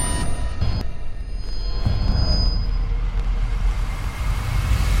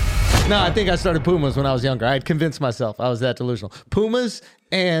No, I think I started Pumas when I was younger. I had convinced myself I was that delusional. Pumas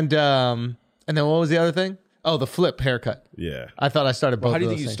and then what was the other thing? Oh, the flip haircut. Yeah. I thought I started both How of do you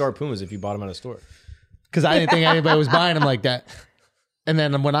those think you things. start Pumas if you bought them at a store? Because I didn't think anybody was buying them like that. And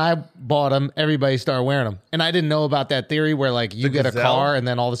then when I bought them, everybody started wearing them. And I didn't know about that theory where like you get a gazelle? car and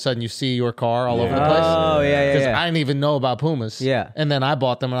then all of a sudden you see your car all over the place. Oh, yeah. Because I didn't even know about Pumas. Yeah. And then I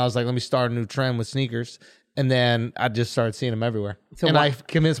bought them and I was like, let me start a new trend with sneakers. And then I just started seeing them everywhere. So and why- I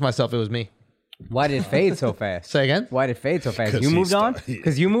convinced myself it was me. Why did it fade so fast? Say again? Why did it fade so fast? 'Cause You he moved on? started-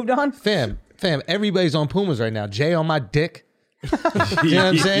 Because you moved on? Fam, everybody's on Pumas right now. Jay on my dick. You know what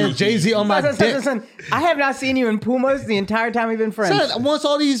I'm saying? Jay-Z on my dick. Listen, I have not seen you in Pumas the entire time we've been friends. Son, once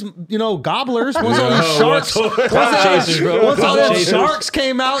all these, gobblers, once all these sharks, once Clout all them chasers. sharks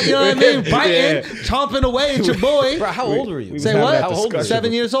came out, you know what I mean? Biting, chomping away at your boy. Bro, how old were you? Say had what? that How old were you?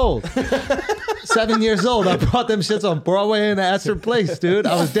 7 years old. 7 years old. I brought them shits on Broadway and Astor Place, dude.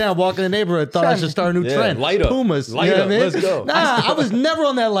 I was down walking the neighborhood, thought I should start a new Yeah, trend. light up. Pumas. Light you know up. what I mean? Let's go. Nah, I was never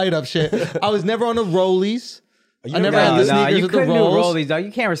on that light up shit. I was never on the rollies. I never No, had the sneakers you with the couldn't do rolls. rollies, dog.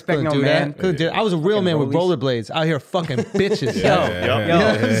 You can't respect Couldn't no do man. that. Couldn't do it. I was a real man with rollerblades out here fucking bitches. Yo,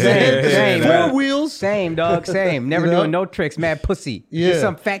 Yup. same, Four bro. wheels. Same, dog. Same. Never You know? doing no tricks. Mad pussy. Yeah. Just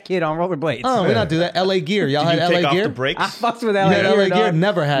some fat kid on rollerblades. Oh, we not do that. LA gear. Y'all Did had you take LA off gear? the brakes? I fucks with LA had gear, LA gear? dog.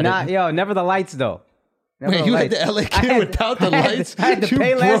 Never had it. Yo, never the lights though. Never Wait, the you had lights. the LA I gear had- without the I had- lights? I had to You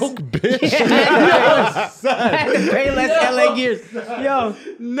pay less. broke bitch. I had to pay less LA gears. Yo.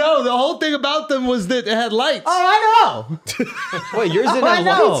 No, the whole thing about them was that it had lights. Oh, I know. Wait, yours didn't I have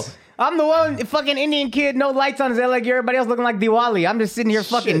know. lights? I'm the one fucking Indian kid, no lights on his LA gear. Everybody else looking like Diwali. I'm just sitting here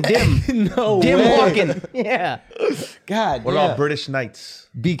fucking dim. No Dim way. walking. Yeah. God, What yeah. about British Knights?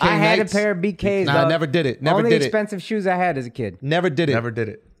 BK I had Knights? a pair of BKs. Nah, dog. I never did it. Never Only did it. expensive shoes I had as a kid. Never did it. Never did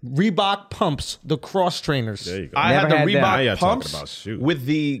it. Reebok pumps, the cross trainers. There you go. I Never had the had that. Now you're Reebok talking pumps about shoes. with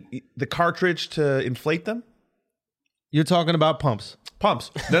the cartridge to inflate them. You're talking about pumps.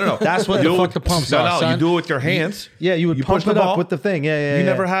 Pumps. No. That's what You the do it fuck with- the pumps no, are, No, son. you do it with your hands. Yeah, you would You pump push the it up ball. with the thing. Yeah. You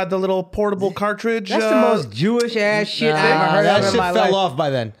never had the little portable cartridge? That's the most Jewish ass shit I ever heard that of in shit my fell life. off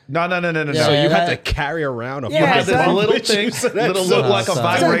by then. No. Yeah, So you had that- to carry around a Yeah, You had son. this pump little with thing, you, so that's little so- look like a son.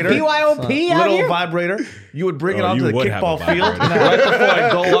 vibrator. BYOP out Little here? vibrator. You would bring it Oh, onto you the would have a kickball field. vibrator. And right before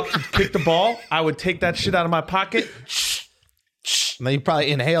I go up to kick the ball, I would take that shit out of my pocket. Now you probably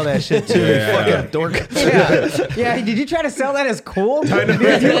inhale that shit too. Yeah. You fucking dork. Yeah. Did you try to sell that as cool? Dude,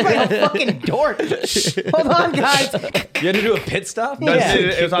 you look like a fucking dork. Hold on, guys. You had to do a pit stop? That's Yeah.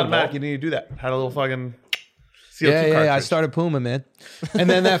 it. It was automatic. You need to do that. Had a little fucking CO2 Yeah. I cartridge. started Puma, man. And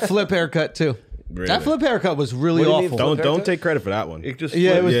then that flip haircut too. Really? That flip haircut was really What do you mean awful. flip Don't take credit for that one. It just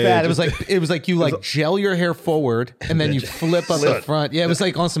Yeah, it was Yeah, bad. just- It was like you gel your hair forward and then you flip up the front. Yeah, it was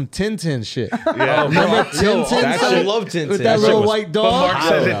like on some Tintin shit. Yeah, Remember Tintin? I son? love Tintin. With that That shit little was- white But Mark dog.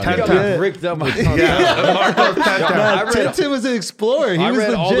 says it know. 10 You times. got bricked up. Yeah, Mark goes 10 times. I read- Tintin was an explorer. He I was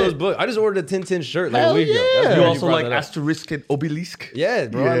read all those legit. books. I just ordered a Tintin shirt like Hell a week ago. yeah. That's You why also brought like that up. Asterisk and Obelisk? Yeah,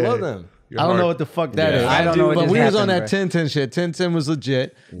 bro. I love them. I don't know what the fuck that is. Yeah. I don't know what But just we was on happened, that Tintin shit. Tintin was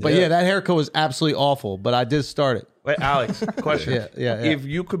legit. But yeah, that haircut was absolutely awful. But I did start it. Wait, Alex, question. Yeah. If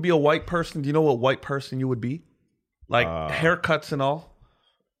you could be a white person, do you know what white person you would be? Like haircuts and all?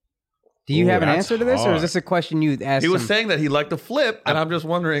 Do you have an that's answer to this, or hard. is this a question you asked? He was him? saying that he liked to flip, and I'm just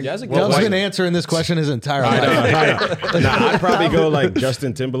wondering. Yeah, that's a good what Doug's white- been answering this question his entire life. Nah, I'd probably go like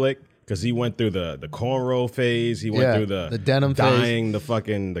Justin Timberlake because he went through the cornrow phase. He went Yeah, through the denim phase. dyeing the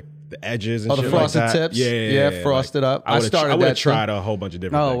fucking the edges and Oh, the shit frosted like that. tips? Yeah, Yeah, frosted up. I would've- started I would that have too. tried a whole bunch of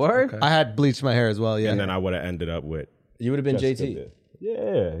different Oh, things. word? I had bleached my hair as well, yeah. And then I would have ended up with You would have been Justin JT. Timberlake.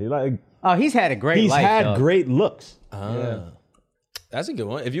 Yeah, he like Oh, he's had a great life. dog. great looks. That's a good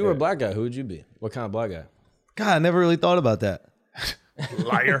one. If you were a black guy, who would you be? What kind of black guy? God, I never really thought about that.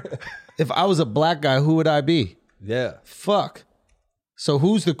 liar. If I was a black guy, who would I be? Yeah. Fuck. So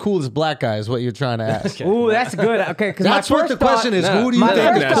who's the coolest black guy is what you're trying to ask. Ooh, that's good. Okay, because That's what the question is. Who do you My think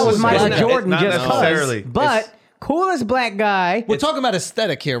first is thought was coolest Michael black guy? Jordan, Not just necessarily. cause. But coolest black guy. We're talking about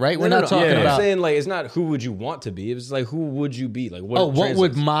aesthetic here, right? We're No, not talking I'm about. saying like it's not who would you want to be. It was like who would you be? Like what? Oh, what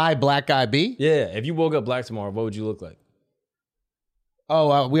would translates. my black guy be? Yeah, if you woke up black tomorrow, what would you look like?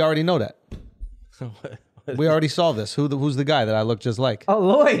 Oh, we already know that. We already saw this. Who's the guy that I look just like? Oh,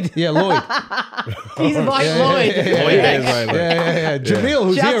 Lloyd. Yeah, Lloyd. He's like Lloyd. Yeah. Jamil,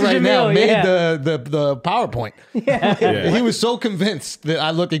 who's Shout here to right now, Jamil, made yeah. the PowerPoint. Yeah. He was so convinced that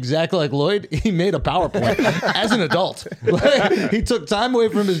I look exactly like Lloyd, he made a PowerPoint as an adult. Like, he took time away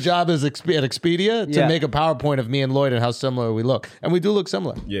from his job as at Expedia to Yeah. make a PowerPoint of me and Lloyd and how similar we look. And we do look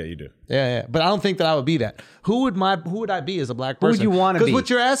similar. Yeah, you do. Yeah. But I don't think that I would be that. Who would I be as a black Who person? would you wanna Because be? what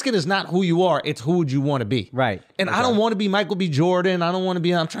you're asking is not who you are, it's who would you want to be. be. Right. And I don't want to be Michael B. Jordan. I don't want to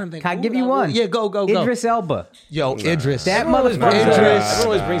be. I'm trying to think. Can I who give would you one? Yeah, go. Idris Elba. Yo, Idris. That Everyone always brings motherfucker. that up. Everyone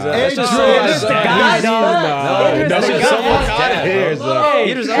always brings that up. That's just Idris so the sad. guy, Idris- dog. No, Idris that's the just so guy. fucking sad, Here's bro.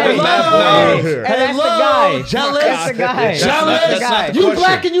 the- Idris Hey, Elba. hey, here. hey, that's the Hello, guy. jealous. That's the guy. Jealous. That's the guy. You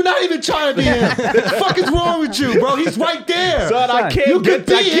black and you're not even trying to be him. What the fuck is wrong with you, bro? He's right there. Son, I Son, can't you get. could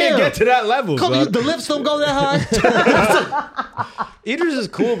be I can't him. get to that level. Come, son. the lips don't go that high. Idris is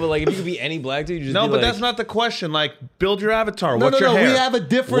cool, but like if you could be any black dude, you just No, be but like, that's not the question. Like, build your avatar. No, What's no, your no. hair? We have a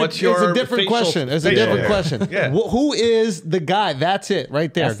different. What's It's your a different facial- question. It's a facial different hair? question. Yeah. Who is the guy? That's it,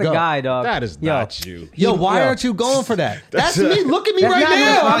 right there. That's the Go. guy, dog. That is Yo. not you. Yo, why Yo. aren't you going for that? That's me. Look at me That's right not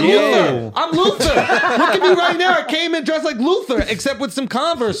now. I'm me. Luther. I'm Luther. Look at me right now. I came in dressed like Luther, except with some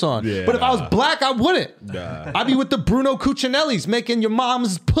Converse on. Yeah, but if I was nah. black, I wouldn't. Nah. I'd be with the Bruno Cuccinellis making your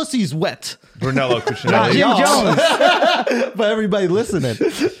mom's pussies wet. Brunello Not Cucinelli. Jim y'all. Jones. For everybody listening,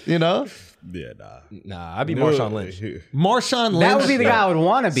 you know? Yeah, nah. nah, I'd be Marshawn Lynch. Marshawn Lynch. That would be the guy I would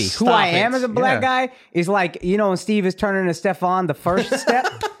want to be. Who Stop I it. am as a black Yeah. guy is like, you know, when Steve is turning to Stefan the first step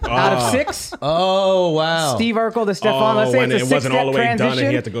out of 6. Oh, wow. Steve Urkel to Stefan. Oh, Let's say when it's a it wasn't all the 6-step way done and transition.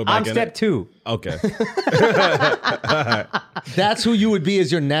 he had to go back I'm in step it? 2. Okay. That's who you would be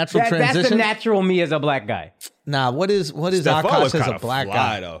as your natural That's the transition? natural me as a black guy. Nah, what is Stephon Akash was as kind a of black fly,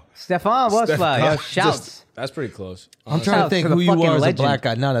 guy? though. Stefan was fly. Yo, shouts. That's pretty close. I'm trying to Shouts think to who the you fucking are as a legend. black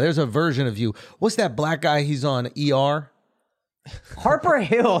guy. No, there's a version of you. What's that black guy? He's on ER. Harper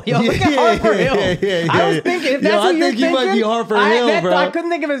Hill. Yo, look at Harper Hill. I was thinking, if that's Yo, I who you're think you might be thinking, Harper Hill, bro. I couldn't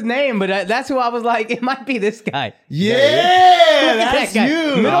think of his name, but that's who I was like, it might be this guy. Yeah, Look at that's that guy.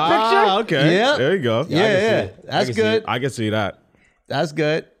 you. Middle Ah, picture? okay. Yeah. There you go. Yeah, that's can see good. it. I can see that. That's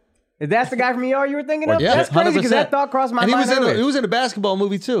good. Is that the guy from ER you were thinking of? Yeah, That's crazy because 100%. that thought crossed my And he mind was in earlier. he was in a basketball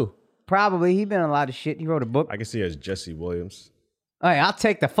movie too. Probably. He been in a lot of shit. He wrote a book. I can see it as Jesse Williams. Hey, I'll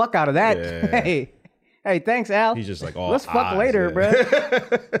take the fuck out of that. Yeah. Hey, thanks, Al. He's just like all Let's fuck eyes, later, yeah.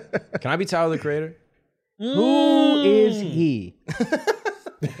 bro. Can I be Tyler the Creator? Who is he?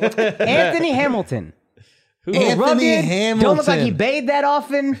 Anthony Hamilton. Who? Anthony Rugged, Hamilton. Don't look like he bathed that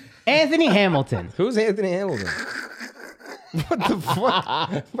often. Anthony Hamilton. Who's Anthony Hamilton? You remember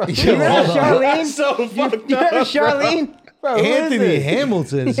Charlene? So You fucked remember up. Charlene? Anthony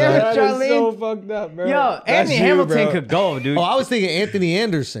Hamilton. You son. remember Charlene? fucked up, bro. Yo, Anthony you, Hamilton bro. could go, dude. Oh, I was thinking Anthony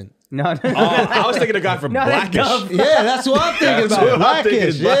Anderson. No, no, Oh, I was thinking the guy from no, that's Blackish. dumb. Yeah, that's what I'm thinking That's about. what I'm thinking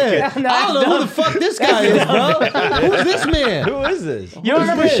Blackish. is Yeah. Blackish. No, I don't know who the fuck this guy is, bro. Who's this man? Who is this? You don't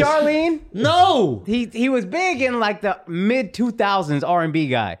remember this? Charlene? No. He was big in like the mid 2000s R&B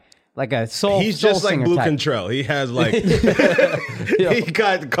guy, like a soul. He's soul just like singer Blue type. Cantrell. He has like he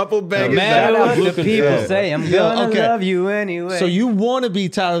got a couple bangers. Shout down. out to the people say I'm gonna okay. love you anyway. So you want to be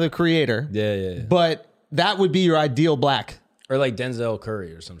Tyler the Creator, Yeah. but that would be your ideal black. Or like Denzel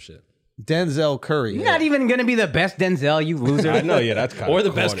Curry or some shit. Denzel Curry. You're not even gonna be the best Denzel, you loser. I know, yeah, that's kind Or of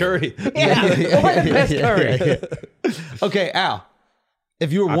the best Curry. Yeah, or the best Curry. Okay, Al.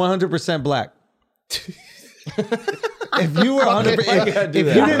 If you were 100% black. If you were 100%, if you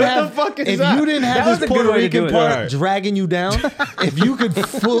didn't have, fuck is if that? you didn't have That was this a good Puerto way to do Rican it. part Right. dragging you down, if you could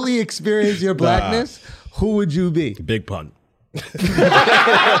fully experience your blackness, who would you be? Big pun.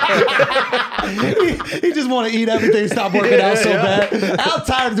 He just want to eat everything, stop working out so bad. Al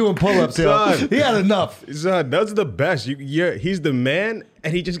tired of doing pull-ups, yo. Son. He had enough. Son, those are the best. He's the man,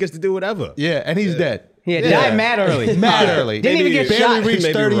 and he just gets to do whatever. Yeah, and he's dead. He had died mad early. Mad early. Didn't even get Barely shot. reached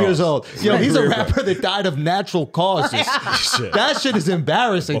Maybe 30 wrong. years old. Yo, he's a Maybe rapper that died of natural causes. Shit. That shit is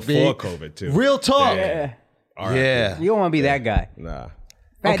embarrassing, Before B. COVID too. Real talk. Damn. All right. Yeah. You don't want to be that guy. Nah.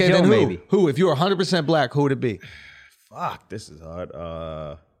 Fat Okay, Joe, then who? maybe. Who? If you were 100% black, who would it be? Fuck, this is hard.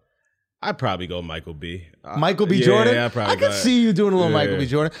 I'd probably go Michael B. Michael B. Yeah, Jordan? yeah, I'd probably I could go- see you doing a little Yeah. Michael B.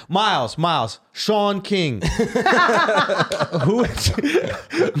 Jordan. Miles, Sean King. Who would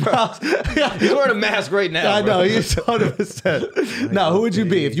you? Miles. He's wearing a mask right now. I bro. know, he's 100%. Now, who would you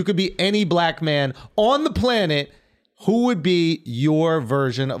be? If you could be any black man on the planet, who would be your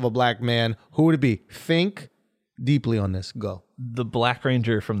version of a black man? Who would it be? Think deeply on this. Go. The Black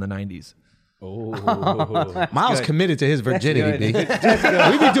Ranger from the 90s. Miles committed to his virginity, good. B.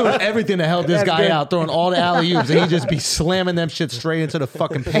 We be doing everything to help this That's guy good. out, throwing all the alley-oops, and he just be slamming them shit straight into the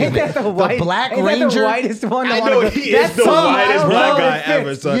fucking Ain't pavement. that the white? Black ain't Ranger. That the whitest one. I that wanna know go- he That's is the so whitest wild, black bro. guy It ever.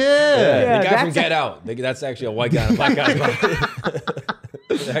 fits. Son. Yeah. The guy that's from Get Out. That's actually a white guy in a black guy's body.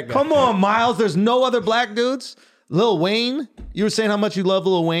 That guy. Come on, Miles. There's no other black dudes. Lil Wayne. You were saying how much you love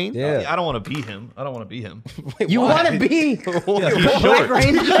Lil Wayne? Yeah. I don't want to be him. I don't want to be him. You want to be Black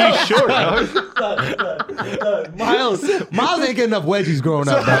Ranger? He's short. Miles ain't getting enough wedgies growing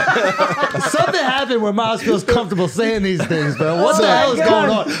up, bro. Something happened where Miles feels comfortable saying these things, bro. What the hell is going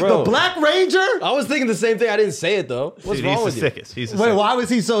on? Bro. The Black Ranger? I was thinking the same thing. I didn't say it though. What's He's wrong the with you? sickest. He's the Wait, sickest. why was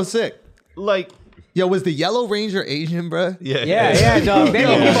he so sick? Like, Yo, was the Yellow Ranger Asian, bro? Yeah, dog. They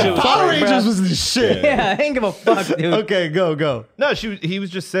don't give a fuck, Power bro. Rangers was the shit. Yeah, I ain't give a fuck, dude. Okay, go. No, he was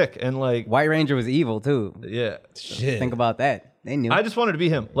just sick and like, White Ranger was evil too. yeah. Shit. Think about that. They knew. I just wanted to be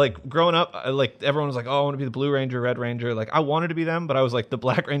him. Like growing up, like everyone was like, "Oh, I want to be the Blue Ranger, Red Ranger." Like I wanted to be them, but I was like, "The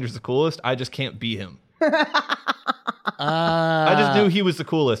Black Ranger's the coolest." I just can't be him. I just knew he was the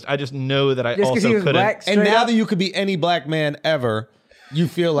coolest. I just know that I Just because also he was couldn't. black. And straight now up? that you could be any black man ever, you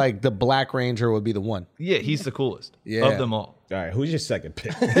feel like the Black Ranger would be the one. Yeah, he's the coolest Yeah. of them all. All right, who's your second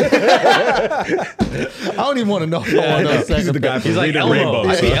pick? I don't even want to know. If I want to know He's second the guy pick. from like Reading Elmo. Rainbow.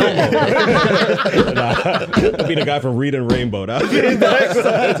 I'd be I'll be the guy from Reading Rainbow. Nah, that's better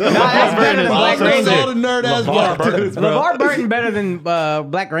than Black Also, Ranger. all the nerd ass black dudes, bro. LeVar Burton better than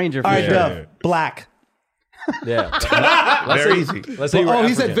Black Ranger. For All right, sure. Duff. Black. Yeah. Very easy. Let's say you were Oh,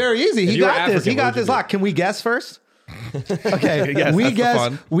 he said African. very easy. He If you were got this. He African, got what would this you lock. Can we guess first? Okay. Yes, we that's the guess.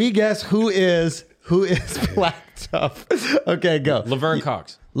 fun. We guess who is Black Duff. Okay, go. Laverne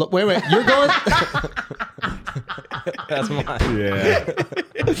Cox. Look, wait. You're going. That's mine. Yeah.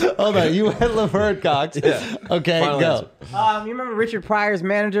 Hold on. You went Laverne Cox. Yeah. Okay, Final go. answer. You remember Richard Pryor's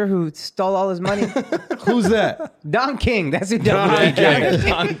manager who stole all his money? Who's that? Don King. That's who done it.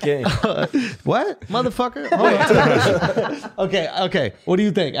 Don King. What, motherfucker? Hold on. Okay. What do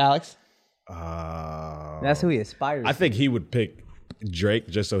you think, Alex? That's who he aspires. I think he would pick Drake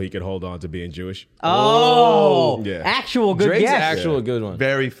just so he could hold on to being Jewish. Oh, Yeah. actual good Drake's guess. an actual good one.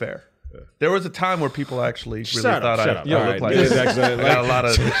 Very fair. There was a time where people actually really Shut up, thought shut I up. looked All right, like this this. is actually I got a lot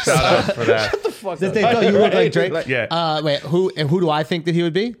of shout outs for that. Did they thought you look like Drake? Yeah. Wait. Who do I think that he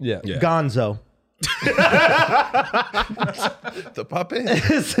would be? Yeah. Gonzo. The puppet.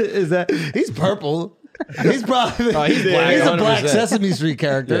 is that he's purple? He's probably he's black, he's a black 100%. Sesame Street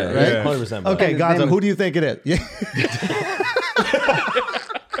character, Yeah, right? 100% black. Okay, His Gonzo. name- Who do you think it is? Yeah.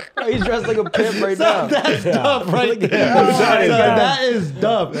 He's dressed like a pimp right now. That's dumb, right there. That is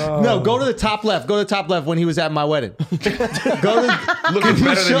dumb. No, go to the top left. Go to the top left when he was at my wedding. Go to. Looking Can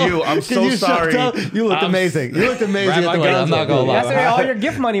better than you. I'm can so you show sorry. them? You looked amazing. You looked amazing at Rabbi the wedding. I'm not gonna Gonzo. lie. That's where all your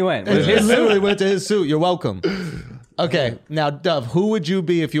gift money went. It literally went to his suit. You're welcome. Okay, now Dove, who would you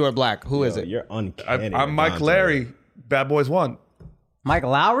be if you were black? Who is it? You're uncanny. I'm Mike Gonzo. Larry. Bad Boys 1. Mike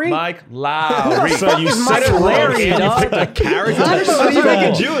Lowry? Mike Lowry. So you said it wrong Larry, and you dog. picked a character.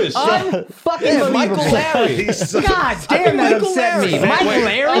 Unbelievable. Jewish. Unfucking Michael believable. Larry. God damn, that upset me. Mike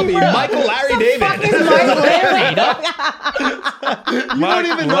Larry? I'll be bro? Michael Larry The David. fuck is Mike Larry, dog? You don't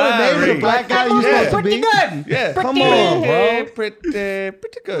even know the name of the black guy you're supposed to Pretty be. good. Yeah. Come on, bro. Pretty good.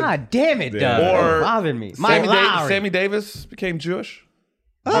 God damn it, dog. Or That bothered me. Mike Lowry. Sammy Davis became Jewish.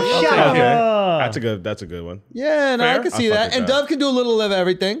 Shut up. That's a good one. Yeah, no, I Fair. can see I'll fuck that. with And that. Dove can do a little of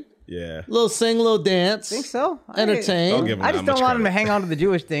everything. Yeah. Little sing, little dance. Think so? Entertain. Don't give him I that just don't much want him to credit. hang on to the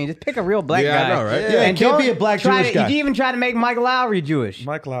Jewish thing. Just pick a real black Yeah, I guy. know, right? Yeah, And can't be don't a black try Jewish to, guy. You even try to make Mike Lowry Jewish.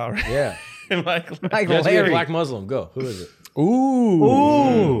 Mike Lowry. Yeah. Mike Lowry. Mike You have to be a Larry. black Muslim. Go. Who is it? Ooh.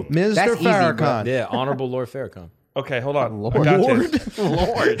 Ooh. Mr. That's easy, bro. Farrakhan. Yeah, Honorable Lord Farrakhan. Okay, hold on. Lord. I got this.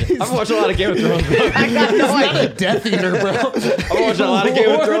 Lord. I've watched a lot of Game of Thrones. Bro. I got no Not idea. a Death Eater, bro. I've watched a lot of Game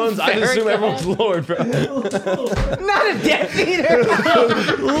of Lord Thrones. I just assume Farrakhan. everyone's Lord, bro. Not a Death Eater.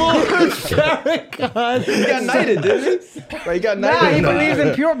 Lord Farrakhan. He got knighted, didn't he? Right, he got Nah, knighted. he believes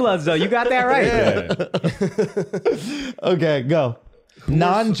in pure bloods, though. You got that right. Okay, go.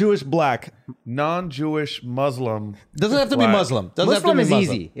 Non-Jewish black. Non-Jewish Muslim. Doesn't have to be Black. Muslim. Doesn't Muslim have is to be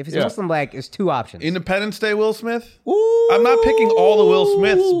Muslim. easy. If it's Yeah. Muslim black, it's two options. Independence Day Will Smith. Ooh. I'm not picking all the Will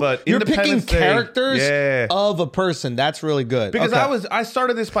Smiths, but you're picking Independence Day, characters yeah. of a person. That's really good. Because Okay. I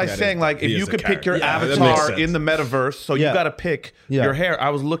started this by saying like if he you is a could pick your character. Yeah, that makes avatar sense. in the metaverse, so Yeah. you got to pick Yeah. your hair.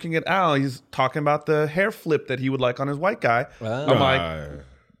 I was looking at Al. He's talking about the hair flip that he would like on his white guy. I'm like,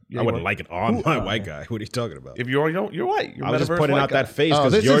 I wouldn't like it on my white guy. What are you talking about? if you're white, you're I was just metaverse pointing white out guy. that face Oh,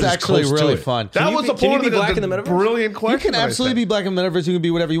 because this yours is is actually close to really it. fun. That was the can you point be of black the in the metaverse? brilliant You question. can that I absolutely said. be black in the metaverse. You can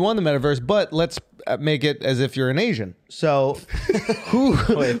be whatever you want in the metaverse, but let's make it as if you're an Asian. So, who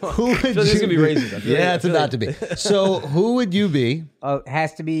would this is you gonna be racist. I feel Yeah, like- it's about to be. So, who would you be? It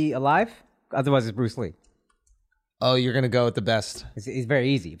has to be alive. Otherwise, it's Bruce Lee. Oh, you're gonna go with the best. It's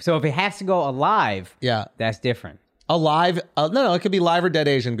very easy. So if it has to go alive, Yeah, that's different. alive. No, it could be live or dead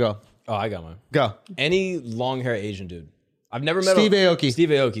Asian. Go, Oh, I got mine. go. Any long hair Asian dude. I've never met Steve Aoki. Steve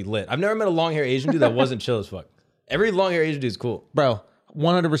Aoki lit. I've never met a long hair Asian dude that wasn't chill as fuck. Every long hair Asian dude is cool. Bro,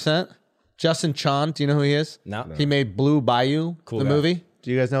 100%. Justin Chan, do you know who he is? No. He made Blue Bayou, the guy. movie.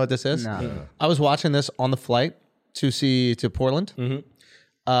 Do you guys know what this is? No. I was watching this on the flight to Portland.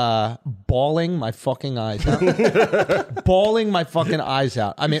 Bawling my fucking eyes out. Bawling my fucking eyes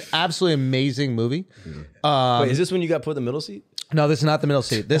out. I mean, absolutely amazing movie. Wait, is this when you got put in the middle seat? No, this is not the middle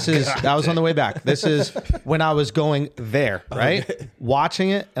seat. This is, I was on the way back. This is when I was going there, right?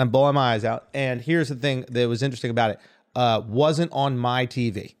 Watching it and bawling my eyes out. And here's the thing that was interesting about it. Wasn't on my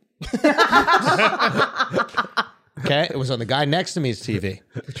TV. Okay, it was on the guy next to me's TV,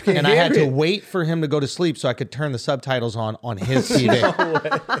 and I had to wait for him to go to sleep so I could turn the subtitles on his TV.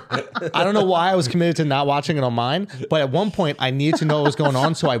 I don't know why I was committed to not watching it on mine, but at one point I needed to know what was going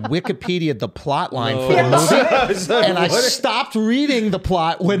on, so I Wikipedia'd the plot line for the movie, and I stopped reading the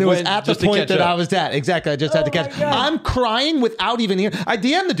plot when it was at the just to point catch that up. I was at. Exactly, I just had to catch. I'm crying without even hearing. I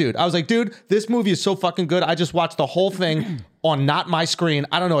DM'd the dude. I was like, dude, this movie is so fucking good. I just watched the whole thing on not my screen.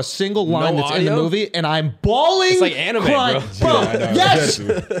 I don't know a single line No that's in the audio? movie, and I'm bawling. It's like anime, crying. bro. Yes,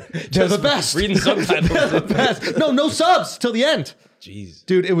 they're the best. Reading subtitles. They're the best. No subs till the end, Jeez.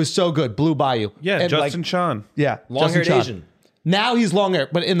 dude. It was so good. Blue Bayou. Yeah, And, Justin Chan. Yeah, Long-haired Justin Chan. Asian. Now he's long hair,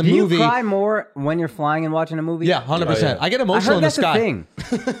 but in the Do movie, you cry more when you're flying and watching a movie? yeah, 100%. I get I emotional heard in the that's a sky. thing.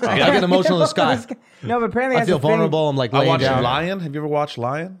 I get emotional in the sky. No, but apparently I that's feel a thing. vulnerable. I'm like I laying watched down. Lion. Have you ever watched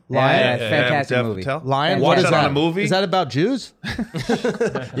Lion? Yeah, it's a fantastic Dev movie. Patel. Lion. Watch What is that on a movie. Is that about Jews?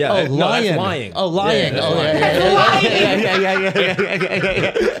 Yeah. Oh, no, Lion. that's lying. Oh, Lion. Yeah, Oh,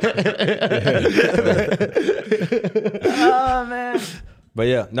 yeah. Oh man. But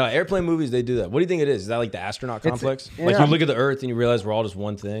yeah, no, airplane movies, they do that. What do you think it is? Is that like the astronaut complex? Like yeah. you look at the Earth and you realize we're all just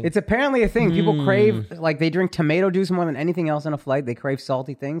one thing? It's apparently a thing. People crave, like they drink tomato juice more than anything else in a flight. They crave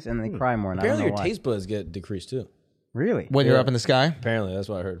salty things and they cry more. And Apparently I your don't know why. taste buds get decreased too. Really? When you're up in the sky? Apparently, that's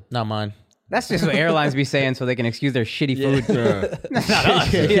what I heard. Not mine. That's just what airlines be saying so they can excuse their shitty food. That's not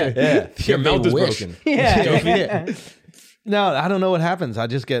us. Yeah. Your mouth is wish. broken. Yeah. No, I don't know what happens. I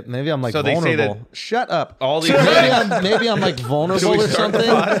just get, maybe I'm like So they say vulnerable. Shut up. all these- maybe I'm like vulnerable or something.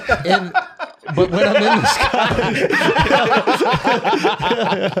 But when I'm in the sky,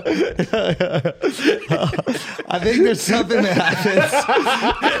 I think there's something that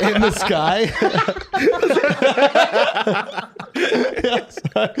happens in the sky.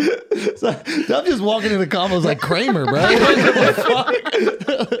 So I'm just walking in the combos like Kramer, bro.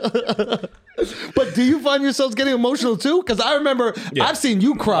 But do you find yourselves getting emotional too? Because I remember I've seen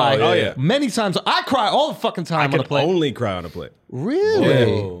you cry Oh, yeah. many times. I cry all the fucking time I on can a plane. only cry on a plane. Really?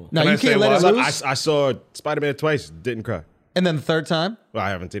 Whoa. No, Can I you say can't let it why? loose. I saw Spider-Man twice, didn't cry. And then the third time. Well, I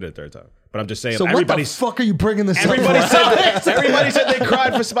haven't seen it the third time. But I'm just saying, So what the everybody fuck are you bringing this up? everybody for? said everybody said they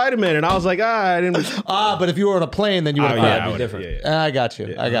cried for Spider-Man, and I was like, I didn't. But if you were on a plane, then you would Oh, have yeah, cried. I would different. Yeah. I got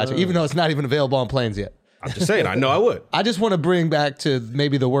you. I got you. Even though it's not even available on planes yet. I'm just saying, I know I would. I just want to bring back to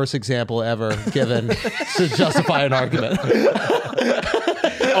maybe the worst example ever given to justify an argument.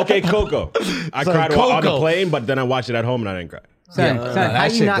 Okay, Coco. I Son, cried on the Coco. plane, but then I watched it at home and I didn't cry. Son, Yeah. son, That how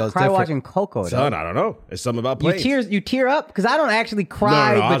do you shit not goes cry different. watching Coco? Son, Though? I don't know. It's something about You planes. you tear up because I don't actually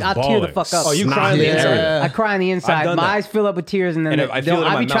cry, No, I but was I'll tear the bawling. fuck up. Oh, you Snot cry on the hit inside? Yeah. I cry on the inside. done My that. eyes fill up with tears, and then And I feel it in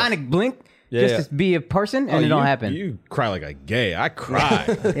I'll my be mouth. trying to blink Yeah, just to yeah. be a person, and it don't happen. You cry like a gay. I cry.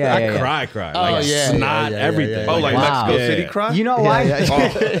 Yeah, I yeah. cry. Oh, Like yeah, snot, yeah, everything. Oh, like Wow. Mexico Yeah. City cry? You know why?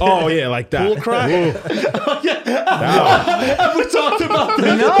 Oh, yeah, like that. Pool cry? Have we talked about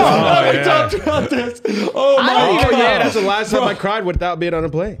this? No. Have we yeah. talked about this? Oh I my don't even god. Yeah, that's the last time I cried without being on a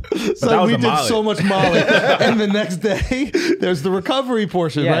plane. But It's that like was we a did Molly. so much Molly. And the next day, there's the recovery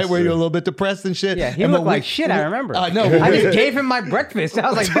portion, Yes. right? Where you're a little bit depressed and shit. Yeah, he and looked but we- like shit. I remember. I know. I just gave him my breakfast. I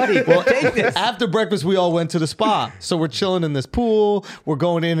was like, buddy, take this. After breakfast, we all went to the spa. So we're chilling in this pool. We're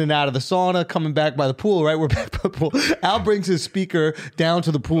going in and out of the sauna, coming back by the pool, right? We're back by the pool. Al brings his speaker down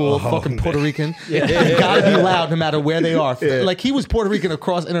to the pool, fucking Puerto Rican. You gotta be loud no matter where they are. Like he was Puerto Rican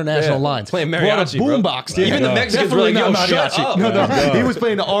across international lines. Playing Brought mariachi, a bro. boombox. Even the Mexicans were Definitely like, not yo, shut mariachi. up. No. He was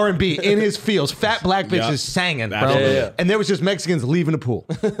playing the R&B in his fields. Fat black bitches singing, bro. Yeah. And there was just Mexicans leaving the pool.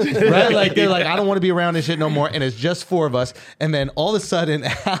 Right? Like they're like, I don't want to be around this shit no more. And it's just four of us. And then all of a sudden,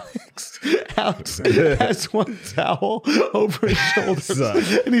 Alex has one towel over his shoulders.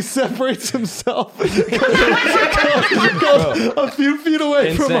 And he separates himself. goes a few feet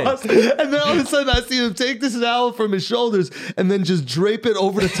away from Insane. us. And then all of a sudden I see him take this towel from his shoulders and then just drape it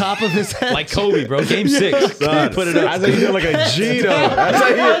over the top of his head. Like Kobe, bro. Game 6. Son, Put it up. That's how you feel like a G, though. That's how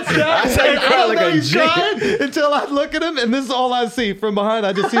you And I cry don't like know a he's G. crying until I look at him, and this is all I see from behind.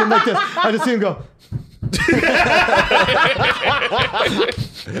 I just see him like this. I just see him go.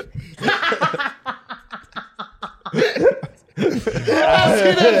 I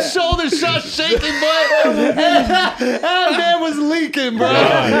see that shoulder shot shaking, boy. That man was leaking, bro.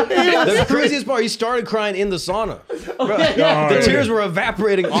 The craziest part, he started crying in the sauna. Bro, the tears were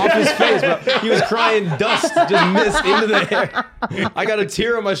evaporating off his face, bro. He was crying dust, just mist into the air. I got a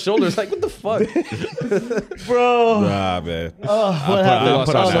tear on my shoulder. It's like, what the fuck? Bro. Nah, man. What happened?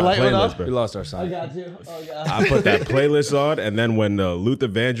 put on the that light went playlist, off? bro. We lost our son. Got you. Oh, God. I put that playlist on, and then when Luther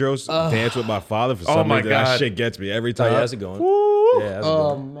Vandross Dance with My Father, for some my reason, God. that shit gets me every Oh, time. yeah, how's it going? Yeah, how's it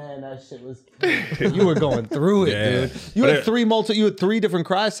Oh going? man, that shit was. You were going through it, Yeah. dude. You But had You had three different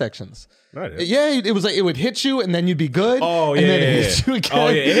cry sections. Not it. Yeah, it was like it would hit you and then you'd be good. Oh and yeah, then yeah, it hit you yeah. again. Oh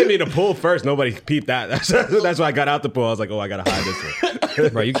yeah, it hit me in the pool first. Nobody peeped that. That's why I got out the pool. I was like, oh, I gotta hide this one.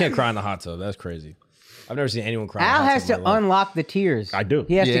 Bro, you can't cry in the hot tub. That's crazy. I've never seen anyone cry. Al in the hot has tub to in my life. unlock the tears. I do.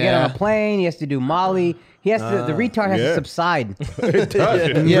 He has to get Yeah. on a plane. He has to do Molly. He has to. The retard has to Yeah. subside.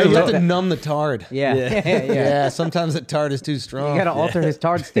 Yeah, you have to numb the tard. Yeah, yeah. Yeah, sometimes the tard is too strong. You got to alter his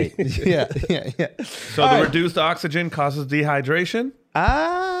tard state. yeah. So the reduced oxygen causes dehydration.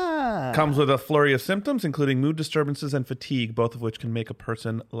 Ah. Comes with a flurry of symptoms, including mood disturbances and fatigue, both of which can make a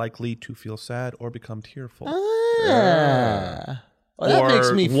person likely to feel sad or become tearful. Ah. Well, that or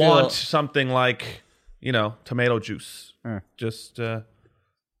makes me feel. want something like, tomato juice. Just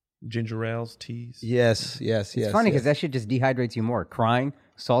ginger ales, teas. Yes. It's funny because that shit just dehydrates you more. Crying,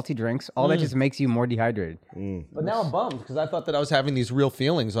 salty drinks, all that just makes you more dehydrated. But now I'm bummed because I thought that I was having these real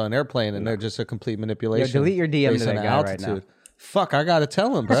feelings on an airplane and they're just a complete manipulation. Yo, delete your DM based to on that the guy right now. Fuck, I gotta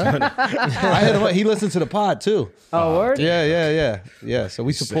tell him, bro. I hit him up. He listens to the pod too. Oh, word? Yeah. So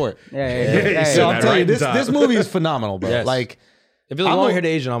we support. Yeah. So I'm that telling you, right this in time. movie is phenomenal, bro. Yes. Like, If it's I'm long a- haired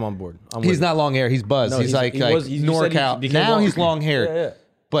Asian, I'm on board. I'm he's with not long hair. He's Buzz. No, he's like he was- you said he NorCal. became Now long- he's long haired. Yeah.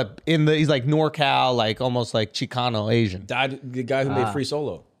 But he's like NorCal, like almost like Chicano Asian. The guy who made Free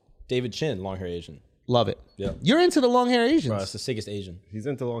Solo, David Chin, long hair Asian. Love it. Yeah. You're into the long hair Asians. Bro, it's the sickest Asian. He's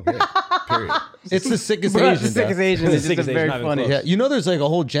into long hair. Period. It's the sickest Bro, Asian. the sickest bro. Asian is just sickest very Asian, not even funny. close. Yeah, you know, there's like a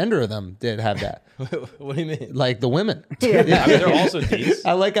whole gender of them that have that, What do you mean? like the women. I mean, they're also D's.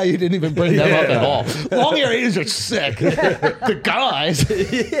 I like how you didn't even bring them up at all. Long hair Asians are sick. The guys.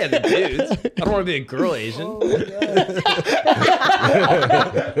 Yeah, the dudes. I don't want to be a girl Asian.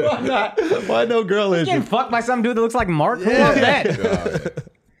 Why no girl Getting Asian? fucked by some dude that looks like Mark? Who wants that?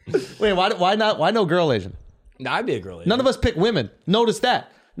 Wait, why not? Why no girl Asian? Nah, I'd be a girl Asian. None of us pick women. Notice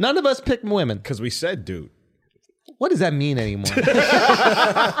that. None of us pick women. Because we said, dude. What does that mean anymore?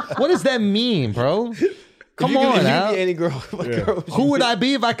 What does that mean, bro? Come If you on, could Al. be any girl, what girl would you Who would be? I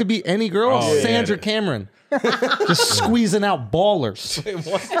be if I could be any girl? Oh, Sandra yeah. Cameron. Just squeezing out ballers.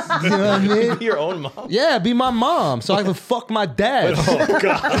 What? You know what I mean? Be your own mom. Yeah, be my mom so I can fuck my dad. Oh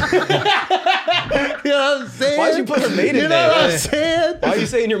God. You know what I'm saying? Why'd you put her maiden You know what I'm name? saying? Why are you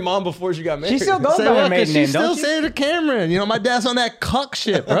saying your mom before she got married? She still goes Say by her what? 'Cause maiden name, she's still don't she? Sandra Cameron. You know, my dad's on that cuck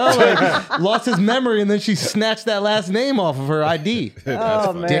shit, bro. Like, lost his memory and then she snatched that last name off of her ID.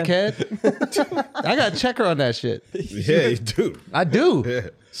 Oh, man. Dickhead. I gotta check her on that shit. Yeah, you do. I do.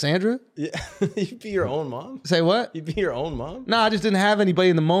 Sandra? Yeah. You'd be your own mom? Say what? You'd be your own mom? No, I just didn't have anybody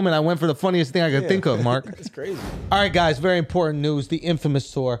in the moment. I went for the funniest thing I could think of, Mark. That's crazy. All right, guys, very important news. The Infamous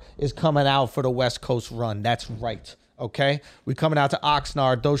Tour is coming out for the West Coast run. That's right. Okay? We're coming out to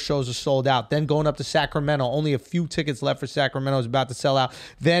Oxnard. Those shows are sold out. Then going up to Sacramento. Only a few tickets left for Sacramento. Is about to sell out.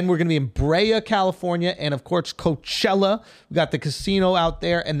 Then we're going to be in Brea, California. And, of course, Coachella. We got the casino out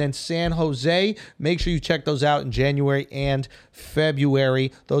there. And then San Jose. Make sure you check those out in January and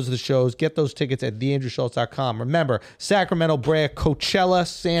February. Those are the shows. Get those tickets at theandrewschultz.com. Remember, Sacramento, Brea, Coachella,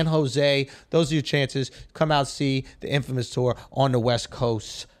 San Jose. Those are your chances. Come out, see the Infamous Tour on the West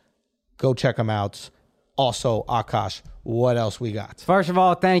Coast. Go check them out. Also, Akash, what else we got? First of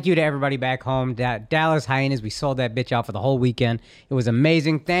all, thank you to everybody back home. Dallas Hyenas, we sold that bitch out for the whole weekend. It was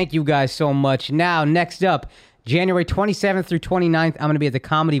amazing. Thank you guys so much. Now, next up, January 27th through 29th, I'm going to be at the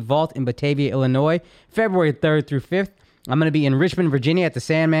Comedy Vault in Batavia, Illinois. February 3rd through 5th, I'm going to be in Richmond, Virginia at the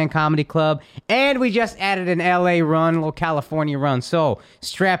Sandman Comedy Club. And we just added an LA run, a little California run. So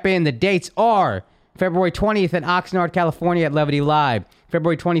strap in. The dates are February 20th in Oxnard, California at Levity Live.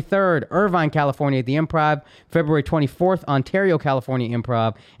 February 23rd, Irvine, California at the Improv. February 24th, Ontario, California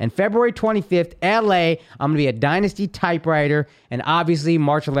Improv. And February 25th, LA, I'm going to be at Dynasty Typewriter. And obviously,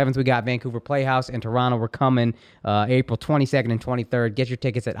 March 11th, we got Vancouver Playhouse. And Toronto, we're coming April 22nd and 23rd. Get your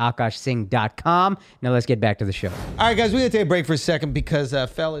tickets at akashsing.com. Now let's get back to the show. All right, guys, we got to take a break for a second because,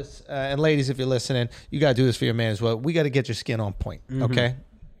 fellas and ladies, if you're listening, you got to do this for your man as well. We got to get your skin on point, okay?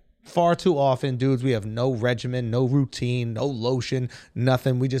 Far too often, dudes, we have no regimen, no routine, no lotion,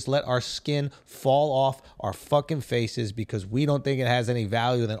 nothing. We just let our skin fall off our fucking faces because we don't think it has any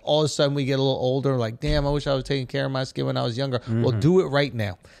value. Then all of a sudden we get a little older, like, damn, I wish I was taking care of my skin when I was younger. Well, do it right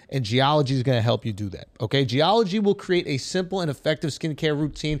now. And Geology is going to help you do that. Okay? Geology will create a simple and effective skincare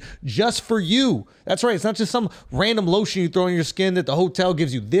routine just for you. That's right. It's not just some random lotion you throw in your skin that the hotel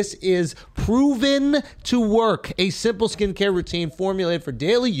gives you. This is proven to work. A simple skincare routine formulated for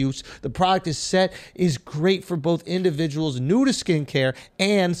daily use. The product is great for both individuals new to skincare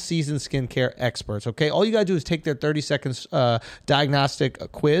and seasoned skincare experts. Okay, all you gotta do is take their 30 seconds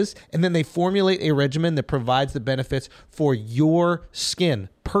diagnostic quiz, and then they formulate a regimen that provides the benefits for your skin.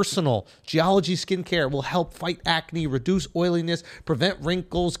 Personal Geology skincare will help fight acne, reduce oiliness, prevent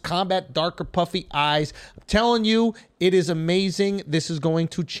wrinkles, combat darker, puffy eyes. I'm telling you, it is amazing. This is going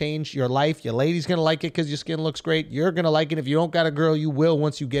to change your life. Your lady's going to like it because your skin looks great. You're going to like it. If you don't got a girl, you will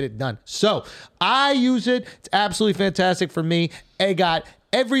once you get it done. So I use it. It's absolutely fantastic for me. I got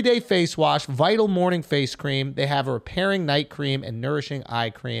everyday face wash, vital morning face cream. They have a repairing night cream and nourishing eye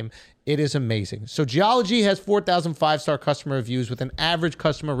cream. It is amazing. So Geology has 4,000 5-star customer reviews with an average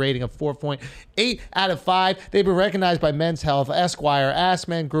customer rating of 4.8 out of 5. They've been recognized by Men's Health, Esquire, Ask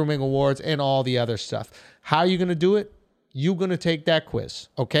Men Grooming Awards, and all the other stuff. How are you going to do it? You're going to take that quiz,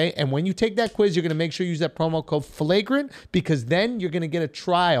 okay? And when you take that quiz, you're going to make sure you use that promo code FLAGRANT because then you're going to get a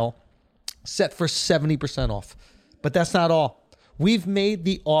trial set for 70% off. But that's not all. We've made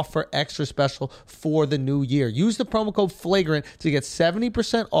the offer extra special for the new year. Use the promo code FLAGRANT to get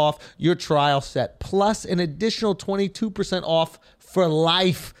 70% off your trial set, plus an additional 22% off for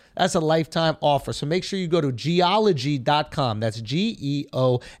life. That's a lifetime offer. So make sure you go to geology.com. That's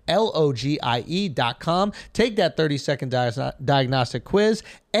GEOLOGIE.com. Take that 30-second diagnostic quiz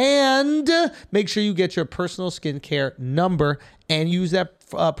and make sure you get your personal skincare number and use that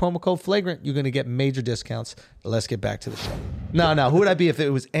promo code FLAGRANT. You're going to get major discounts. Let's get back to the show. No, who would I be if it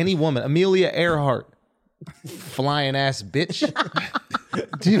was any woman? Amelia Earhart. Flying ass bitch.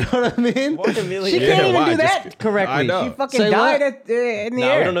 Do you know what I mean? She can't even do that correctly. She fucking died in the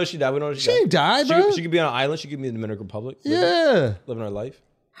air. We don't know she died. We don't know she She died, bro. She could be on an island. She could be in the Dominican Republic. Yeah. Living her life.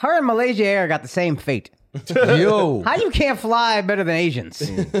 Her and Malaysia Air got the same fate. Yo. How you can't fly better than Asians?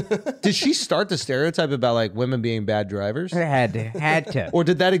 Did she start the stereotype about like women being bad drivers? Had to. Or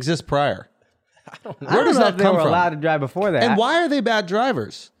did that exist prior? I don't Where does know that if they come were from? allowed to drive before that. And why are they bad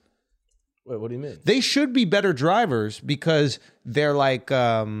drivers? Wait, what do you mean? They should be better drivers because they're like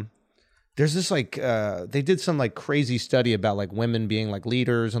there's this like they did some like crazy study about like women being like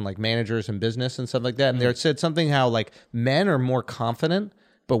leaders and like managers in business and stuff like that. And they said something how like men are more confident,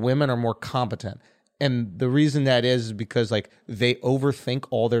 but women are more competent. And the reason that is because like they overthink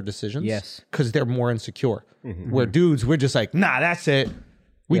all their decisions. Yes. Because they're more insecure. Where dudes, we're just like, nah, that's it.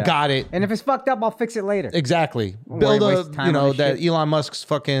 We got it. And if it's fucked up, I'll fix it later. Exactly. Won't Build worry, a, waste time you know, on this that shit. Elon Musk's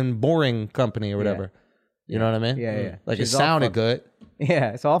fucking boring company or whatever. You know what I mean? Yeah. Like She's it all sounded fucked. good.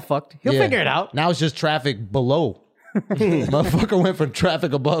 Yeah, it's all fucked. He'll Yeah. figure it out. Now it's just traffic below. Motherfucker went from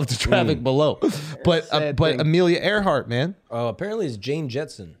traffic above to traffic below. But Sad but thing. Amelia Earhart, man. Apparently it's Jane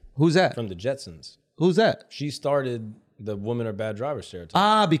Jetson Who's that? from the Jetsons. Who's that? She started the women are bad drivers stereotype.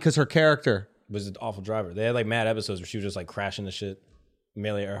 Ah, because her character. Was an awful driver. They had like mad episodes where she was just like crashing the shit,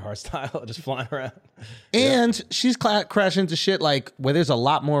 Amelia Earhart style, just flying around. And she's crashing into shit like where there's a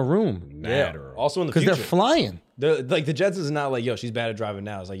lot more room. Also in the Because future. they're flying. Like the Jetsons is not like, yo, she's bad at driving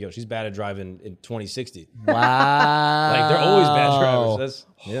now. It's like, yo, she's bad at driving in 2060. Wow. Like they're always bad drivers.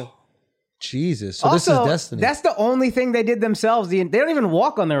 That's Jesus. So Also, this is destiny. that's the only thing they did themselves. They don't even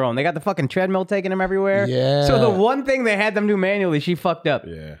walk on their own. They got the fucking treadmill taking them everywhere. Yeah. So the one thing they had them do manually, she fucked up.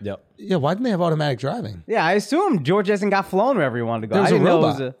 Yeah. Yep. Yeah, why didn't they have automatic driving? Yeah, I assume George Jetson got flown wherever he wanted to go. There's I a didn't know it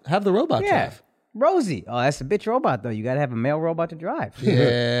robot. was Have the robot yeah. drive. Rosie. Oh, that's a bitch robot, though. You got to have a male robot to drive.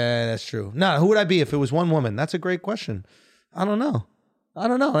 Yeah, that's true. No, who would I be if it was one woman? That's a great question. I don't know. I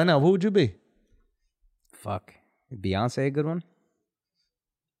know. Who would you be? Fuck. Beyonce a good one?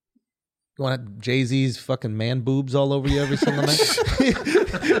 You want Jay-Z's fucking man boobs all over you every single night?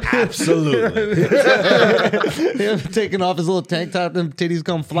 Absolutely. Him taking off his little tank top, them titties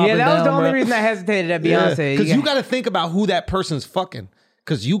come flopping Yeah, down. that was the only bro. reason I hesitated at Beyonce. Because you got to think about who that person's fucking.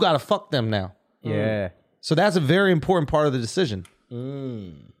 Because you got to fuck them now. Yeah. So that's a very important part of the decision.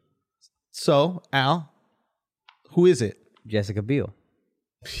 So, Al, who is it? Jessica Biel.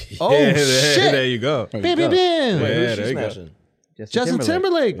 Oh, Yeah, shit. There you go. Baby Ben. Yeah, Who's there she you go. smashing? Justin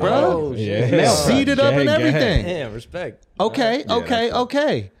Timberlake, bro. Oh, shit. Yeah. Seated up and everything. Damn, respect. Okay.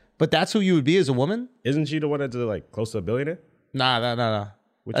 that's But that's who you would be as a woman? Isn't she the one that's like close to a billionaire? Nah.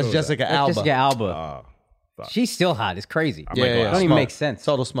 Which That's one was Jessica That's Alba. Jessica Alba. Oh. She's still hot. It's crazy. might go out. Don't even smoke. make sense.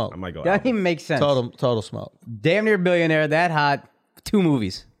 Total smoke. I might go. Doesn't even make sense. Total smoke. Damn near billionaire. That hot. 2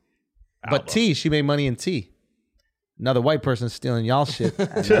 movies. But tea, she made money in tea. Another white person stealing y'all shit.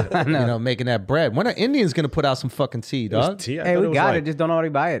 You know, making that bread. When are Indians gonna put out some fucking tea, dog? Tea? I Hey, thought we it was got like, it. Just don't already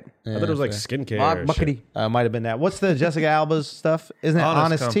buy it. I thought it was like skincare. Mark or shit. Buckety. Might have been that. What's the Jessica Alba's stuff? Isn't it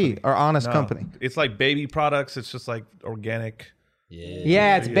Honest Tea or Honest No. Company? It's like baby products. It's just like organic.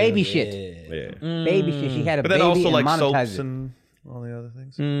 Yeah, it's baby shit. Yeah. Baby shit. She had a But baby then also and like monetized soaps it. and all the other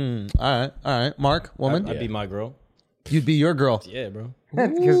things. All right. Mark, woman, I'd be my girl. You'd be your girl. Yeah, bro.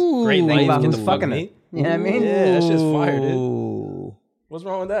 Because Great think ladies about get who's to fuck fucking me. it. You know what I mean? Yeah, that shit's fire, dude. Ooh. What's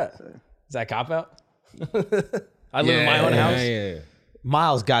wrong with that? Is that cop out? I live in my own house. Yeah.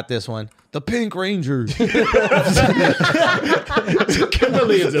 Miles got this one. The Pink Rangers.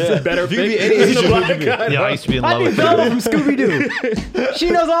 Kimberly is a better pick any than the Asian black guy. Yeah, I used to be in love I'd be with her. Bella from Scooby Doo. She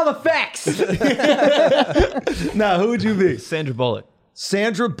knows all the facts. Nah, who would you be? Sandra Bullock.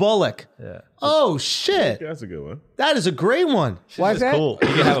 Sandra Bullock. Yeah. Oh shit. That's a good one. That is a great one. Why is that? Cool. You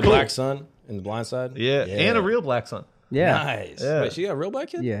can have a black son in The Blind Side. Yeah. And a real black son. Yeah. Nice. Wait, she got a real black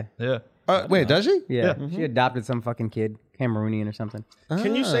kid? Yeah. Yeah. Wait, does she? Yeah. She adopted some fucking kid, Cameroonian or something.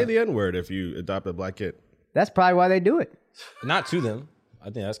 Can you say the N word if you adopt a black kid? That's probably why they do it. Not to them. I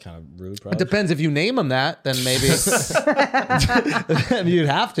think that's kind of rude, probably. Depends if you name them that, then maybe you'd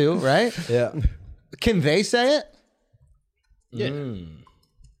have to, right? Yeah. Can they say it? Yeah.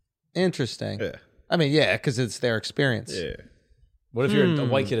 Interesting. Yeah. I mean, yeah, because it's their experience. Yeah. What if you're a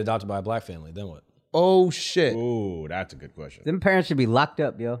white kid adopted by a black family? Then what? Oh shit. Ooh, that's a good question. Them parents should be locked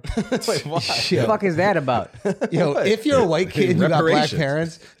up, yo. Wait, why? What the fuck is that about? Yo, if you're a white kid and you got black Reparations.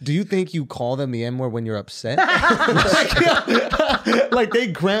 parents, do you think you call them the N-word when you're upset? like they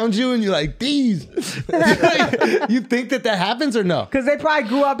ground you and you're like, these. You think that happens or no? Because they probably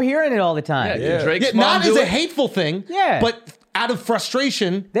grew up hearing it all the time. Yeah. Drake's Yeah, mom not do as a it? hateful thing, Yeah. but out of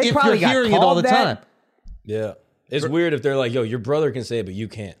frustration They if probably you're got hearing it all the called that. time. Yeah. It's weird if they're like, yo, your brother can say it, but you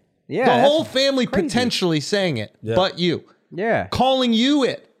can't. Yeah. The that's whole family crazy. potentially saying it, Yeah. but you. Yeah. Calling you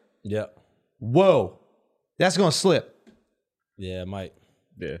it. Yeah. Whoa. That's going to slip. Yeah, it might.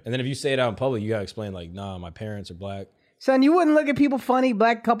 Yeah. And then if you say it out in public, you got to explain, like, nah, my parents are black. Son, you wouldn't look at people funny,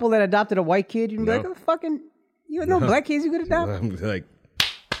 black couple that adopted a white kid. You'd be like, oh, fucking, you know black kids you could adopt? I'm like,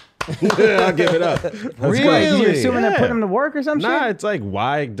 I'll give it up. Really? You're assuming they Yeah. put them to work or some Nah, shit? it's like,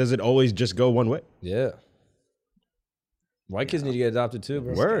 why does it always just go one way? Yeah. White kids need to get adopted too,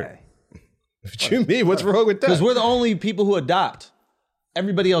 bro. Word. What you mean? What's wrong with that? Because we're the only people who adopt.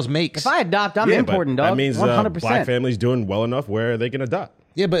 Everybody else makes. If I adopt, I'm Yeah, but importing, dog. That means 100%. black families doing well enough where they can adopt.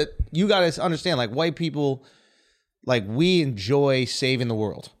 Yeah, but you got to understand, like, white people, like, we enjoy saving the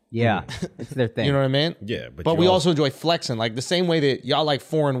world. Yeah, it's their thing. You know what I mean? Yeah, but But you we also- also enjoy flexing. Like, the same way that y'all like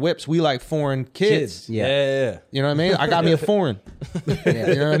foreign whips, we like foreign kids. Yeah. Yeah. You know what I mean? I got me a foreign. You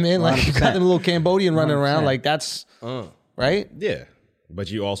know what I mean? Like, you got them little Cambodian running around. 100%. Like, that's, right? Yeah. But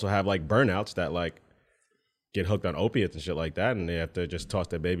you also have like burnouts that like get hooked on opiates and shit like that, and they have to just toss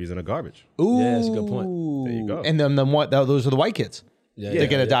their babies in the garbage. Ooh. Yeah, that's a good point. There you go. And then those are the white kids. Yeah. They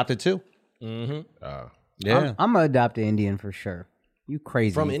get adopted too. Yeah. I'm going to adopt an Indian for sure. You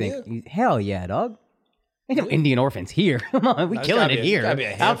crazy. From you India? Think, hell yeah, dog. Ain't no Indian orphans here. Come on, we There's killing gotta it be here. gotta be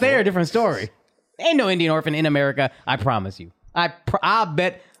a Out handful. there, a different story. Ain't no Indian orphan in America, I promise you. I'll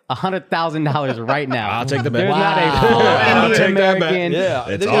bet $100,000 right now. I'll take the bet. There's not a Wow. full I'll Indian take that bet. American, Yeah.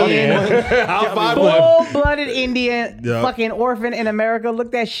 It's There's all gotta be one. I'll find one. full-blooded Indian Yeah. fucking orphan in America.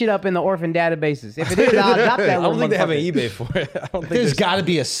 Look that shit up in the orphan databases. If it is, I'll adopt that I little don't think they have an motherfucker. eBay for it. I don't think There's got to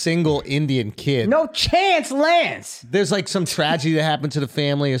be a single Indian kid. No chance, Lance. There's like some tragedy that happened to the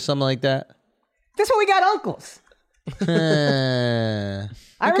family or something like that. That's why we got uncles. Uh,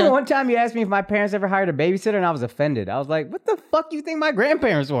 I remember one time you asked me if my parents ever hired a babysitter, and I was offended. I was like, "What the fuck you think my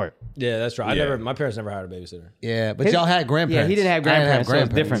grandparents were?" Yeah, that's right. Yeah. My parents never hired a babysitter. yeah, but y'all had grandparents. Yeah, he didn't have I grandparents. So it was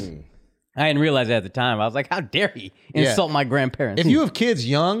different. I didn't realize that at the time. I was like, "How dare he insult my grandparents?" If you have kids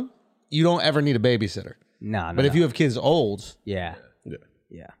young, you don't ever need a babysitter. no, But if you have kids old, yeah,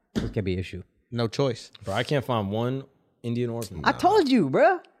 it could be an issue. no choice. Bro, I can't find one Indian orphan. I told you,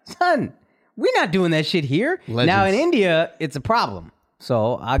 bro, son, we're not doing that shit here. Legends. Now in India, it's a problem.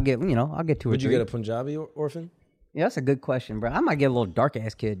 So I'll get 2 or Would you 3. get a Punjabi orphan? Yeah, that's a good question, bro. I might get a little dark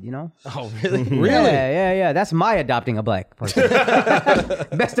ass kid, you know? Oh, really? Really? Yeah. That's my adopting a black person.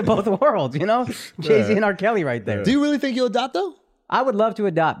 Best of both worlds, you know? Jay-Z and R. Kelly right there. Do you really think you'll adopt though? I would love to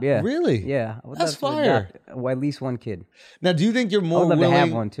adopt, yeah. Really? Yeah. I would That's love to fire. adopt, at least one kid. Now, do you think you're I more would love to have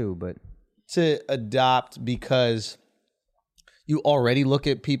willing one too, but to adopt because you already look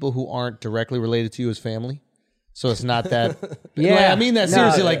at people who aren't directly related to you as family? So it's not that. Yeah. Like, I mean that No,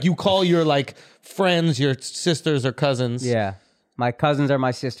 seriously. yeah. Like you call your like friends, your sisters or cousins. Yeah. My cousins are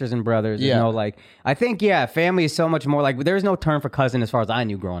my sisters and brothers. There's Yeah. no like, I think, family is so much more like, there's no term for cousin as far as I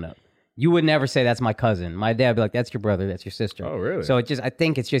knew growing up. You would never say that's my cousin. My dad would be like, that's your brother, that's your sister. Oh, really? So I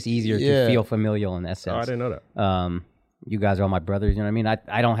think it's just easier Yeah. to feel familial in that sense. Oh, I didn't know that. You guys are all my brothers, you know what I mean?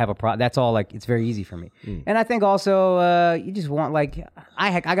 I don't have a problem. That's all, like, it's very easy for me. And I think also, you just want, like,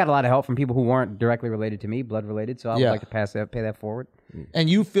 I got a lot of help from people who weren't directly related to me, blood related, so I would Yeah. like to pay that forward. And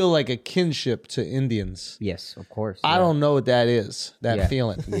you feel like a kinship to Indians. Yes, of course. I don't know what that is, that Yeah.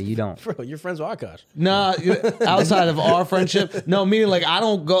 feeling. Yeah, you don't. Bro, you're friends with Akash. Nah, outside of our friendship. No, meaning like I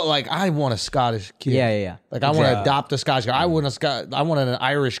don't go like I want a Scottish kid. Yeah. Like I want to adopt a Scottish kid. I want an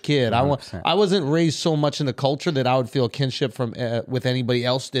Irish kid. I 100%. wasn't raised so much in the culture that I would feel kinship from with anybody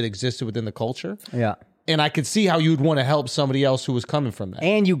else that existed within the culture. Yeah. And I could see how you'd want to help somebody else who was coming from that.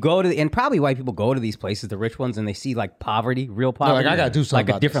 And you go to, and probably white people go to these places, the rich ones, and they see like poverty, real poverty. I gotta do something like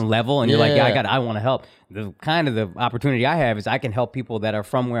a about different this. level, and you're like, Yeah. I want to help. The kind of the opportunity I have is I can help people that are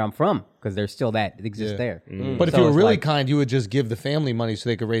from where I'm from because there's still that exists there. But if So you were it's really like- kind, you would just give the family money so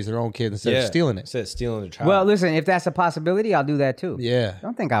they could raise their own kid instead of stealing it. Instead of stealing the child. Well, listen, if that's a possibility, I'll do that too. Yeah.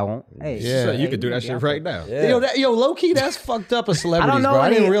 Don't think I won't. Hey, Yeah. So you could do that shit right now. Yo, low key, that's fucked up. A celebrities, know bro. I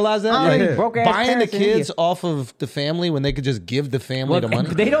any- didn't realize that. I don't know any broke-ass Buying the parents in kids India. off of the family when they could just give the family the money.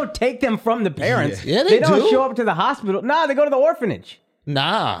 They don't take them from the parents. Yeah, they don't do. show up to the hospital. Nah, they go to the orphanage.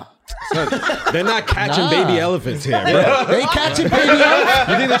 Nah, They're not catching Nah. baby elephants here, bro. they catching baby elephants.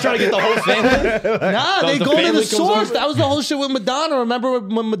 you think they're trying to get the whole family? Nah, they the go to family the comes source. over? That was the whole shit with Madonna. Remember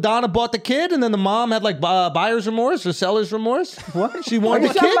when Madonna bought the kid and then the mom had like buyer's remorse or seller's remorse? What? She Are wanted you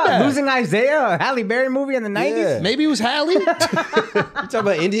the talking kid about back. Losing Isaiah, a Halle Berry movie in the 90s? Yeah. Maybe it was Hallie. You talking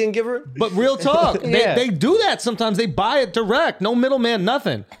about Indian giver? But real talk, Yeah. they do that sometimes. They buy it direct. No middleman,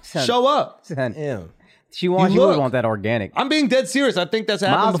 nothing. Show up. Son, Damn. She wants You you would look. want that organic. I'm being dead serious. I think that's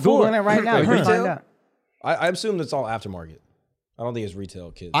happened Miles before. Googling it right now. You can Retail? find out. I assume that's all aftermarket. I don't think it's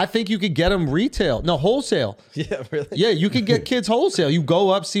retail kids. I think you could get them retail. No, wholesale. yeah, really? Yeah, you could get kids wholesale. You go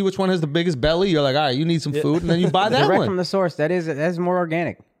up, see which one has the biggest belly. You're like, all right, you need some food, and then you buy that Direct one. from the source. That's more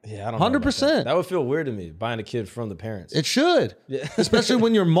organic. Yeah, I don't know. about 100%. That. That would feel weird to me, buying a kid from the parents. It should, especially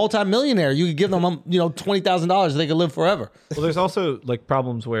when you're a multimillionaire. You could give them, $20,000. They could live forever. Well, there's also like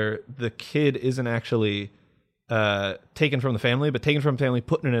problems where the kid isn't actually taken from the family, but taken from family,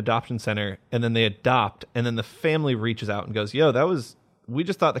 put in an adoption center, and then they adopt, and then the family reaches out and goes, "Yo, we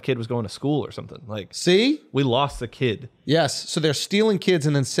just thought the kid was going to school or something. Like, See? we lost the kid." Yes. So they're stealing kids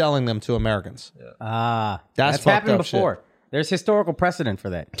and then selling them to Americans. That's fucked happened up shit. before. There's historical precedent for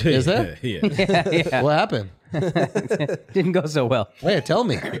that. Is there? Yeah. What happened? Didn't go so well. Wait, tell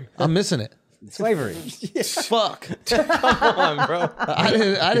me. I'm missing it. Slavery. Fuck. Come on, bro. I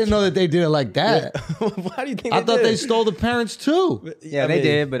didn't know that they did it like that. Why do you think I thought did they it? stole the parents too. Yeah, they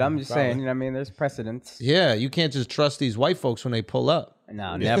did, but I'm just saying, there's precedents. Yeah, you can't just trust these white folks when they pull up.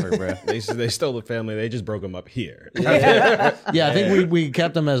 No, never, bro. They stole the family. They just broke them up here. Yeah, I think we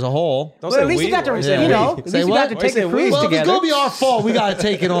kept them as a whole. Don't Well, say at least we. you got to, Why at say we? least Say you what? got to Why take say a we? cruise Well, if it's together. gonna be our fault, we gotta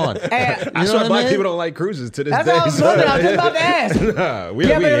take it on. Hey, That's know why what I black mean? people don't like cruises to this that's day. what I was wondering. I was just about to ask. Nah, we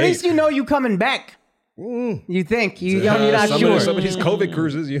Yeah, but at hate- least you coming back. You think you're not some sure. Some of these COVID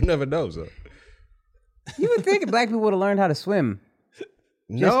cruises, you never know. So. You would think black people would have learned how to swim.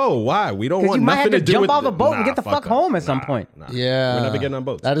 No, why? We don't Because want you might have nothing to to do jump with off a the- boat and Nah, get the fuck that. home at some Nah, point. nah. Yeah, We're never getting on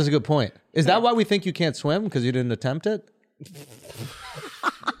boats. That is a good point. Is that why we think you can't swim because you didn't attempt it?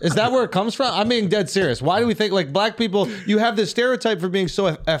 Is that where it comes from? I'm being dead serious. Why do we think like black people? You have this stereotype for being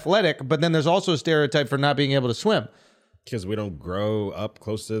so athletic, but then there's also a stereotype for not being able to swim. Because we don't grow up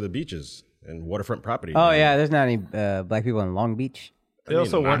close to the beaches and waterfront property. Oh yeah, there's not any black people in Long Beach. They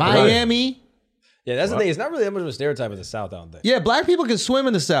also want Miami. Yeah, that's the thing. It's not really that much of a stereotype in the South, I don't think. Yeah, black people can swim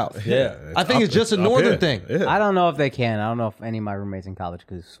in the South. Yeah. I think it's just a up northern here. thing. Yeah. I don't know if they can. I don't know if any of my roommates in college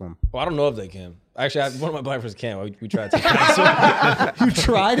could swim. Well, I don't know if they can. Actually, one of my black friends can. We tried to teach him. You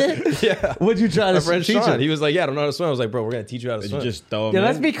tried it? Yeah. What'd you try My to friend teach Sean, him? he was like, yeah, I don't know how to swim. I was like, bro, we're going to teach you how to You swim. just throw him Yeah,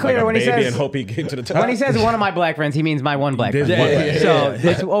 let's in be clear, like a when he baby says- and hope he came to the top. When he says one of my black friends, he means my one black friend. There's one black friend. So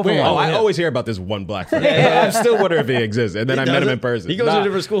it's over. Wait, one. Oh, I always hear about this one black friend. I'm still wondering if he exists. And then I met him in person. He goes Nah. to a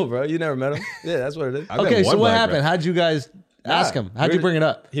different school, bro. You never met him? Yeah, that's what it is. I've met Okay, so one what black happened? friend. How'd you guys ask him? How'd you bring it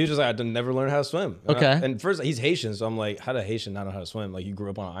up? He was just like, I never learned how to swim. Okay. And first, he's Haitian, so I'm like, how did a Haitian not know how to swim? Like, you grew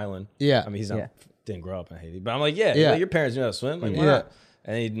up on an island. Yeah. I mean, he's not, Yeah. didn't grow up in Haiti. But I'm like, yeah, Yeah. like, your parents knew how to swim. Like, why Yeah. not?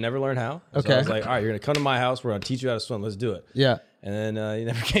 And he never learned how. So Okay. I was like, all right, you're going to come to my house. We're going to teach you how to swim. Let's do it. Yeah. And then he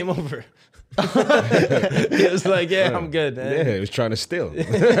never came over. He was like, yeah, I'm good. Yeah, he was trying to steal. That's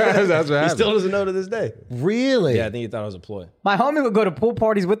what He happened. still doesn't know to this day. Really? Yeah, I think he thought it was a ploy. My homie would go to pool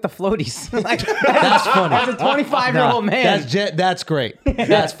parties with the floaties. Like, that's funny. As a 25-year-old man. That's great.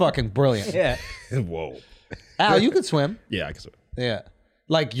 That's fucking brilliant. Yeah. Whoa. Al, you could swim. Yeah, I can swim. Yeah.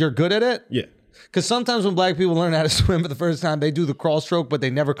 Like, you're good at it? Yeah. Because sometimes when black people learn how to swim for the first time, they do the crawl stroke, but they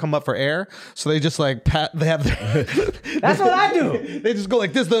never come up for air. So they just like they have That's what I do. they just go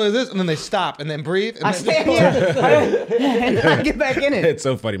like this, and then they stop and then breathe. And I then stand here and then I get back in it. It's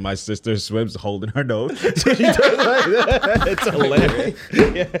so funny. My sister swims holding her nose. So she does like that. It's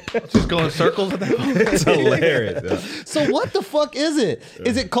hilarious. Just go in circles with that. It's hilarious. Yeah. So what the fuck is it?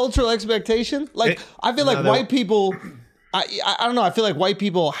 Is it cultural expectation? Like, I feel like no, white people. I don't know. I feel like white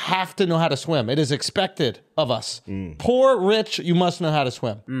people have to know how to swim. It is expected of us. Poor, rich, you must know how to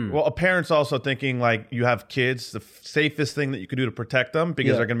swim. Well, a parent's also thinking like you have kids, the safest thing that you could do to protect them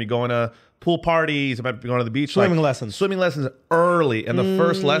because they're going to be going to pool parties, they might be going to the beach. Swimming lessons. Swimming lessons early. And the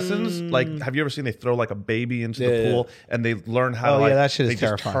first lessons, like, have you ever seen they throw like a baby into the pool and they learn how to like, that shit is they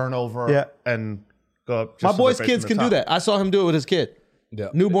terrifying. just turn over and go up. My boy's kids can do that. I saw him do it with his kid. Yeah.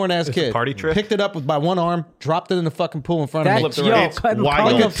 Newborn ass kid. party trick? Picked it up by one arm, dropped it in the fucking pool in front of me. That's yo, It's cut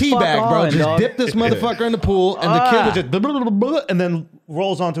wild. Like the a tea fuck bag, bro. on, Just dog. dip this motherfucker in the pool, and the kid would just blah, blah, blah, blah, and then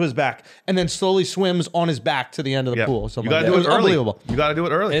rolls onto his back, and then slowly swims on his back to the end of the Yeah. pool. So You got to do it early. Unbelievable. You got to do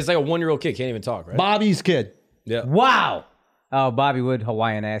it And early. it's like a 1-year-old kid can't even talk, right? Bobby's kid, Yeah. Wow. Oh, Bobby would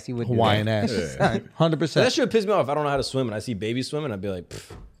Hawaiian ass. He would do Hawaiian that. ass, That 100%. shit would piss me off if I don't know how to swim and I see babies swimming. I'd be like,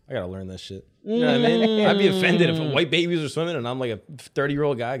 I gotta learn that shit. You know what I mean? I'd be offended if white babies are swimming and I'm like a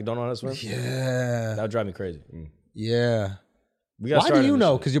 30-year-old guy who don't know how to swim. Yeah, That would drive me crazy. yeah. We gotta Why start do you this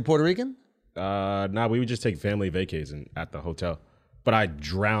know? shit. Because you're Puerto Rican. Nah, we would just take family vacations at the hotel. But I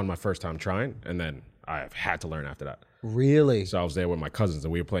drowned my first time trying, and then I had to learn after that. Really? So I was there with my cousins,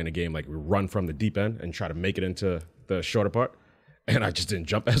 and we were playing a game like we run from the deep end and try to make it into the shorter part. And I just didn't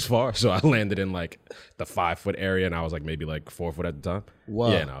jump as far, so I landed in like the 5-foot area, and I was like maybe like 4 foot at the time.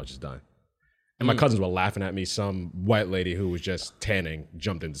 Whoa. Yeah, and I was just dying. And my cousins were laughing at me. Some white lady who was just tanning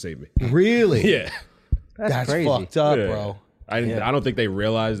jumped in to save me. Really? Yeah. That's crazy. fucked up, Yeah. bro. I don't think they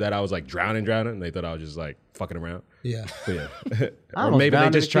realized that I was like drowning. They thought I was just like fucking around. Yeah. But yeah. I Or almost maybe they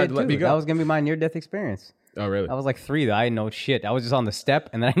drowned as just a tried kid, to let too. me go. That was gonna be my near-death experience. Oh, really? I was like 3 though. I didn't know shit. I was just on the step,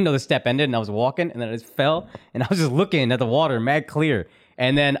 and then I didn't know the step ended, and I was walking, and then I just fell, and I was just looking at the water, mad clear.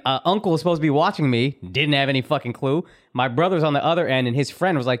 And then uncle was supposed to be watching me, didn't have any fucking clue. My brother's on the other end, and his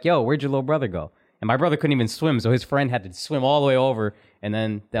friend was like, "Yo, where'd your little brother go?" And my brother couldn't even swim, so his friend had to swim all the way over, and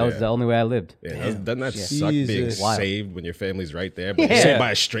then that was the only way I lived. Yeah, doesn't that suck being Jesus. Wild. saved when your family's right there, but Yeah. saved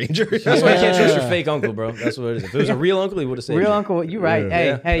by a stranger? That's why you can't trust your fake uncle, bro. That's what it is. If it was a real uncle, he would have saved Real you. uncle, you right. Hey,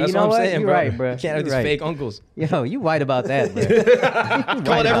 Yeah, hey, that's you know I'm what? saying, You bro. right, bro. You can't have You these right. fake uncles. Yo, you right about that, bro.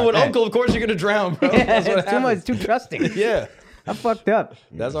 Calling everyone uncle, of course you're gonna drown, bro. That's what It's too much, happens. too trusting. Yeah, I fucked up.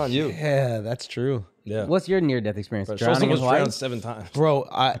 that's on you. Yeah, that's true. Yeah. What's your near-death experience? Bro, Drowning in was Hawaii? drowned 7 times. Bro,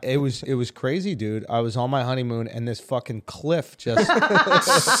 it was crazy, dude. I was on my honeymoon and this fucking cliff just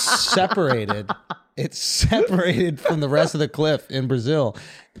separated. It separated from the rest of the cliff in Brazil.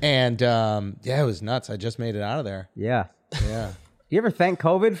 And yeah, it was nuts. I just made it out of there. Yeah. Yeah. You ever thank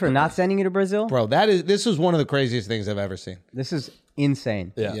COVID for not sending you to Brazil? Bro, this is one of the craziest things I've ever seen. This is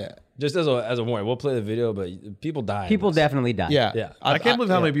insane. Yeah. Yeah. Just as a warning, we'll play the video, but people die. in People this. definitely die. Yeah. Yeah. I can't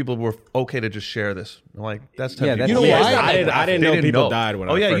believe how many people were okay to just share this. Like, that's 10 Yeah, people. that's- You know Yeah, why? I didn't They know didn't people know. died when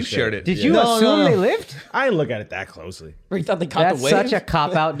I Oh, yeah, you first shared it. Did Yeah. you No, assume no. they lived? I didn't look at it that closely. You thought they caught That's the wave? such a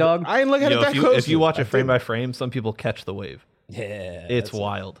cop-out, dog. I didn't look at Yo, it that if you, closely. if you watch it frame by frame, some people catch the wave. Yeah. It's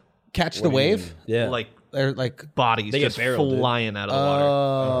wild. Catch the wave? Yeah. Like They're like, bodies They get just barreled, dude. flying out of the water.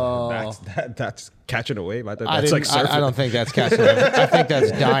 oh. That's catching a wave. I thought I, that's like didn't- surfing. I don't think that's catching a wave. I think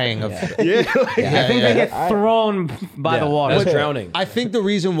that's dying of. I think they get thrown by the water. That's drowning. I think the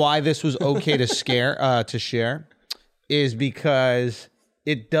reason why this was okay to share is because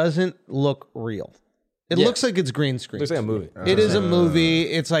it doesn't look real. It looks like it's green screen. Looks like a movie. It is a movie.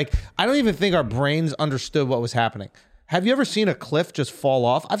 It's like I don't even think our brains understood what was happening. Have you ever seen a cliff just fall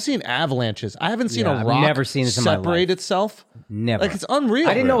off? I've seen avalanches. I haven't seen Yeah, a I've rock never seen this in my separate life. itself. Never. Like it's unreal.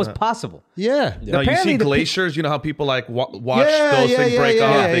 I didn't know it was possible. Yeah. No, you Apparently see the pe- glaciers. You know how people like watch Yeah, those yeah, things yeah, break yeah,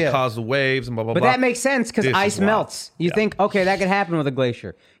 off. yeah, They yeah. cause the waves and blah blah But blah. that makes sense because This is ice wild. melts. You think, okay, that could happen with a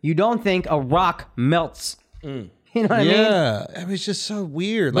glacier. You don't think a rock melts. You know what I mean? Yeah. It was just so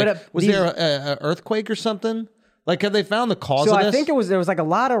weird. But, Like, was these- there a earthquake or something? Like, have they found the cause So of this? I think there was like a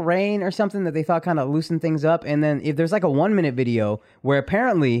lot of rain or something that they thought kind of loosened things up. And then if there's like a 1 minute video where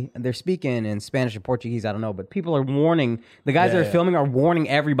apparently they're speaking in Spanish or Portuguese, I don't know, but people are warning, the guys that are filming are warning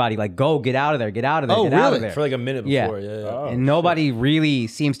everybody, like, go, get out of there, get out of there, Oh, get out really? of there. For like a minute before. Yeah. And nobody really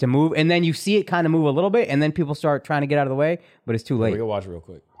seems to move. And then you see it kind of move a little bit, and then people start trying to get out of the way, but it's too We late. can watch it real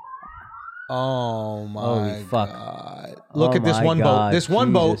quick. Oh my Holy fuck. God. Look Oh at this my one boat. God, This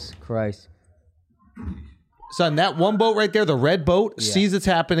one Jesus boat, Christ. son, that one boat right there, the red boat, sees it's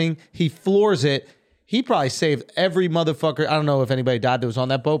happening. He floors it. He probably saved every motherfucker. I don't know if anybody died that was on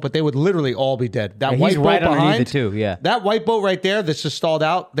that boat, but they would literally all be dead. That Yeah, white he's boat right underneath behind it too, yeah. That white boat right there that's just stalled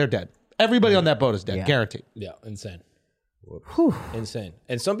out, they're dead. Everybody on that boat is dead, Yeah. guaranteed. Yeah, insane. Insane.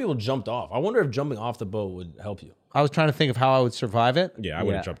 And some people jumped off. I wonder if jumping off the boat would help you. I was trying to think of how I would survive it. Yeah, I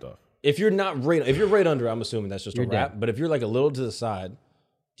would Yeah. have jumped off. If you're right under, I'm assuming that's just a wrap. dead. But if you're like a little to the side,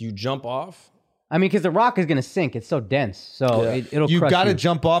 do you jump off? I mean, because the rock is going to sink. It's so dense. So Yeah. it'll You crush got to you.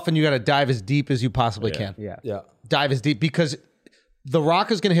 jump off and you got to dive as deep as you possibly can. Yeah. Yeah. Dive as deep because the rock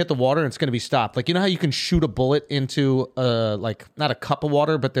is going to hit the water and it's going to be stopped. Like, you know how you can shoot a bullet into like not a cup of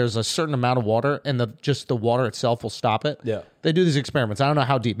water, but there's a certain amount of water and just the water itself will stop it. Yeah. They do these experiments. I don't know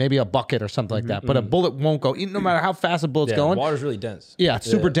how deep, maybe a bucket or something like that, but a bullet won't go, no matter how fast a bullet's Yeah, going. water's really dense. Yeah, it's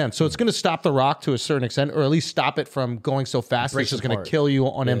super dense. So it's going to stop the rock to a certain extent, or at least stop it from going so fast that it's Breaks just going to apart. kill you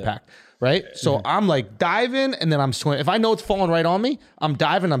on impact. Right? So I'm like diving and then I'm swimming. If I know it's falling right on me, I'm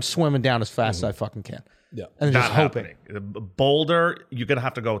diving, I'm swimming down as fast as I fucking can. Yeah. And Not just hoping. happening. A boulder, you're going to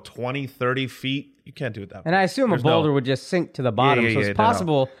have to go 20, 30 feet. You can't do it that And I assume There's a boulder no- would just sink to the bottom. yeah, so yeah, it's no.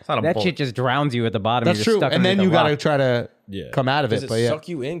 possible It's not a that boulder. shit just drowns you at the bottom. That's You're just true. stuck And then underneath you the got to rock. try to come out of Does it. it But yeah, suck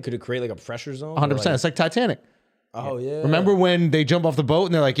you in? Could it create like a pressure zone? 100%. It's like Titanic. Oh, yeah. Remember when they jump off the boat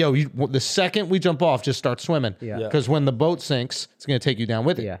and they're like, yo, the second we jump off, just start swimming. Yeah. Because when the boat sinks, it's going to take you down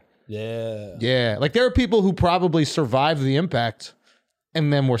with it. Yeah. Yeah. Yeah. Like there are people who probably survived the impact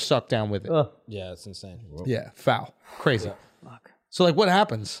and then were sucked down with it. Yeah, it's insane. Yeah. Foul. Crazy. So like what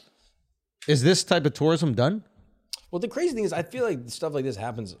happens? Is this type of tourism done? Well, the crazy thing is, I feel like stuff like this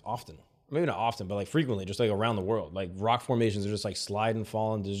happens often. Maybe not often, but like frequently, just like around the world. Like rock formations are just like sliding,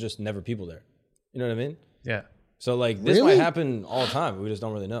 falling. There's just never people there. You know what I mean? Yeah. So like this Really? might happen all the time. We just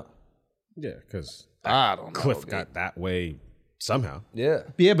don't really know. Yeah, because I don't know. cliff got that way somehow. Yeah.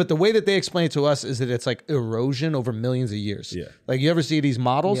 Yeah, but the way that they explain it to us is that it's like erosion over millions of years. Yeah. Like you ever see these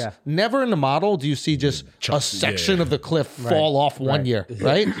models? Yeah. Never in the model do you see just a section of the cliff fall off one year,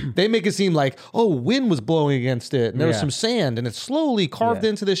 right? They make it seem like, oh, wind was blowing against it and there was Yeah. some sand and it slowly carved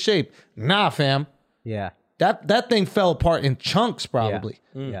into this shape. Nah, fam. Yeah. That thing fell apart in chunks probably.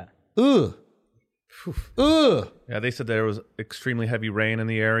 Yeah. Ugh. Ugh. Yeah, they said there was extremely heavy rain in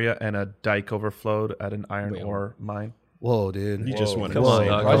the area and a dike overflowed at an iron ore mine. Whoa, dude. You just wanted Come to on, say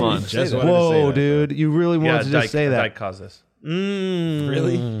dog, that. come on. You just Say wanted that. to say Whoa, that, dude. You really Yeah, wanted to just say a that. dike caused this.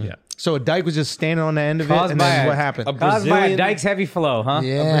 Really? Yeah. So a dike was just standing on the end of it, Caused and by then a- what happened? a Caused by a Brazilian- dike's heavy flow, huh?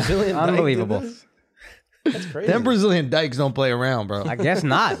 Yeah. Brazilian dike did Unbelievable. this? That's crazy. Them Brazilian dikes don't play around, bro. I guess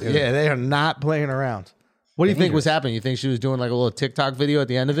not. Dude. Yeah, they are not playing around. What do you think was happening? You think she was doing like a little TikTok video at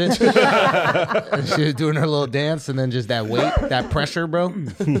the end of it? And she was doing her little dance and then just that weight, that pressure, bro.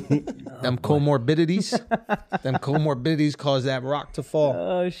 Them comorbidities. Them comorbidities cause that rock to fall.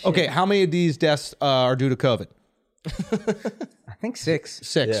 Oh, shit. Okay, how many of these deaths are due to COVID? I think 6.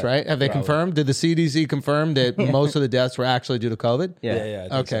 6, Yeah, right? Have they probably. confirmed? Did the CDC confirm that most of the deaths were actually due to COVID? Yeah. Yeah, I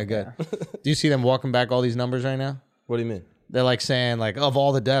think Okay, so. good. Do you see them walking back all these numbers right now? What do you mean? They're like saying, like, of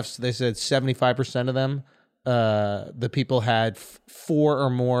all the deaths, they said 75% of them, the people had 4 or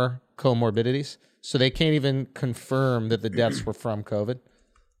more comorbidities. So they can't even confirm that the deaths were from COVID.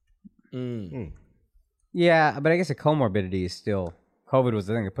 Yeah, but I guess a comorbidity is still COVID was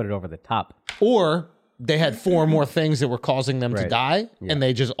the thing that put it over the top. Or they had 4 more things that were causing them to Right. die, and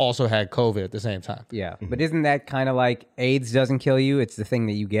they just also had COVID at the same time. Yeah, but isn't that kind of like AIDS doesn't kill you? It's the thing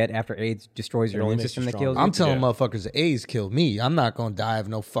that you get after AIDS destroys your only immune makes system you that kills you. I'm telling motherfuckers that AIDS killed me. I'm not going to die of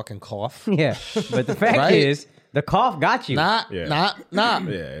no fucking cough. Yeah, but the fact Right? is, the cough got you. Nah. Yeah,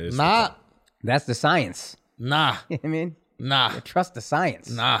 it is That's the science. Nah. I mean, Nah. trust the science.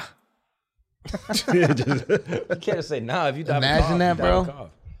 Nah. You can't just say nah if you die of a Imagine cough, that, you die of a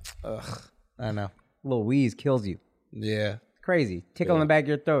bro. cough. I know. Little wheeze kills you. Yeah. Crazy. Tickle in the back of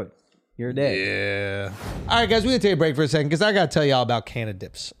your throat. You're dead. Yeah. All right, guys, we're going to take a break for a second because I got to tell y'all about Canna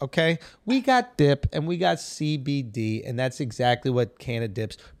Dips, okay? We got dip and we got CBD, and that's exactly what Canna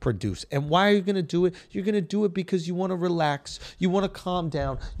Dips produce. And why are you going to do it? You're going to do it because you want to relax, you want to calm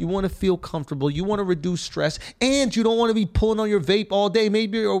down, you want to feel comfortable, you want to reduce stress, and you don't want to be pulling on your vape all day.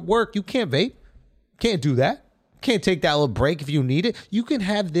 Maybe you're at work. You can't vape. Can't do that. Can't take that little break if you need it. You can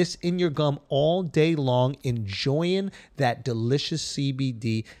have this in your gum all day long, enjoying that delicious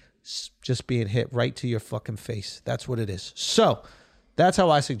CBD just being hit right to your fucking face. That's what it is. So that's how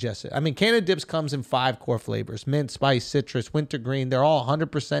I suggest it. I mean, Canada Dips comes in 5 core flavors: mint, spice, citrus, wintergreen. They're all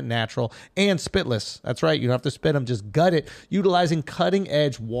 100% natural and spitless. That's right. You don't have to spit them. Just gut it, utilizing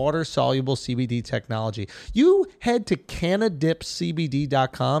cutting-edge water-soluble CBD technology. You head to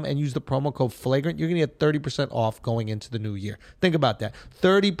CanadipsCBD.com and use the promo code FLAGRANT. You're going to get 30% off going into the new year. Think about that.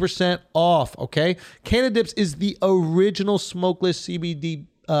 30% off, okay? Canada Dips is the original smokeless CBD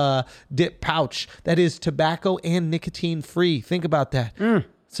dip pouch that is tobacco and nicotine free. Think about that.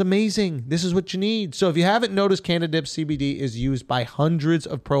 It's amazing. This is what you need. So if you haven't noticed, Canada Dips CBD is used by hundreds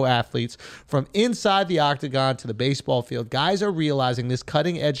of pro athletes from inside the octagon to the baseball field. Guys are realizing this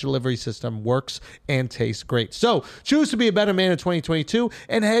cutting edge delivery system works and tastes great. So choose to be a better man in 2022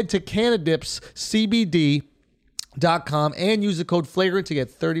 and head to CanadipsCBD.com and use the code FLAGRANT to get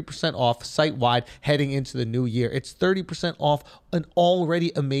 30% off site-wide heading into the new year. It's 30% off an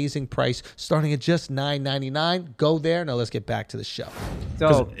already amazing price starting at just $9.99. Go there. Now let's get back to the show.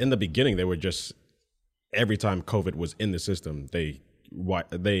 So in the beginning, they were just, every time COVID was in the system, they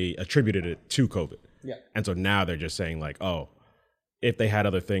attributed it to COVID. Yeah. And so now they're just saying like, oh, if they had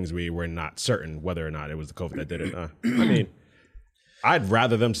other things, we were not certain whether or not it was the COVID that did it. I mean, I'd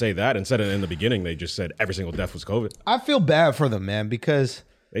rather them say that instead of in the beginning they just said every single death was COVID. I feel bad for them, man, because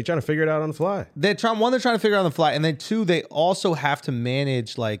they trying to figure it out on the fly. They're trying to figure it out on the fly, and then 2, they also have to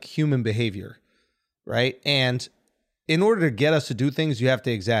manage like human behavior, right? And in order to get us to do things, you have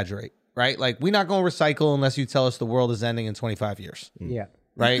to exaggerate, right? Like, we're not going to recycle unless you tell us the world is ending in 25 years. Yeah.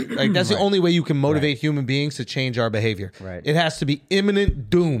 Right? Like, that's the only way you can motivate human beings to change our behavior. Right. It has to be imminent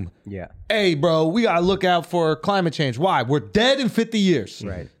doom. Yeah. Hey, bro, we got to look out for climate change. Why? We're dead in 50 years.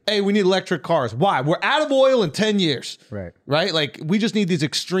 Right. Hey, we need electric cars. Why? We're out of oil in 10 years. Right. Right? Like, we just need these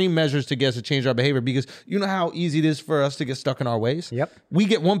extreme measures to get us to change our behavior, because you know how easy it is for us to get stuck in our ways? Yep. We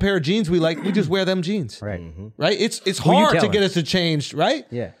get one pair of jeans we like, we just wear them jeans. Right. Right? It's Who you hard to telling? get us to change, right?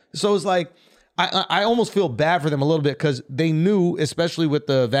 Yeah. So it's like, I almost feel bad for them a little bit, because they knew, especially with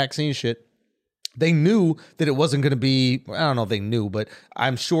the vaccine shit, they knew that it wasn't going to be, I don't know if they knew, but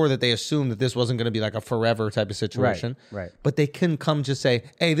I'm sure that they assumed that this wasn't going to be like a forever type of situation. Right. But they couldn't come just say,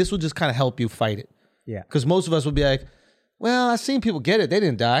 hey, this will just kind of help you fight it. Yeah. Because most of us would be like, well, I've seen people get it. They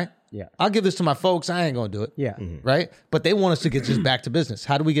didn't die. Yeah. I'll give this to my folks. I ain't going to do it. Yeah. Right? But they want us to get just back to business.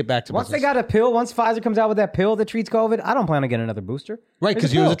 How do we get back to Once business? they got a pill, once Pfizer comes out with that pill that treats COVID, I don't plan on getting another booster. Right,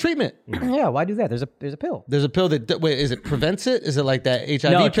 because you use a treatment. Yeah, why do that? There's a pill. There's a pill that, wait, is it prevents it? Is it like that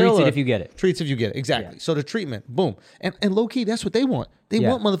HIV No, it pill? treats it or- if you get it. Treats if you get it, exactly. Yeah. So the treatment, boom. And low key, that's what they want. They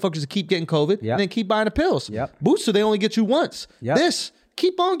Yeah. want motherfuckers to keep getting COVID Yep. and then keep buying the pills. Yep. Booster, they only get you once. Yep. This,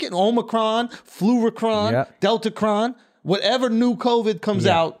 keep on getting Omicron, Fluricron, Yep. Deltacron. Whatever new COVID comes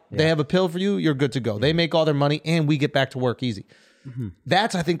out, they have a pill for you, you're good to go. They make all their money and we get back to work easy.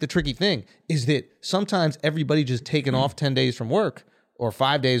 That's, I think, the tricky thing is that sometimes everybody just taking off 10 days from work or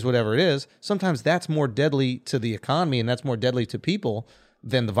 5 days, whatever it is, sometimes that's more deadly to the economy and that's more deadly to people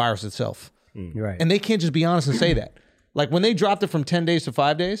than the virus itself. Right. And they can't just be honest and say that. Like when they dropped it from 10 days to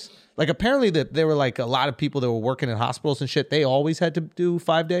 5 days, like apparently that there were like a lot of people that were working in hospitals and shit. They always had to do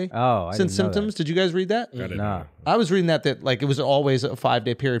 5 day Oh, I since didn't know symptoms. Did you guys read that? Nah. I was reading that like it was always a 5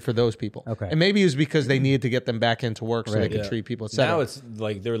 day period for those people. Okay. And maybe it was because they needed to get them back into work so they could treat people, et cetera. Now it's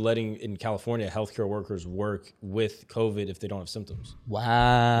like they're letting in California healthcare workers work with COVID if they don't have symptoms.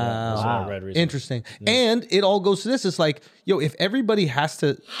 Wow. That's what I read recently. Interesting. And it all goes to this. It's like, yo, if everybody has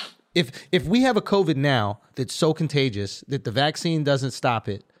to, if we have a COVID now that's so contagious that the vaccine doesn't stop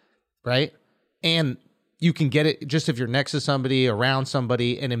it, right? And you can get it just if you're next to somebody, around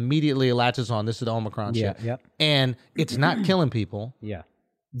somebody, and immediately it latches on. This is the Omicron Yeah, shit. yep. And it's not killing people. Yeah.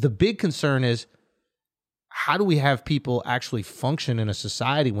 The big concern is, how do we have people actually function in a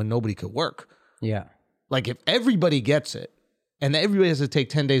society when nobody could work? Yeah. Like if everybody gets it and everybody has to take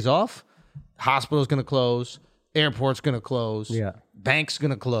 10 days off, hospital's going to close, airport's going to close, Yeah. bank's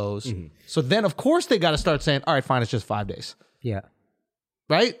going to close. So then of course they got to start saying, all right, fine, it's just 5 days. Yeah.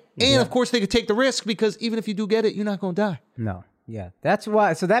 Right? And of course they could take the risk because even if you do get it, you're not going to die. No. Yeah. That's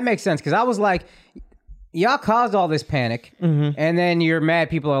why. So that makes sense because I was like, y'all caused all this panic, and then you're mad.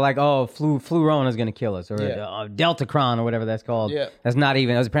 People are like, "Oh, Flurona is going to kill us," or Deltacron, or whatever that's called. Yeah. That's not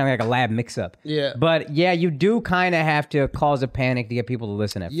even. It was apparently like a lab mix-up. Yeah. But yeah, you do kind of have to cause a panic to get people to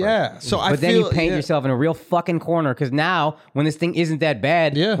listen at first. Yeah. So I But then feel you paint yourself in a real fucking corner because now, when this thing isn't that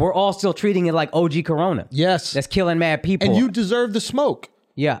bad, we're all still treating it like OG Corona. Yes. That's killing mad people. And you deserve the smoke.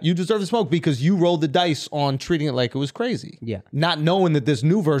 Yeah. You deserve the smoke because you rolled the dice on treating it like it was crazy. Yeah. Not knowing that this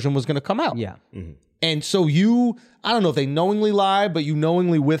new version was going to come out. Yeah. And so I don't know if they knowingly lied, but you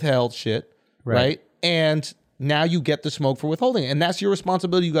knowingly withheld shit, right? And now you get the smoke for withholding it. And that's your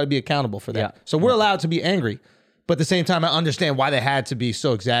responsibility. You got to be accountable for that. Yeah. So we're allowed to be angry. But at the same time, I understand why they had to be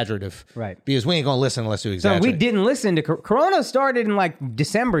so exaggerative. Right. Because we ain't going to listen unless you So exaggerate. we didn't listen to Corona started in like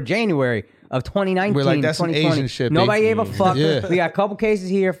December, January of 2019, We're like, that's some 2020. Asian shit, Nobody big. gave a fuck. Yeah. We got a couple cases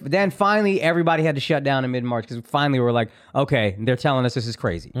here. Then finally, everybody had to shut down in mid-March because finally we're like, okay, they're telling us this is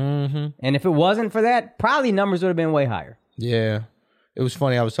crazy. Mm-hmm. And if it wasn't for that, probably numbers would have been way higher. Yeah. It was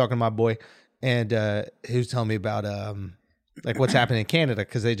funny. I was talking to my boy, and he was telling me about like what's happening in Canada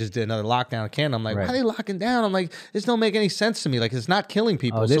because they just did another lockdown in Canada. I'm like, why are they locking down? I'm like, this don't make any sense to me. Like, it's not killing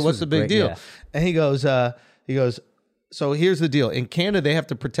people. this So what's was the big great, deal? yeah. And he goes, so here's the deal. In Canada, they have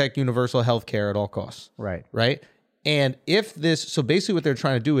to protect universal health care at all costs. Right. Right. And so basically what they're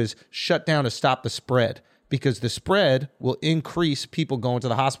trying to do is shut down to stop the spread, because the spread will increase people going to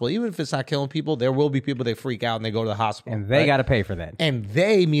the hospital. Even if it's not killing people, there will be people that freak out and they go to the hospital. And they got to pay for that. And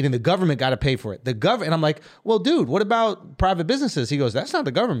they, meaning the government, got to pay for it. And I'm like, well, dude, what about private businesses? He goes, that's not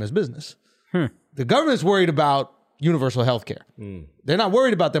the government's business. The government's worried about universal health care. They're not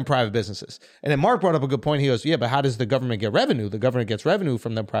worried about them private businesses. And then Mark brought up a good point. He goes, yeah, but how does the government get revenue? The government gets revenue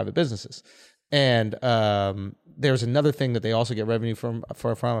from them private businesses. And there's another thing that they also get revenue from. I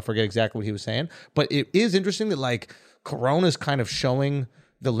forget exactly what he was saying. But it is interesting that like Corona's kind of showing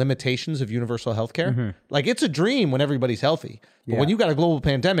the limitations of universal health care. Like it's a dream when everybody's healthy. But when you got a global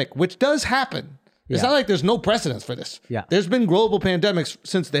pandemic, which does happen, it's not like there's no precedence for this. Yeah. There's been global pandemics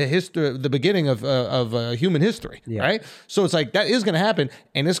since the beginning of human history, right? So it's like that is going to happen,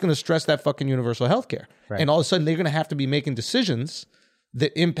 and it's going to stress that fucking universal health care. Right. And all of a sudden, they're going to have to be making decisions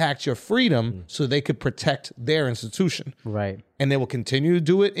that impact your freedom so they could protect their institution. Right. And they will continue to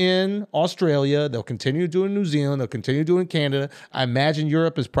do it in Australia. They'll continue to do it in New Zealand. They'll continue to do it in Canada. I imagine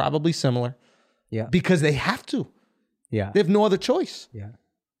Europe is probably similar Yeah. because they have to. Yeah. They have no other choice. Yeah.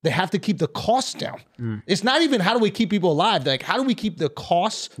 They have to keep the costs down. It's not even how do we keep people alive. Like, how do we keep the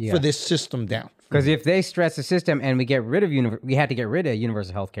costs for this system down? Because if they stress the system and we get rid of we had to get rid of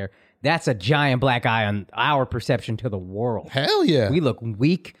universal health care, that's a giant black eye on our perception to the world. Hell yeah. We look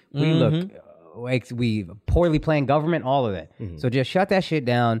weak. We look like we poorly playing government, all of that. So just shut that shit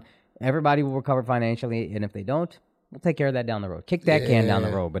down. Everybody will recover financially. And if they don't, we'll take care of that down the road. Kick that can down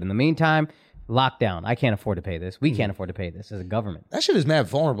the road. But in the meantime, lockdown. I can't afford to pay this. We can't afford to pay this as a government. That shit is mad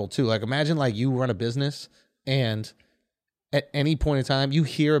vulnerable too. Like, imagine like you run a business and at any point in time you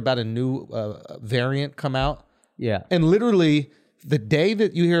hear about a new variant come out. Yeah. And literally the day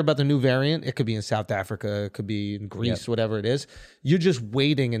that you hear about the new variant, it could be in South Africa, it could be in Greece, whatever it is. You're just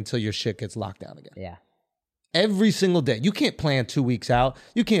waiting until your shit gets locked down again. Yeah. Every single day. You can't plan 2 weeks out.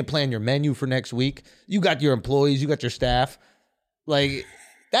 You can't plan your menu for next week. You got your employees, you got your staff. Like,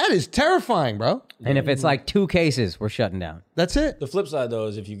 that is terrifying, bro. And if it's like 2 cases, we're shutting down. That's it. The flip side, though,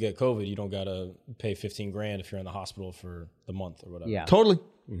 is if you get COVID, you don't got to pay $15,000 if you're in the hospital for the month or whatever. Yeah. Totally.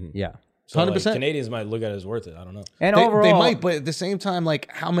 Yeah. So, 100%. Like, Canadians might look at it as worth it. I don't know. And They overall, might, but at the same time,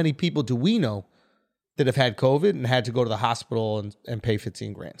 like, how many people do we know that have had COVID and had to go to the hospital and pay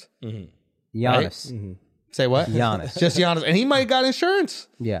 $15,000? Giannis. Say what? Giannis. Just Giannis. And he might have got insurance,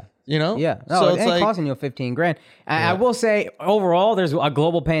 Yeah. you know? Yeah. No, So it it's ain't like, costing you $15,000. I will say, overall, there's a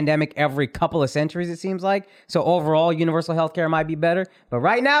global pandemic every couple of centuries, it seems like. So overall, universal health care might be better. But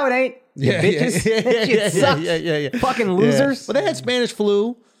right now, it ain't. You bitches. That shit sucks. yeah. Fucking losers. But they had Spanish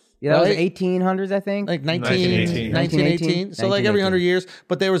flu. Yeah, that was right? 1800s, I think. Like 1918. 1918. So like every 100 years.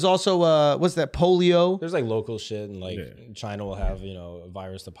 But there was also, what's that, polio? There's like local shit, and like China will have, a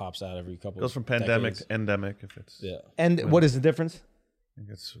virus that pops out every couple. Goes from pandemic decades. to endemic if it's Yeah. And what is the difference? I think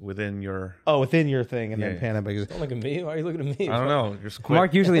it's within your. Oh, within your thing and then Yeah. pandemic. Don't look at me. Why are you looking at me? I don't know. Just quick.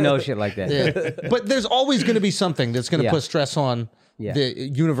 Mark usually knows shit like that. Yeah. But there's always going to be something that's going to Yeah. put stress on Yeah. the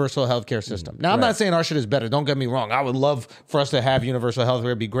universal healthcare system. Now, I'm not saying our shit is better. Don't get me wrong. I would love for us to have universal healthcare.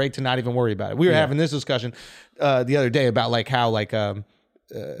 It'd be great to not even worry about it. We were having this discussion the other day about like how like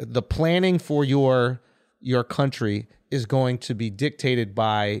the planning for your country is going to be dictated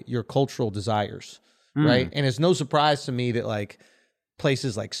by your cultural desires, right? And it's no surprise to me that like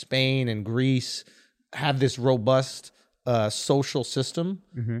places like Spain and Greece have this robust social system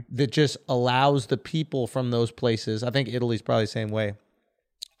that just allows the people from those places, I think Italy's probably the same way,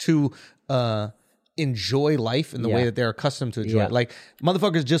 to enjoy life in the way Yeah. that they're accustomed to enjoy Yeah. it. Like,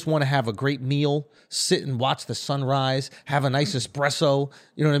 motherfuckers just want to have a great meal, sit and watch the sunrise, have a nice espresso.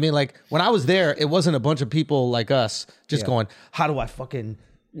 You know what I mean? Like, when I was there, it wasn't a bunch of people like us just going, how do I fucking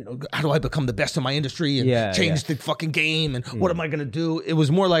how do I become the best in my industry and change the fucking game and what am I going to do? It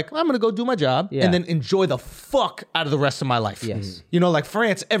was more like, I'm going to go do my job and then enjoy the fuck out of the rest of my life. Yes. Like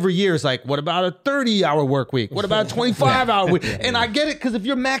France every year is like, what about a 30-hour work week? What about a 25-hour week? And I get it, because if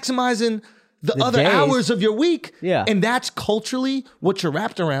you're maximizing the other days. hours of your week, Yeah. and that's culturally what you're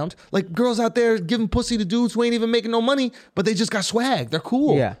wrapped around. Like girls out there giving pussy to dudes who ain't even making no money, but they just got swag. They're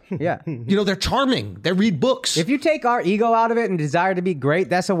cool. Yeah. They're charming. They read books. If you take our ego out of it and desire to be great,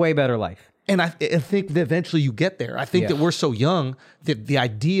 that's a way better life. And I think that eventually you get there. I think that we're so young that the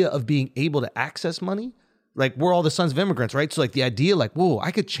idea of being able to access money, like we're all the sons of immigrants, right? So like the idea like, whoa, I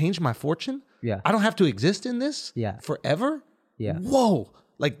could change my fortune. Yeah. I don't have to exist in this forever. Yeah. Whoa.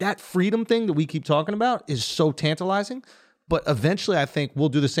 Like that freedom thing that we keep talking about is so tantalizing. But eventually I think we'll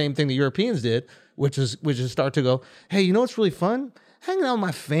do the same thing the Europeans did, which is start to go, hey, you know what's really fun? Hanging out with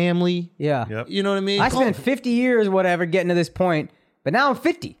my family. Yeah. Yep. You know what I mean? I spent 50 years, whatever, getting to this point, but now I'm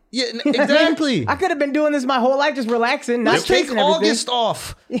 50. Yeah, You know what I mean? exactly. I could have been doing this my whole life, just relaxing, not Let's take chasing everything. August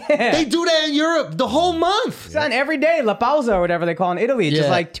off. Yeah. They do that in Europe the whole month. Son, every day, La Pausa or whatever they call in Italy. It's just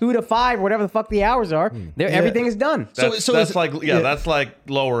Yeah. like 2 to 5, whatever the fuck the hours are. Everything is done. That's it's- like that's like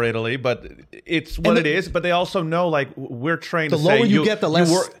lower Italy, but it's what it is. But they also know like we're trained The to lower say you get, the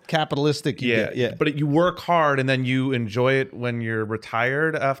less work, capitalistic you get. But you work hard and then you enjoy it when you're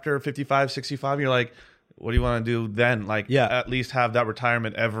retired after 55, 65. You're like, what do you want to do then? Like, at least have that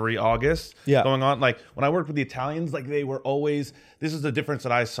retirement every August going on. Like when I worked with the Italians, like they were always, this is the difference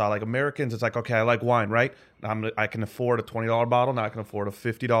that I saw. Like Americans, it's like, okay, I like wine, right? I can afford a $20 bottle. Now I can afford a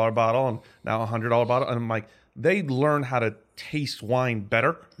 $50 bottle and now a $100 bottle. And I'm like, they learn how to taste wine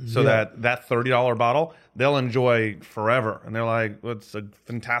better so that $30 bottle they'll enjoy forever. And they're like, well, it's a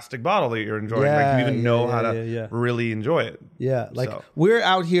fantastic bottle that you're enjoying. Like you even know how to really enjoy it. Yeah, like So. we're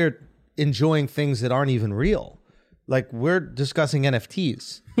out here enjoying things that aren't even real. Like we're discussing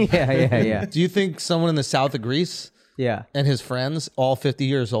NFTs. Yeah. Do you think someone in the south of Greece Yeah. and his friends, all 50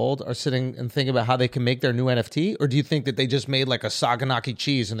 years old, are sitting and thinking about how they can make their new NFT? Or do you think that they just made like a Saganaki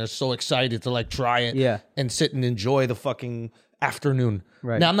cheese and they're so excited to like try it and sit and enjoy the fucking afternoon?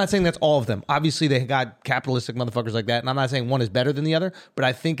 Right. Now, I'm not saying that's all of them. Obviously, they got capitalistic motherfuckers like that. And I'm not saying one is better than the other, but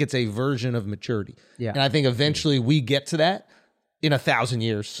I think it's a version of maturity. Yeah. And I think eventually we get to that in 1,000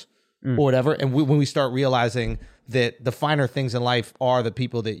 years or whatever. And when we start realizing that the finer things in life are the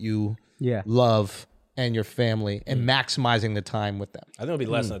people that you love and your family and maximizing the time with them. I think it'll be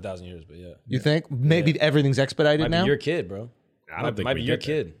less than 1,000 years, but You think? Maybe everything's expedited might now? be your kid, bro. I don't think might we be your get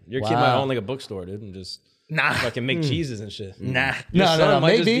there. kid. Your kid might own like a bookstore, dude, and just fucking make cheeses and shit. Nah. Your son No.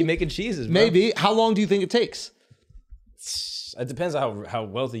 might just Maybe. be making cheeses, bro. Maybe. How long do you think it takes? It depends on how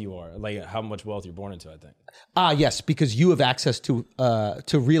wealthy you are, like how much wealth you're born into, I think. Yes, because you have access to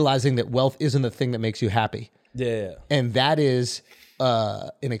realizing that wealth isn't the thing that makes you happy. Yeah. And that is an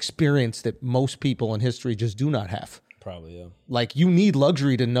experience that most people in history just do not have. Probably, yeah. Like you need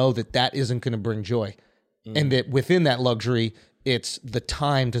luxury to know that that isn't going to bring joy. And that within that luxury, it's the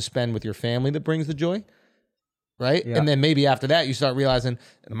time to spend with your family that brings the joy. Right? Yeah. And then maybe after that, you start realizing,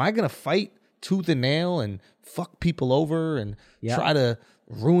 am I going to fight tooth and nail and fuck people over and try to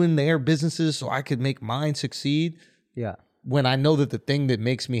ruin their businesses so I could make mine succeed? Yeah. When I know that the thing that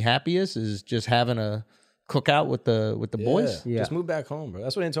makes me happiest is just having a cookout with the boys. Yeah. Just move back home, bro.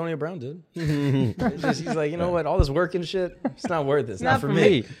 That's what Antonio Brown did. He's like, you know what? All this work and shit, it's not worth it. It's not for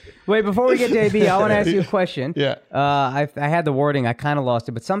me. Wait, before we get to AB, I want to ask you a question. Yeah. I had the wording. I kind of lost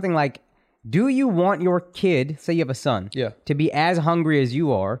it, but something like, do you want your kid, say you have a son, to be as hungry as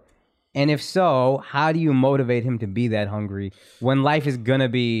you are? And if so, how do you motivate him to be that hungry when life is going to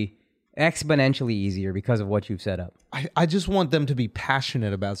be exponentially easier because of what you've set up? I just want them to be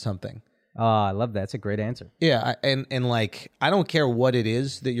passionate about something. I love that. That's a great answer. Yeah, and like I don't care what it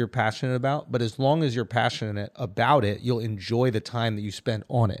is that you're passionate about, but as long as you're passionate about it, you'll enjoy the time that you spend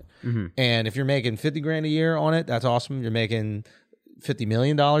on it. And if you're making $50,000 a year on it, that's awesome. You're making $50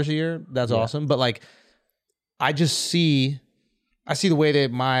 million a year, that's awesome. But like, I see the way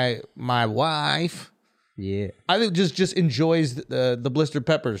that my wife, I think just enjoys the blistered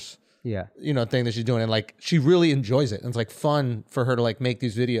peppers. Thing that she's doing, and like she really enjoys it, and it's like fun for her to like make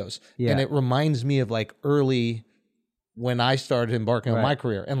these videos. And it reminds me of like early when I started embarking on my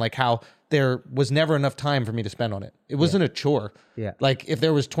career, and like how there was never enough time for me to spend on it. It wasn't a chore. Like if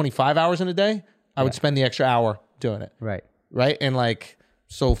there was 25 hours in a day, I would spend the extra hour doing it. Right. And like,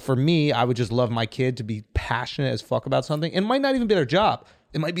 so for me, I would just love my kid to be passionate as fuck about something. And it might not even be their job.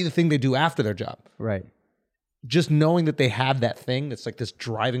 It might be the thing they do after their job. Just knowing that they have that thing that's like this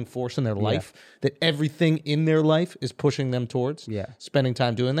driving force in their life, that everything in their life is pushing them towards spending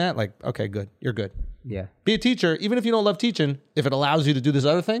time doing that. Like, okay, good. You're good. Yeah. Be a teacher, even if you don't love teaching. If it allows you to do this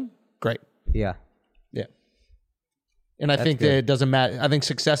other thing, great. Yeah. Yeah. And I think that it doesn't matter. I think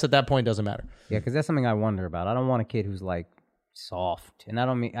success at that point doesn't matter. Yeah, because that's something I wonder about. I don't want a kid who's like soft, and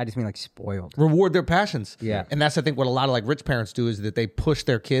I just mean like spoiled. Reward their passions. Yeah. And that's, I think, what a lot of like rich parents do is that they push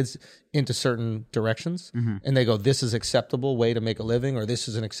their kids into certain directions and they go, this is acceptable way to make a living, or this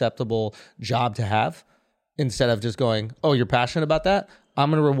is an acceptable job to have, instead of just going, oh, you're passionate about that? I'm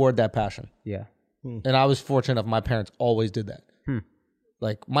going to reward that passion. Yeah. And I was fortunate enough, my parents always did that.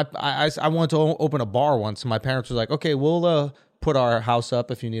 Like I wanted to open a bar once, and my parents were like, okay, we'll put our house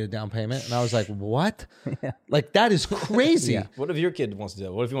up if you need a down payment. And I was like, what? Like, that is crazy. What if your kid wants to do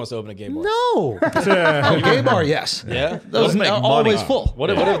that? What if he wants to open a gay bar? No. A gay bar, yes. Yeah? Those are always full.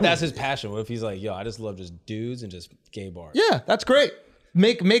 What if that's his passion? What if he's like, yo, I just love just dudes and just gay bars? Yeah, that's great.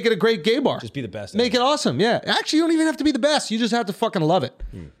 Make it a great gay bar. Just be the best. Make it awesome. Yeah. Actually, you don't even have to be the best. You just have to fucking love it.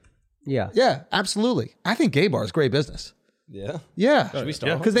 Yeah. Yeah, absolutely. I think gay bar is great business. Yeah? Yeah. Should we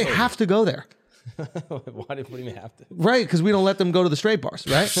start? Because they have to go there. What do you mean have to? Right, because we don't let them go to the straight bars,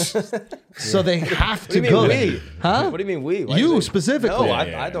 right? So they have to What do you go mean there. we? Huh? What do you mean we? Why You say- specifically. No,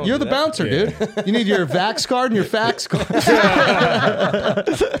 I don't. You're do the that. bouncer, dude. You need your Vax card and your fax card.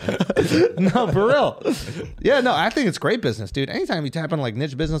 No, for real. Yeah, no, I think it's great business, dude. Anytime you tap into like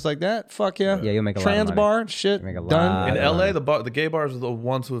niche business like that, fuck yeah. Yeah, you'll make a lot of Trans money. bar, shit, make a lot. done. In LA, the gay bars are the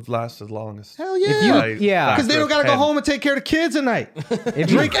ones who have lasted longest. Hell yeah. Yeah. Because they don't got to go home and take care of the kids at night.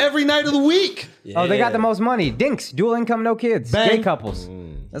 Drink every night of the week. Oh, they got the most money. Dinks, dual income, no kids. Bang. Gay couples.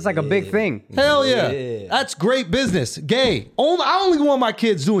 That's like a big thing. Hell yeah. Yeah. That's great business. Gay. I only want my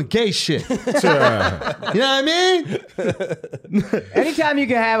kids doing gay shit. You know what I mean? Anytime you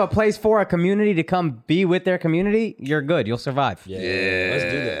can have a place for a community to come be with their community, you're good. You'll survive. Yeah. Let's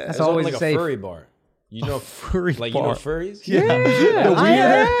do that. Let's always open like safe. a furry bar. You know, Furry like bar. you know furries?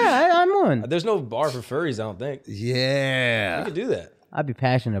 Yeah, I'm one. There's no bar for furries, I don't think. You Yeah. could do that. I'd be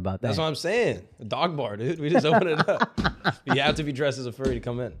passionate about that. That's what I'm saying. A dog bar, dude. We just open it up. You have to be dressed as a furry to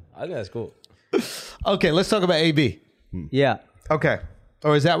come in. I think that's cool. Okay, let's talk about AB. Yeah. Okay.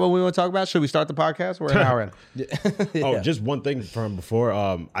 Or is that what we want to talk about? Should we start the podcast? We're an hour in. Oh, just one thing from before.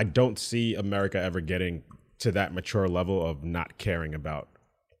 I don't see America ever getting to that mature level of not caring about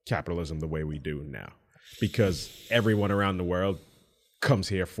capitalism the way we do now, because everyone around the world comes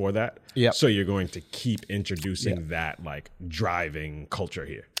here for that. Yep. So you're going to keep introducing that like driving culture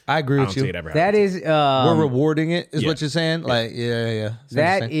here. I agree I with don't you. see it ever That happen. is We're rewarding it, is Yeah. what you're saying? Like, yeah. It's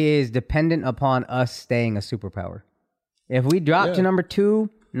that interesting. is dependent upon us staying a superpower. If we drop to number 2,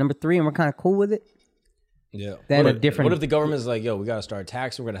 number 3, and we're kind of cool with it, Yeah. then what a different. What if the government's like, yo, we got to start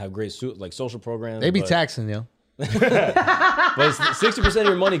taxing. We're going to have great like social programs. They be but- taxing, yo. But 60% of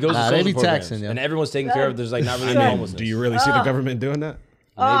your money goes Nah, to they social be programs. taxing, yeah. And everyone's taken care of. There's like not really any homelessness. Do you really see the government doing that?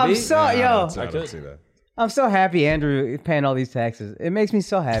 Oh, I'm Maybe? so I yo. don't see that. I'm so happy Andrew is paying all these taxes. It makes me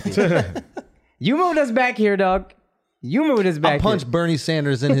so happy. You moved us back here, dog. You moved us back I'll punch here. Bernie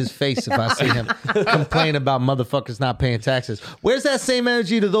Sanders in his face if I see him complain about motherfuckers not paying taxes. Where's that same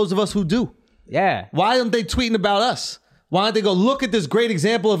energy to those of us who do? Yeah. Why aren't they tweeting about us? Why don't they go, look at this great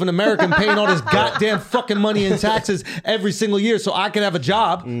example of an American paying all this goddamn fucking money in taxes every single year so I can have a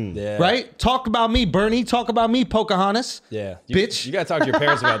job? Yeah. Right? Talk about me, Bernie. Talk about me, Pocahontas. Yeah. Bitch. You got to talk to your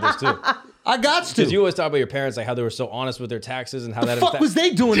parents about this too. I got to. Because you always talk about your parents, like how they were so honest with their taxes and how the that fuck was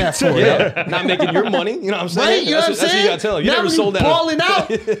they doing that for? Yeah. Not making your money. You know what I'm saying? Right? You know what I'm That's what saying? you got to tell them. You now never when sold that. balling out.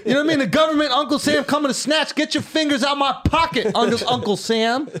 You know what I mean? The government, Uncle Sam coming to snatch. Get your fingers out my pocket, Uncle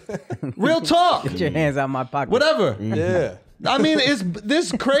Sam. Real talk. Get your hands out of my pocket. Whatever. Yeah. I mean,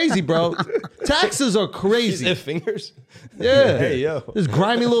 this is crazy, bro. Taxes are These crazy. fingers. Yeah. Hey, yo. His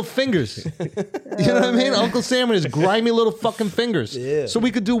grimy little fingers. You know what I mean? Uncle Sam with his grimy little fucking fingers. Yeah. So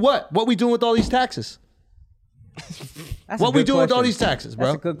we could do what? What we doing with all these taxes? That's a What we good doing with all question. these taxes, bro?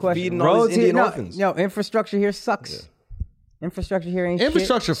 That's a good question. Feeding all these Roads here, Indian no, orphans. no, infrastructure here sucks. Infrastructure here ain't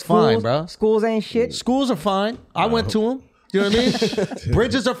Infrastructure's shit. fine, Schools- bro. Schools ain't shit. Schools are fine. I went to them. You know what I mean?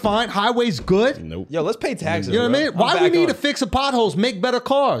 Bridges are fine. Highways good. Nope. Yo, let's pay taxes. You know what I bro. mean? Why I'm do we back need on. to fix the potholes? Make better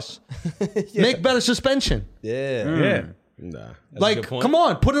cars. Make better suspension. Yeah. Yeah. Nah. That's a Like, good point. come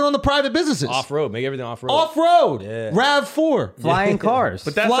on, put it on the private businesses. Off road. Make everything off road. Off road. Yeah. RAV4. Flying cars.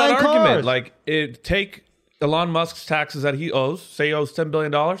 But that's Flying that argument. cars. Like, take Elon Musk's taxes that he owes, say he owes $10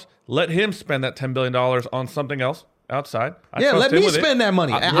 billion, let him spend that $10 billion on something else, outside. Yeah, let me spend that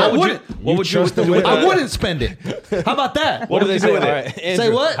money. I wouldn't. What would you do with I wouldn't spend it. How about that? What do they say? with it? All right, Say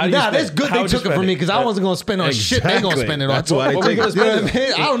Andrew, what? how do you Nah, spend? that's good How they would you took it from spend me it? because I wasn't going to spend on shit they going to spend it on. That's why they What were you take gonna it. You know what I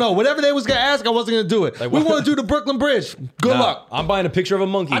mean? I don't know. Whatever they was going to ask, I wasn't going to do it. Like, we what? want to do the Brooklyn Bridge. Good luck. I'm buying a picture of a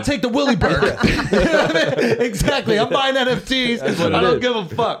monkey. I take the Willie Bird. You know what I mean? Exactly. I'm buying NFTs. what I it don't is. give a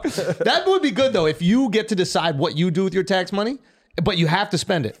fuck. That would be good though if you get to decide what you do with your tax money, but you have to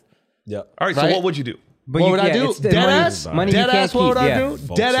spend it. Yeah. All right, Right? so what would you do? But What you would I can't- do? it's the Dead money- ass? Money you Dead can't ass, what keep. would I Yeah. do?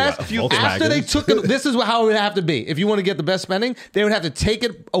 Dead ass. Volkswagen. After they took it, this is how it would have to be. If you want to get the best spending, they would have to take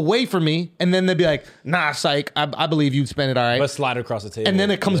it away from me, and then they'd be like, nah, psych, I believe you'd spend it all right. Let's slide it across the table. And then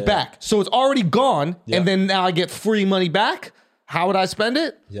it comes back. So it's already gone, Yeah. and then now I get free money back. How would I spend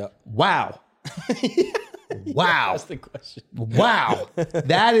it? Yeah. Wow. Wow. That's the question. Wow.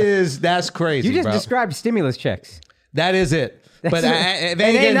 That's crazy. You just bro. described stimulus checks. That is it. But And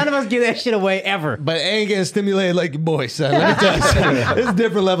ain't none of us give that shit away ever. But it ain't getting stimulated like your boy, son. Let me tell you something. It's a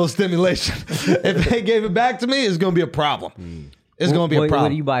different level of stimulation. If they gave it back to me, it's going to be a problem. It's going to be a What- problem. what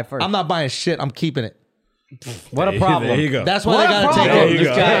do you buy first? I'm not buying shit. I'm keeping it. What a problem. There you go. That's why What they a got to take problem. it. There you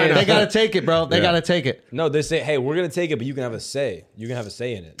go. Yeah, they got to take it, bro. They Yeah. got to take it. No, they say, hey, we're gonna take it, but you can have a say. You can have a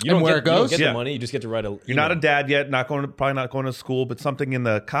say in it. You And don't where get, it goes? You don't get Yeah. the money. You just get to write a. You're not a dad yet, probably not going to school, but something in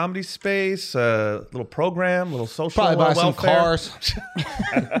the comedy space, little program, little social Probably buy some welfare. cars.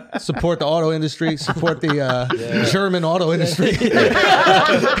 Support the auto industry. Support the German auto industry.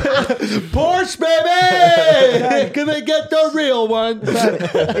 Porsche, baby! Can they get the real one?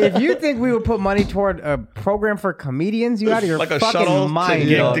 If you think we would put money toward a program for comedians, you out of your Like a fucking shuttle mind, to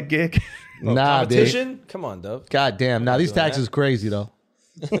gig dog. to gig. Nah, dude. competition. Come on, Dove. God damn. Now these taxes crazy though.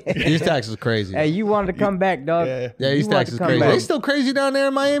 These taxes crazy. Hey, you wanted to come back, dog. Yeah, You these wanted taxes to come crazy. back. They still crazy down there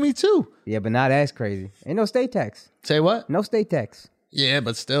in Miami too. Yeah, but not as crazy. Ain't no state tax. Say what? No state tax. Yeah,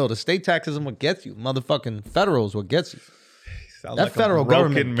 but still, the state taxes is what gets you. Motherfucking federal is what gets you. Sound That like a federal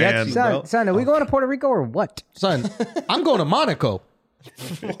broken government man. gets Son, son, are we going to Puerto Rico or what? Son, I'm going to Monaco.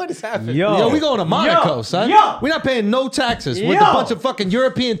 What is happening? Yo, we going to Monaco, son. We're not paying no taxes with a bunch of fucking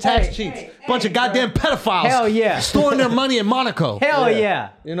European tax cheats. Bunch of goddamn pedophiles. Hell yeah. Storing their money in Monaco. Hell yeah.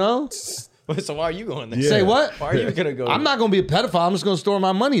 You know? So why are you going there? Say what? Why are you gonna go? I'm not going to be a pedophile. I'm just going to store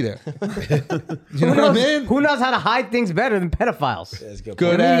my money there. You know what I mean? Who knows how to hide things better than pedophiles? That's a good.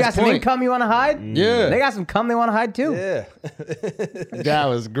 Good You got ass some point. income you want to hide? Yeah. They got some cum they want to hide too. Yeah. That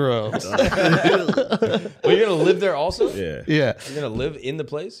was gross. Well, you're gonna live there also. Yeah. Yeah. You're gonna live in the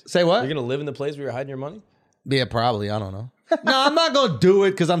place. Say what? You're gonna live in the place where you're hiding your money. Yeah, probably. I don't know. No, I'm not going to do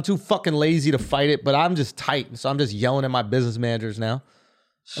it because I'm too fucking lazy to fight it, but I'm just tight. So I'm just yelling at my business managers now.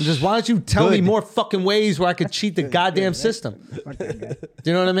 I'm just, why don't you tell me more fucking ways where I could cheat the goddamn system? Do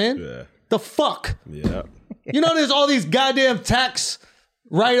you know what I mean? Yeah. The fuck? Yeah. You know there's all these goddamn tax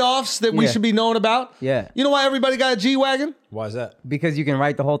write-offs that we Yeah. should be knowing about? Yeah. You know why everybody got a G-Wagon? Why is that? Because you can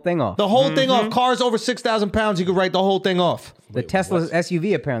write the whole thing off. The whole thing off. Cars over 6,000 pounds, you could write the whole thing off. The Tesla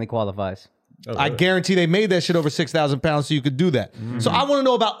SUV apparently qualifies. I guarantee they made that shit over 6,000 pounds so you could do that. So I want to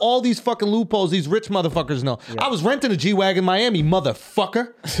know about all these fucking loopholes these rich motherfuckers know. I was renting a G-Wagon in Miami,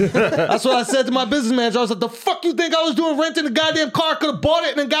 motherfucker. That's what I said to my business manager. I was like, the fuck you think I was doing renting a goddamn car? Could have bought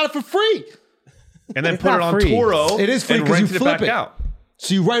it and then got it for free. And then It's put it not on free. Turo. It is free and 'cause you rented flip back it. out.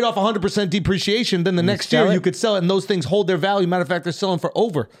 So you write off 100% depreciation, then the next sell year it? you could sell it and those things hold their value. Matter of fact, they're selling for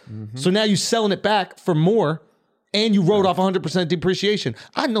over. So now you're selling it back for more and you wrote off 100% depreciation.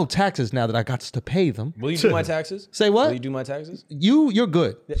 I know taxes now that I got to pay them. Will you do my taxes? Say what? Will you do my taxes? You're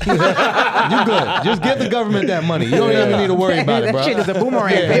good. You're good. Just give the government that money. You don't even need to worry about it, That bro. shit is a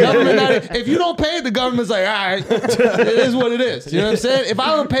boomerang. Yeah, baby. government if you don't pay it, the government's like, all right, it is what it is. You know what I'm saying? If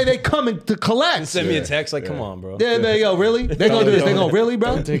I don't pay, they coming to collect. Send me a text like, come on, bro. Yeah, there you go. Really? They gonna do this. They gonna really,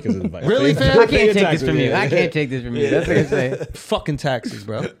 bro? Take his advice. Really, fam? I can't take this from you. I can't take this from you. That's what I say. Fucking taxes,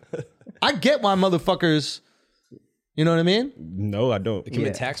 bro. I get why motherfuckers. You know what I mean? No, I don't.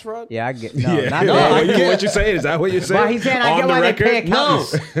 Commit tax fraud? Yeah, I get no, Yeah. not No, that. I what, get- what you saying? Is that what you're saying? Well, he's saying I On get the why record? they pay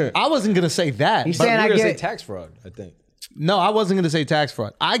accountants. No, I wasn't gonna say that. He's But saying you're I gonna say get tax fraud. I think. No, I wasn't gonna say tax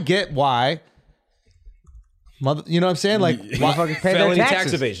fraud. I get why. You know what I'm saying? Like, why, motherfuckers pay Felony their tax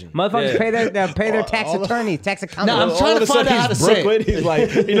taxes. evasion. Motherfuckers Yeah. pay their tax attorney, tax accountant. No, I'm All trying of to a find sudden out how to he's say it. Brooklyn. He's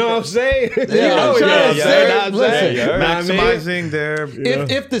like, you know what I'm saying? I'm trying to say it. Listen, Know what I mean? Maximizing their.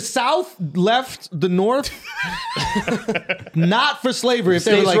 if the South left the North, not for slavery. If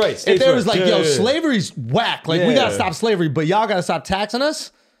they were States' like, rights, if states' they was rights. like, Yeah, yo, yeah, yeah. slavery's whack. Like we Yeah. gotta stop slavery, but y'all gotta stop taxing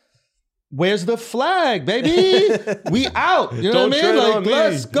us. Where's the flag, baby? We out. You know Don't what I tread mean? Like, on me.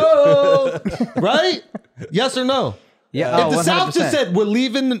 let's go. Right? Yes or no? Yeah, If the South just 100%. said we're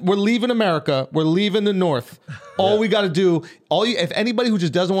leaving America, we're leaving the North. All we got to do, if anybody who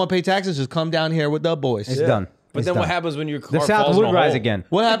just doesn't want to pay taxes, just come down here with the boys. It's done. But then what happens when your car The South falls in would a rise hole? again.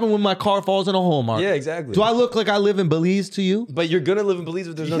 What happened when my car falls in a hole, Mark? Yeah, exactly. Do I look like I live in Belize to you? But you're gonna live in Belize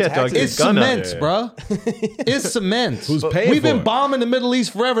if there's no Yeah, dog, taxes. It's gonna. cement, bro. It's cement. Who's paying We've for been it? bombing the Middle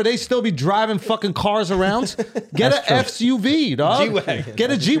East forever. They still be driving fucking cars around. Get an SUV, dog. G-Wagon.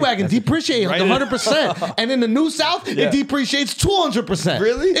 Get a G-Wagon. Depreciate 100%. And in the New South, it depreciates 200%.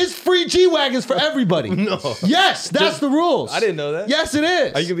 Really? It's free G-Wagons for everybody. No. Yes, that's the rules. I didn't know that. Yes, it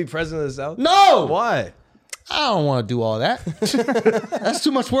is. Are you gonna be president of the South? No. Why? I don't want to do all that. That's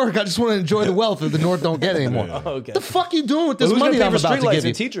too much work. I just want to enjoy the wealth that the North don't get anymore. Okay. The fuck you doing with this Who's money gonna that pay I'm for about to streetlights give you?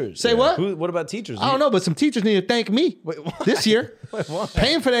 and teachers? Say what? What about teachers? I don't know, but some teachers need to thank me this year. Why?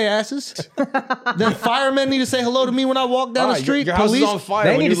 Paying for their asses. Then firemen need to say hello to me when I walk down the street. Your house Police. is on fire.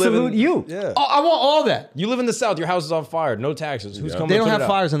 They when need to live in- salute you. Yeah. Oh, I want all that. You live in the South. Your house is on fire. No taxes. Who's coming? They to don't put have it out?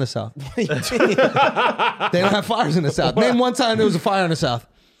 fires in the South. They don't have fires in the South. Name one time there was a fire in the South.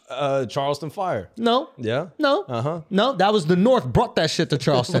 Charleston fire. No. Yeah. No. No, that was the North brought that shit to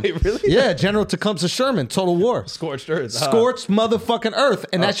Charleston. Wait, really? Yeah, General Tecumseh Sherman, total war. Scorched earth. Scorched motherfucking earth.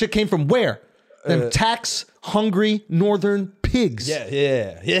 And that shit came from where? Them tax-hungry northern pigs. Yeah.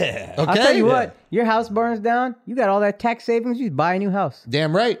 Okay? I'll tell you what, your house burns down, you got all that tax savings, you just buy a new house.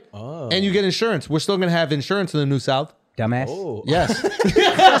 Damn right. And you get insurance. We're still going to have insurance in the New South. Dumbass. Oh. Yes.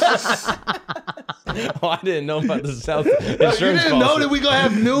 Oh, I didn't know about the South insurance. You didn't know that we're going to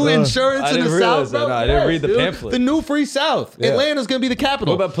have new insurance I in the didn't South, realize that. bro? No, I didn't read the dude. pamphlet. The new free South. Yeah. Atlanta's going to be the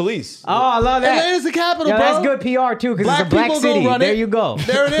capital. What about police? Oh, I love that. Atlanta's the capital, Yo, bro. that's good PR too, because it's a black people city. go run it. There you go.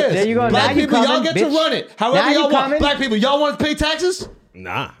 There it is. There you go. Black now you people, y'all coming, get bitch. to run it. However Now you y'all want. coming. Black people, y'all want to pay taxes?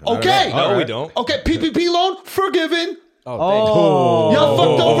 Nah. Okay. No, we don't. Okay, PPP loan, forgiven. Oh. Y'all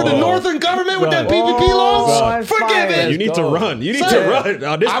fucked over the northern government with that PPP loans? God. Forgiven. You need to run. You need Son, to run.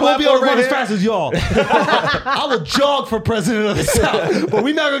 On this I won't be able to run platform right as here- fast as y'all. I will jog for president of the South, but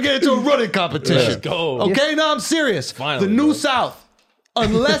we're not gonna get into a running competition. Let's go. Okay, no, I'm serious. Finally, the New bro. South,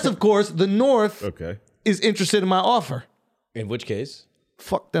 unless of course the North Okay. is interested in my offer. In which case?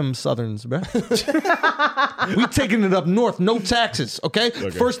 Fuck them Southerns, bro. We taking it up north, no taxes, okay?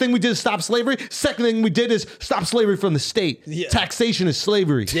 First thing we did is stop slavery. Second thing we did is stop slavery from the state. Yeah. Taxation is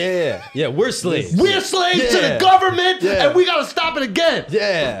slavery. Yeah, we're slaves. We're slaves to the Yeah. government, Yeah. and we gotta stop it again.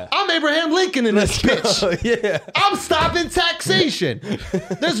 Yeah. I'm Abraham Lincoln in this bitch. Yeah. I'm stopping taxation.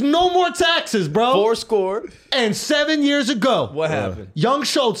 There's no more taxes, bro. 4 And 7 years ago, What happened? young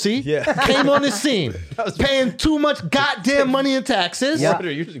Schultze Yeah. came on the scene, paying too much goddamn money in taxes. Yeah.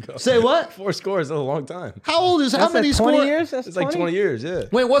 400 years ago. Say what? 4 scores. That's a long time. How old is how That's many like 20 score? years? That's It's like 20 years. Yeah.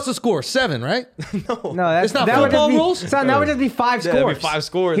 Wait, what's the score? 7, right? No, that's It's not that would football just be, rules? Son, that would just be 5 Yeah, it'd scores. be 5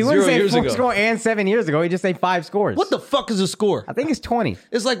 scores He wouldn't 0 say years 4 ago. score and 7 years ago. He'd just say 5 scores. What the fuck is a score? I think it's 20.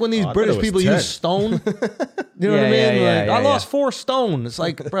 It's like when these thought British it was people 10. use stone. You know what I Yeah, mean? yeah, Like, yeah, I yeah. lost 4 stone. It's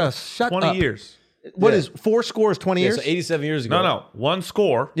like, bruh, shut 20 up. years. What is 4 scores? 20 Yeah, years? so 87 years ago. No. One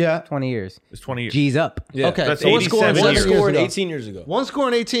score Yeah. 20 years. is 20 years. G's up. Yeah. Okay. That's so one score 87 One years. 7 years scored ago. 18 years ago. One score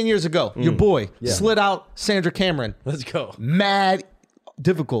and 18 years ago. Your boy slid out Sandra Cameron. Let's go. Mad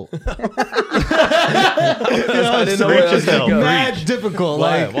difficult. I didn't know where that was gonna go. Mad difficult.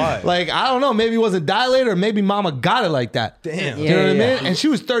 Why? Like, Why? like, I don't know. Maybe it wasn't dilated or maybe mama got it like that. Damn. You know what I Yeah, mean? And she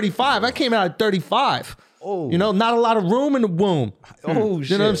was 35. I came out at 35. Oh. You know, not a lot of room in the womb. Oh, You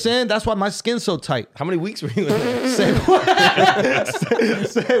shit. know what I'm saying? That's why my skin's so tight. How many weeks were you in there? Say what?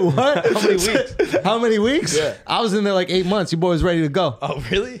 Say what? How many weeks? How many weeks? Yeah. I was in there like 8 months. Your boy was ready to go. Oh,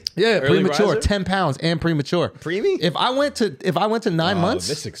 really? Yeah, Early premature, riser? 10 pounds and premature. Preemie? If I went to 9 months,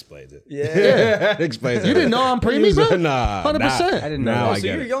 This explains it. Yeah. That explains it. you didn't know I'm preemie, bro? Nah. 100%. Nah. I didn't know Now that. I So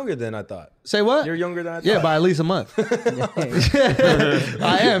get you're it. younger than I thought. Say what? You're younger than I thought. Yeah, by at least a month.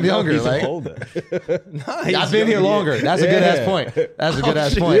 I am younger. He's Like, older. Nice. I've been here longer. That's a good ass point. That's a good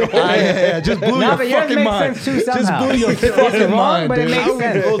ass point. Just blew Nah, your but yours fucking makes mind. sense too Just somehow. blew your It's fucking wrong, mind, but it dude. makes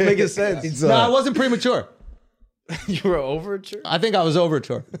sense. Both making sense. No, I wasn't premature. You were overture? I think I was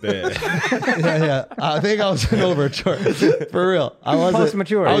overture. Yeah. I think I was an overture. For real. I was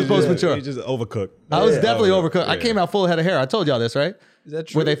Post-mature. I was post-mature. You just overcooked. I was definitely Yeah. overcooked. I came out full head of hair. I told y'all this, right? Is that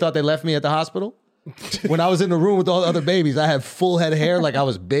true? Where they thought they left me at the hospital. When I was in the room with all the other babies, I had full head of hair, like I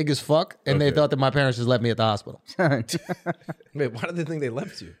was big as fuck, and they Okay. thought that my parents just left me at the hospital Wait, why did they think they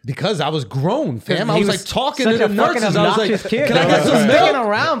left you? because I was grown, fam. I He was like talking to such the a fucking nurses. I was like, obnoxious kid. "Can I get some Sticking milk?"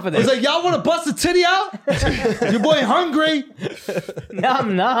 around for I was this? like, "Y'all want to bust a titty out? Your boy hungry?"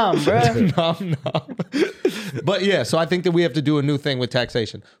 Nom, bro. Nom. But yeah, so I think that we have to do a new thing with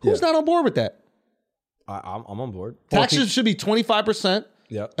taxation. Who's not on board with that? I'm on board. Taxes should be 25%.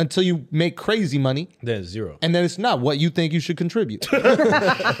 Yep. until you make crazy money. Then it's zero. And then it's not what you think you should contribute.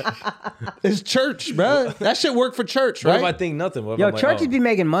 It's church, bro. That shit work for church, What right? if I think nothing? What if Yo, I'm like, churches oh, be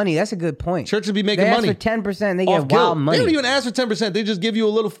making money. That's a good point. Churches be making they money. ask for 10%. They Off get wild guilt. money. They don't even ask for 10%. They just give you a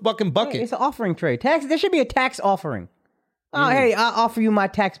little fucking bucket. It's an offering trade. Tax. There should be a tax offering. Oh, hey, I'll offer you my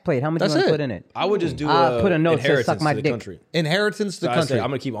tax plate. How much That's do you want to it. put in it? I would just do put a note that says, inheritance "Suck my to the dick." country. Inheritance to So the I country. say, I'm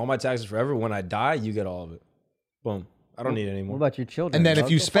gonna keep all my taxes forever. When I die, you get all of it. Boom. I don't need it anymore. What about your children? And then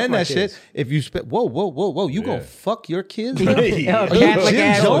if you Go fuck spend my that kids. shit, if you spend, whoa, you gonna fuck your kids? bro? Yo, Are you Catholic Jim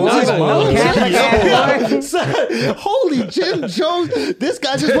ass Jones' boy. mom? Catholic ass boy. Son, holy Jim Jones. This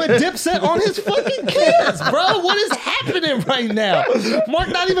guy just went Dipset on his fucking kids, bro. What is happening right now? Mark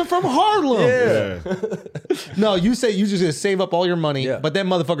not even from Harlem. Yeah. No, you say you just gonna save up all your money, Yeah. but then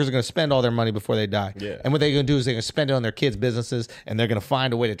motherfuckers are gonna spend all their money before they die. Yeah. And what they're gonna do is they're gonna spend it on their kids' businesses, and they're gonna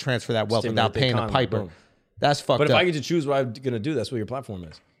find a way to transfer that wealth Stimulate without the paying the economy, piper. boom. That's fucked But if up. I get to choose what I'm gonna do, that's what your platform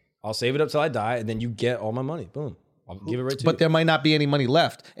is. I'll save it up till I die, and then you get all my money. Boom. I'll give it right to you. But there might not be any money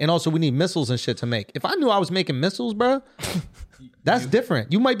left. And also, we need missiles and shit to make. If I knew I was making missiles, bro, that's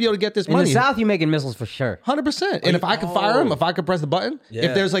different. You might be able to get this In the money. South, you making missiles for sure. 100%. And if I could fire him, if I could press the button, Yeah.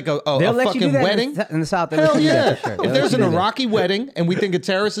 if there's like a They'll let you do fucking that wedding, in the South. they'll let hell you do that yeah. for sure. If They'll there's let an you do that. Iraqi wedding and we think a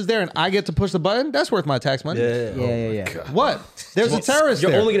terrorist is there and I get to push the button, that's worth my tax money. Yeah. What? There's a terrorist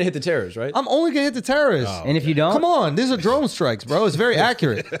you're there. only gonna hit the terrorists, right? I'm only gonna hit the terrorists. And if you don't, Come on, these are drone strikes, bro. It's very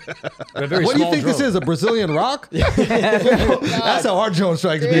accurate. A very What do you small think this drone. is? A Brazilian rock? That's how our drone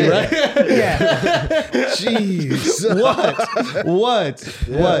strikes be, right? Jeez.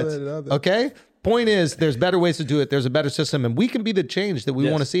 What? Okay. Point is, there's better ways to do it. There's a better system, and we can be the change that we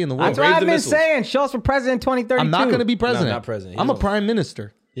Yes. want to see in the world. that's what Raise I've the been missiles. saying. Schultz for president 2032. I'm not going to be president. not president. I'm a He's prime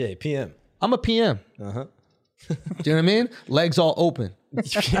minister. Yeah, PM. I'm a PM. Uh-huh. Do you know what I mean? Legs all open.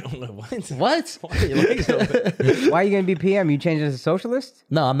 What? What? Why are your legs open? Why are you going to be PM? You changing to socialist?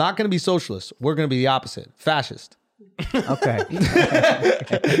 No, I'm not going to be socialist. We're going to be the opposite. Fascist. Okay.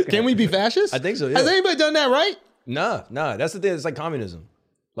 Can we be fascist? I think so, yeah. Has anybody done that right? Nah. That's the thing. It's like communism.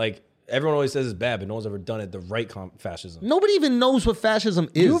 Like everyone always says it's bad, but no one's ever done it the right fascism. Nobody even knows what fascism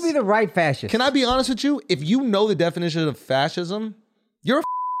is. You'll be the right fascist. Can I be honest with you? If you know the definition of fascism, you're a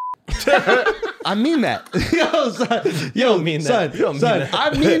I mean that. Yo, son. Yo, don't mean son, that. You don't mean son, that.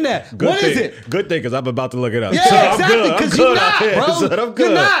 I mean that. Good What thing. is it? Good thing, because I'm about to look it up. Yeah, So I'm exactly. good. I'm Because good you're out not, here. bro. So I'm You're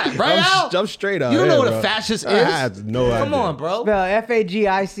good. not, right, Al? I'm straight out You don't here, know what bro. a fascist is? I have no idea. Come on, bro. Spell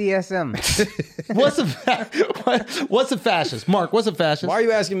FAGICSM. What's a fascist? Mark, what's a fascist? Why are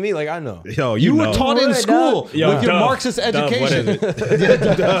you asking me? Like I know. Yo, You know. were taught in Would, school Yo, with your Dub, Marxist Dub, what education. is it?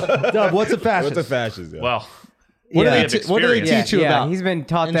 Dub, what's a fascist? What's a fascist? Yo? Well, What Yeah. do they teach you about? He's been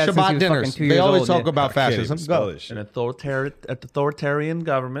taught in that since he Shabbat was dinners. fucking 2 years They always old. talk yeah. about I can't fascism. even spell Go. this an shit. authoritarian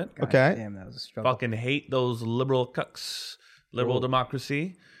government. Okay. Damn, that was a struggle. Fucking hate those liberal cucks. Liberal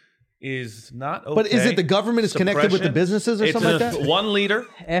democracy is not okay. But is it the government is connected with the Suppression. businesses or It's something like that? One leader.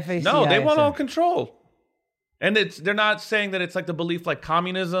 FACISM. No, they want all control. And they're not saying that it's like the belief like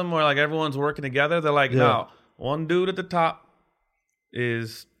communism where like everyone's working together. They're like, no, one dude at the top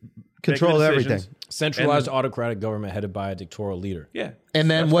is Control making the everything. decisions. Centralized autocratic government headed by a dictatorial leader. Yeah.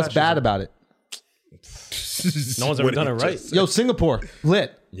 And then That's what's fascism. bad about it? No one's ever done it right. Yo, Singapore,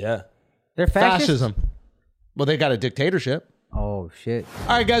 lit. Yeah. They're fascist? Fascism. Well, they got a dictatorship. Oh, shit.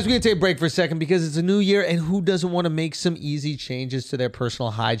 All right, guys, we're going to take a break for a second because it's a new year, and who doesn't want to make some easy changes to their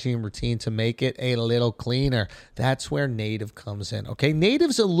personal hygiene routine to make it a little cleaner? That's where Native comes in, okay?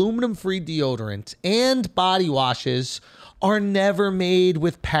 Native's aluminum-free deodorant and body washes are never made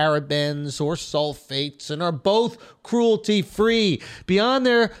with parabens or sulfates and are both cruelty-free. Beyond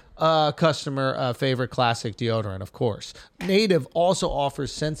their customer favorite classic deodorant, of course, Native also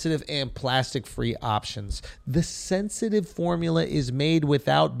offers sensitive and plastic-free options. The sensitive formula is made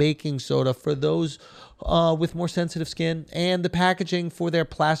without baking soda for those with more sensitive skin, and the packaging for their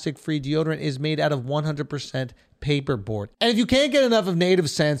plastic-free deodorant is made out of 100% paperboard. And if you can't get enough of Native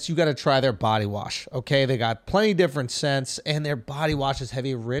scents, you got to try their body wash. Okay, they got plenty different scents, and their body washes have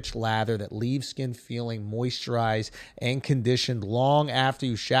a rich lather that leaves skin feeling moisturized and conditioned long after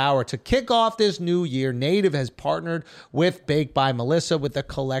you shower. To kick off this new year, Native has partnered with Baked by Melissa with a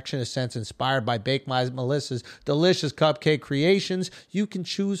collection of scents inspired by Baked by Melissa's delicious cupcake creations. You can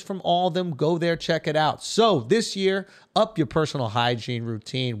choose from all of them. Go there, check it out. So this year, Up your personal hygiene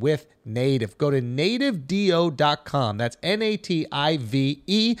routine with Native. Go to nativedeo.com. That's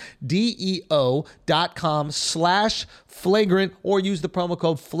NATIVEDEO.com/flagrant, or use the promo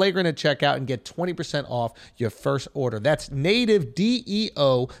code flagrant at checkout and get 20% off your first order. That's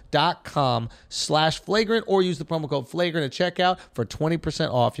nativedeo.com/flagrant, or use the promo code flagrant at checkout for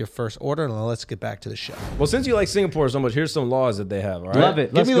 20% off your first order. And let's get back to the show. Well, since you like Singapore so much, here's some laws that they have. All right? Love it.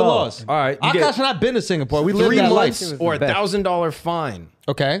 Give Let's me go. the laws. All right, you Akash get and I've been to Singapore. We lived 3 that months life. or the best. $1,000 fine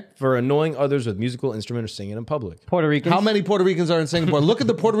Okay. for annoying others with musical instrument or singing in public. Puerto Ricans. How many Puerto Ricans are in Singapore? Look at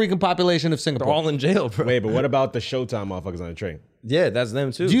the Puerto Rican population of They're Singapore. all in jail, bro. Wait, but what about the Showtime motherfuckers on the train? Yeah, that's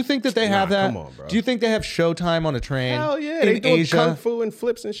them too. Do you think that they have that? come on, bro. Do you think they have Showtime on a train? Hell yeah, they in doing Asia? kung fu and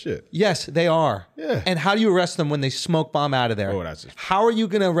flips and shit. Yes, they are. Yeah. And how do you arrest them when they smoke bomb out of there? Oh, that's just- How are you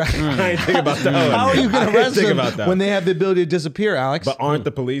going to arrest? I ain't think about that. How are you going to arrest them about that? when they have the ability to disappear, Alex? But aren't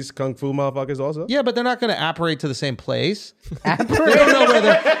the police kung fu motherfuckers also? yeah, but they're not going to apparate to the same place. They don't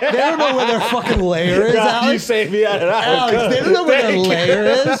know where their fucking lair is, Alex. saved me out of that. Alex, they don't know where their lair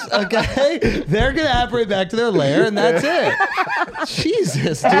is, okay? They're going to apparate back to their lair, and that's it.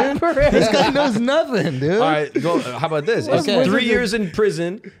 Jesus, dude. This guy knows nothing, dude. All right, go, how about this? It's Okay. 3 years in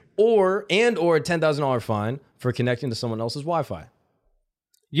prison or a $10,000 fine for connecting to someone else's Wi-Fi.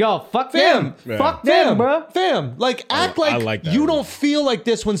 Yo, fuck Fam. them. Fuck them, bro. Fam, like act I like, like that you one. don't feel like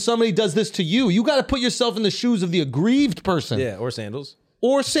this when somebody does this to you. You got to put yourself in the shoes of the aggrieved person. Yeah, or sandals.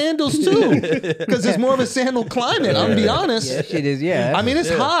 Or sandals too, because it's more of a sandal climate. I'm gonna be honest. That shit is, yeah. I mean,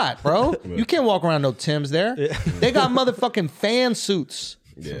 it's hot, bro. You can't walk around no Timbs there. They got motherfucking fan suits.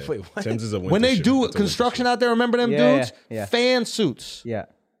 Yeah. Wait, what? Tim's is a winter When they shit. do It's a construction out there, remember them Yeah, dudes? yeah. Fan suits. yeah.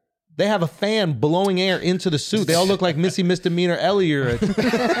 They have a fan blowing air into the suit. They all look like Missy Misdemeanor Ellie or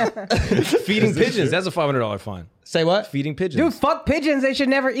Feeding pigeons. That's a $500 fine. say what? Feeding pigeons. Dude, fuck pigeons. They should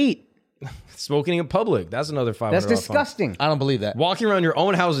never eat. Smoking in public. That's another $500 That's fine. disgusting. I don't believe that. Walking around your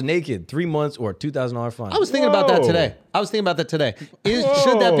own house naked, 3 months or $2,000 fine. I was thinking about that Whoa. today.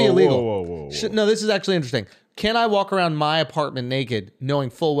 Should that be illegal? Whoa. No, this is actually interesting. Can I walk around my apartment naked, knowing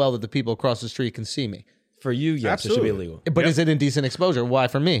full well that the people across the street can see me? For you, yes, it should be Absolutely. illegal. But is it indecent exposure? Why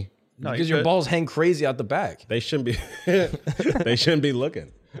for me? Because your balls hang crazy out the back. They shouldn't be. They shouldn't be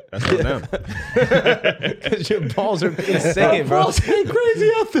looking. That's on them. Because your balls are insane, bro. Balls ain't crazy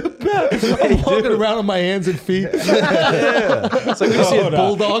out the back. I'm walking around on my hands and feet. It's like you see a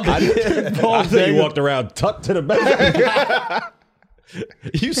bulldog. I thought you walked around tucked to the back.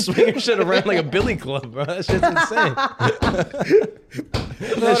 You swing your shit around like a billy club, bro. That shit's insane.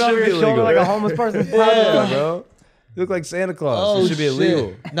 Throw it over your shoulder like a homeless person's Yeah, bro. You look like Santa Claus. It should be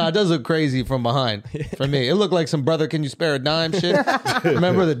illegal. No, it does look crazy from behind for me. It looked like some brother, can you spare a dime shit?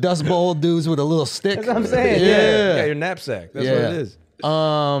 Remember the Dust Bowl dudes with a little stick? That's what I'm saying. Yeah, your knapsack. That's what Yeah. it is.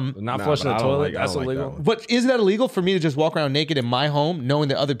 Um, Not Nah, flushing but the I don't toilet. like- I That's don't like that illegal. one. but is that illegal for me to just walk around naked in my home knowing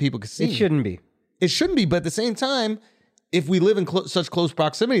that other people can see It me? shouldn't be. It shouldn't be, but at the same time, if we live in such close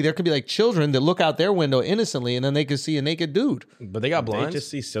proximity, there could be like children that look out their window innocently and then they could see a naked dude. But they got They blinds. just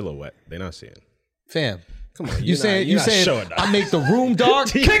see silhouette. They're not seeing. Fam. Come on, You saying showing that. I make the room dark?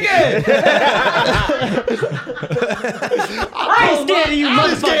 Kick it! I ain't scared of you,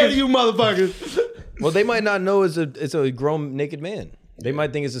 I'm scared of motherfuckers. you motherfuckers. Well, they might not know it's a grown naked man. They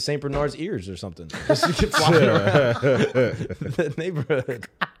might think it's the St. Bernard's ears or something. Just to get flying around the neighborhood.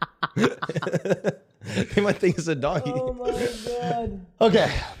 They might think it's a doggy. Oh my god.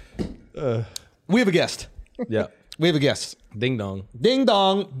 Okay. We have a guest. Yeah. We have a guest. Ding dong. Ding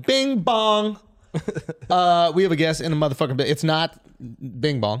dong, bing bong. We have a guest in the motherfucking bit. It's not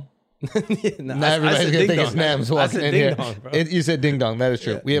Bing Bong. No, Not everybody's gonna think it's Nams I walking said in ding here. dong, bro. You said ding dong. That is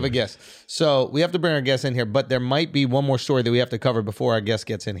true. We have a guest, so we have to bring our guest in here. But there might be one more story that we have to cover before our guest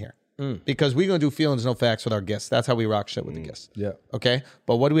gets in here, because we're gonna do feelings no facts with our guests. That's how we rock shit with the guests. Yeah. Okay.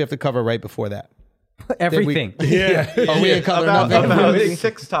 But what do we have to cover right before that? Everything. Yeah. Oh, we ain't covering About nothing.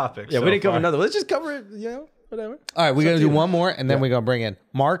 6 topics. Yeah, so we didn't cover far. another. Let's just cover it, whatever. All right, we're gonna do one more, and then we're gonna bring in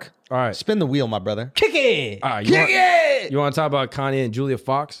Mark. All right. Spin the wheel, my brother. Kick it. All right. Kick it. You want to talk about Kanye and Julia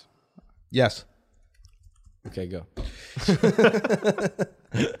Fox? Yes. Okay, go.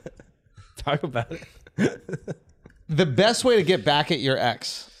 Talk about it. The best way to get back at your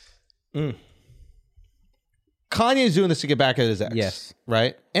ex. Kanye's doing this to get back at his ex. Yes.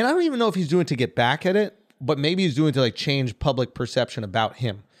 Right? And I don't even know if he's doing it to get back at it, but maybe he's doing it to like change public perception about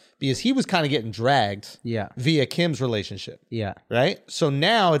him. Because he was kind of getting dragged via Kim's relationship. Yeah. Right? So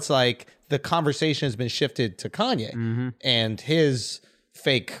now it's like the conversation has been shifted to Kanye and his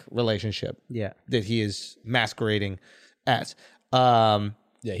fake relationship that he is masquerading as.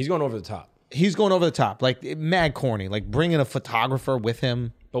 Yeah, he's going over the top. He's going over the top, like mad corny, like bringing a photographer with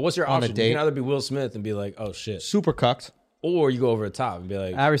him But what's your on a option? date. You can either be Will Smith and be like, oh shit, Super cucked. or you go over the top and be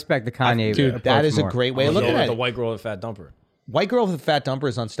like, I respect the Kanye. Dude, approach that is a more. great way of look looking at at the it. white girl with a fat dumper. White girl with a fat dumper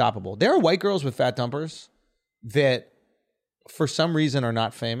is unstoppable. There are white girls with fat dumpers that, for some reason, are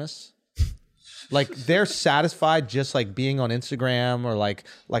not famous. Like they're satisfied just like being on Instagram or like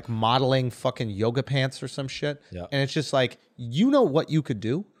modeling fucking yoga pants or some shit. Yeah. And it's just like, you know what you could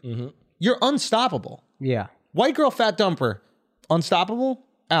do? You're unstoppable. Yeah, White girl, fat dumper, unstoppable.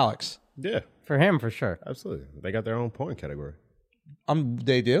 Alex, Yeah, for him for sure. absolutely. They got their own porn category.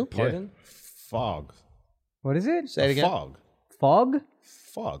 they do. Pardon? Fog. What is it? Say it again. Fog. Fog?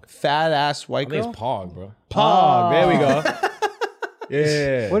 Fog. Fat ass white I think girl. it's Pog, bro. Pog. There we go.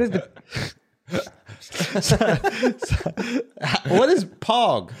 Yeah. What is the? What is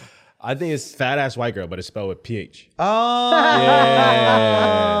Pog? I think it's Fat ass white girl, but it's spelled with PH. Oh,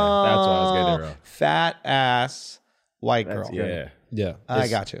 Yeah. That's why I was getting it wrong. fat ass white girl. Yeah. yeah. I It's-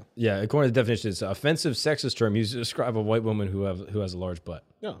 got you. Yeah, according to the definition, it's an offensive sexist term used to describe a white woman who has a large butt.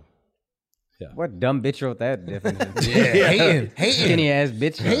 No. What dumb bitch wrote that definition? Hating, Skinny ass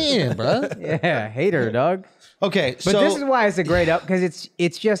bitch. hating, bro. Yeah, hater, dog. Okay, But so this is why it's a great up because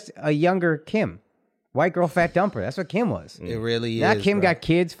it's just a younger Kim, white girl fat dumper. That's what Kim was. it really Now is. Kim bro. got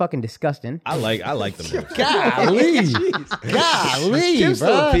kids, fucking disgusting. I like them. golly, golly, Kim's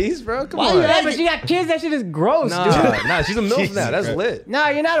still bro. a piece, bro. Come Why on. you Yeah, but she got kids. That shit is gross, dude. Nah, she's a MILF now. That's lit. No,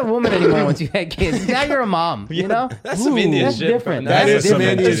 you're not a woman anymore once you had kids. Now you're a mom. You know, That's some Indian that's shit. different. Bro. That That's is some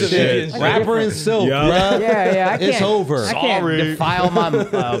different. Indian That's some shit. Indian shit. Rapper in silk, Yeah. bro. Yeah, I can't. It's over. I can't Sorry. defile my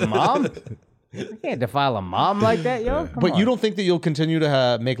mom. I can't defile a mom like that, yo. Come But on. you don't think that you'll continue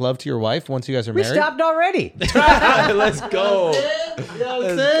to make love to your wife once you guys are We married? stopped already. Let's go.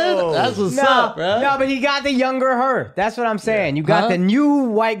 That's what's No, up, bro. no, but he got the younger her. That's what I'm saying. You got Huh? the new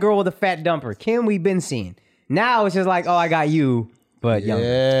white girl with a fat dumper. Kim, we've been seeing. Now it's just like, oh, I got you, but younger.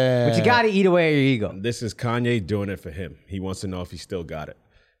 Yeah. But you got to eat away at your ego. This is Kanye doing it for him. He wants to know if he still got it.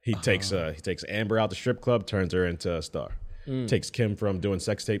 He takes Amber out the strip club, turns her into a star. Takes Kim from doing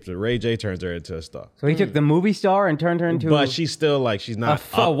sex tapes with Ray J, turns her into a star. So he took the movie star and turned her into But she's still like she's not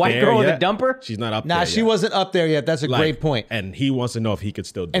a up white there girl with a yet. dumper? She's not up Nah, there. she yet. wasn't up there yet. That's a Like, great point. And he wants to know if he could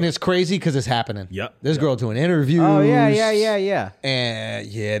still do And it. it's crazy because it's happening. Yep. This girl doing interviews. Oh, yeah. And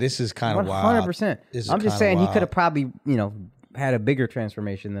yeah, this is kind of wild. 100%. This is I'm just kinda saying he wild. could have probably, had a bigger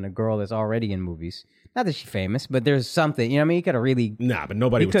transformation than a girl that's already in movies. Not that she's famous, but there's something. You know what I mean? He could have really. Nah, but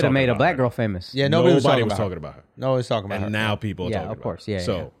nobody He was could have talking made a about black her. girl famous. Yeah, nobody was talking talking about her. about her. Nobody's talking about her. And now people are Yeah, talking of course. about her. Yeah,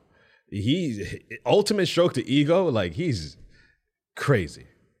 So he's ultimate stroke to ego, like he's crazy.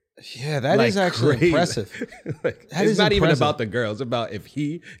 Yeah, that is Like, actually crazy. impressive. Like, That it's is not even impressive. about the girl. It's about if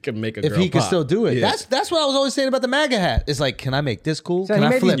he can make a If girl he can pop. still do it. Yeah. That's what I was always saying about the MAGA hat. It's like, can I make this cool? So Can he I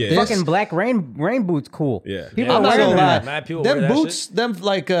made flip these this? fucking black rain boots cool. Yeah. People I'm are not wearing gonna them. lie. Mad people Them wear that boots, them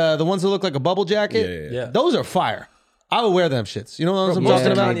like the ones that look like a bubble jacket. Yeah. Those are fire. I would wear them shits. You know what I'm Yeah,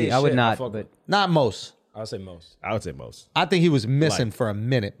 talking about? maybe. I would Shit, not, I fuck but Not most. I'll say most. I would say most. I think he was missing Like- for a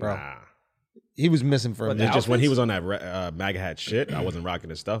minute, bro. Nah. He was missing for a It's minute. just when he was on that MAGA hat shit, I wasn't rocking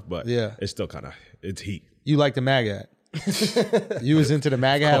his stuff, but Yeah. it's still kind of, it's heat. You like the MAGA hat. You was into the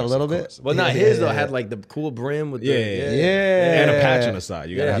MAGA hat a little bit? Well, not his though. Had like the cool brim with the Yeah. And a patch on the side.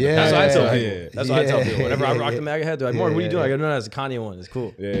 You gotta have Yeah. That's what I tell Yeah. people. That's what I tell people. Whenever I Yeah. rock the MAGA hat, they're like, "Morgan, what are you doing?" I go, "No, that's a Kanye one. It's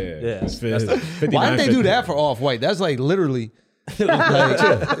cool." Yeah. That's Why didn't they do that for Off-White? That's like literally... That's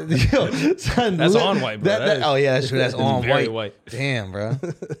on white, bro. That is- oh yeah, that's true. That's on very white. white. Damn, bro.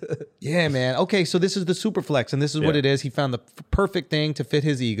 Yeah, man. Okay, so this is the super flex, and this is what Yeah. it is. He found the perfect thing to fit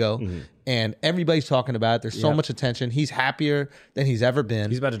his ego, and everybody's talking about it. There's so much attention. He's happier than he's ever been.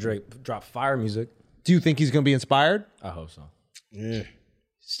 He's about to drop fire music. Do you think he's going to be inspired? I hope so. Yeah.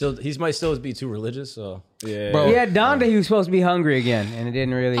 Still, he might still be too religious. So Yeah. Bro. yeah, Donda, he was supposed to be hungry again, and it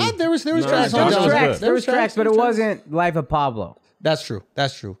didn't really. There was tracks There on was Donda. tracks, there was tracks, but it wasn't Life of Pablo. That's true.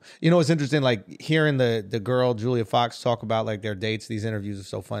 That's true. You know, it's interesting, like hearing the girl, Julia Fox, talk about like their dates. These interviews are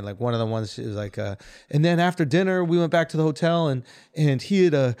so fun. Like one of the ones is like, and then after dinner, we went back to the hotel and he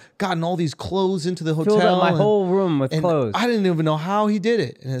had gotten all these clothes into the hotel. Filled up my and- whole room with and clothes. I didn't even know how he did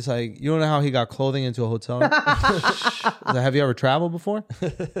it. And it's like, you don't know how he got clothing into a hotel room? Have you ever traveled before?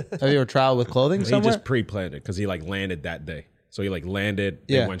 Have you ever traveled with clothing He somewhere? just pre-planned it because he like landed that day. So he like landed,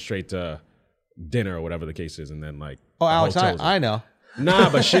 Yeah. then went straight to dinner or whatever the case is, and then like. Oh, the Alex, hotel was- I know. Nah,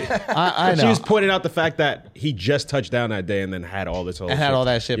 but she, I know. she was pointing out the fact that he just touched down that day and then had all this whole And had all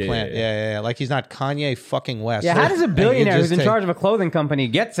that shit Yeah, planned. Yeah. Like he's not Kanye fucking West. Yeah, how does a And you billionaire just who's in take- charge of a clothing company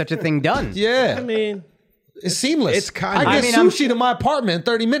get such a thing done? Yeah. I mean, It's seamless. It's Kanye. I get I mean, sushi to my apartment in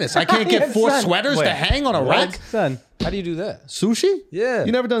 30 minutes. I can't get Yeah, 4 son. sweaters to hang on a rack. Son, how do you do that? Sushi? Yeah.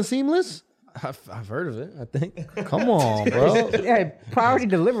 You never done seamless? I've heard of it, I think. Come on, bro. Yeah, priority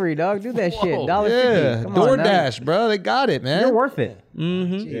delivery, dog. Do that shit. $1.50. Yeah, Come on, now. DoorDash, bro. They got it, man. You're worth it. Yeah,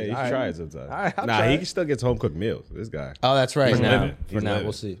 you try it sometimes. right, I'll nah, try he still gets home cooked meals. This guy. Oh, that's right. For now, He's living.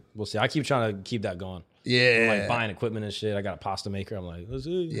 we'll see. We'll see. I keep trying to keep that going. Yeah. I'm like buying equipment and shit. I got a pasta maker. I'm like, let's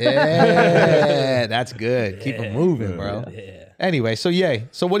see. Yeah, that's good. Keep it moving, bro. Yeah. Anyway, so yay.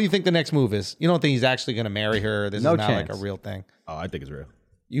 So what do you think the next move is? You don't think he's actually going to marry her? This No is not like chance. a real thing. Oh, I think it's real.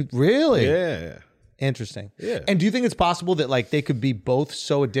 You really? Yeah. Interesting. Yeah. And do you think it's possible that like they could be both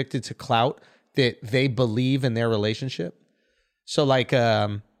so addicted to clout that they believe in their relationship? So like,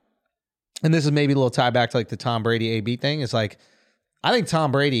 and this is maybe a little tie back to like the Tom Brady AB thing. It's like, I think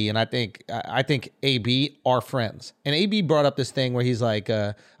Tom Brady and I think AB are friends. And AB brought up this thing where he's like,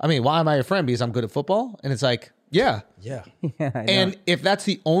 I mean, why am I your friend? Because I'm good at football. And it's like, yeah. Yeah. And if that's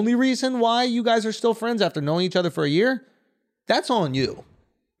the only reason why you guys are still friends after knowing each other for a year, that's on you.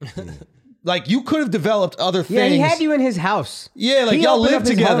 Like you could have developed other things. Yeah, he had you in his house. Yeah, like He y'all opened live up his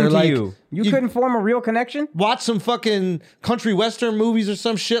together. home to Like you couldn't form a real connection. watch some fucking country western movies or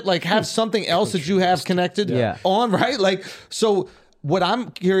some shit. Like have something else that you have connected Yeah. on, right? Like so. What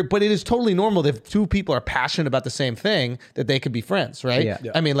I'm hearing, but it is totally normal that if two people are passionate about the same thing, that they could be friends, right? Yeah.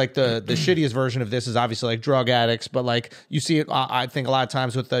 I mean, like the shittiest version of this is obviously like drug addicts, but like you see it, I think a lot of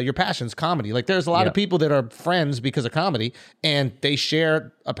times with your passions, comedy. Like there's a lot of people that are friends because of comedy, and they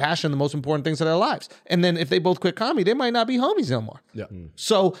share a passion, the most important things of their lives. And then if they both quit comedy, they might not be homies no more. Yeah.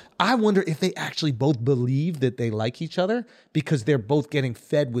 So I wonder if they actually both believe that they like each other because they're both getting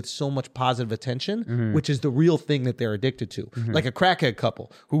fed with so much positive attention, which is the real thing that they're addicted to. Like a crackhead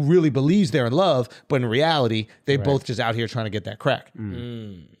couple who really believes they're in love, but in reality, they both just out here trying to get that crack.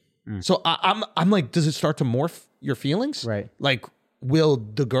 So I'm like, does it start to morph your feelings? Right. Like, will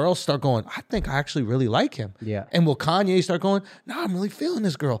the girl start going, I think I actually really like him? Yeah. And will Kanye start going, no, I'm really feeling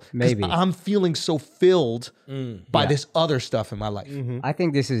this girl. 'Cause Maybe. I'm feeling so filled by this other stuff in my life. I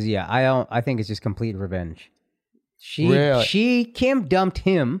think this is I think it's just complete revenge. Really? Kim dumped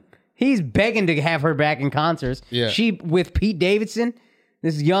him. He's begging to have her back in concerts. Yeah. She with Pete Davidson,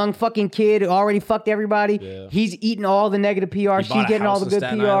 this young fucking kid who already fucked everybody. Yeah. He's eating all the negative PR. She's bought a getting all house the in good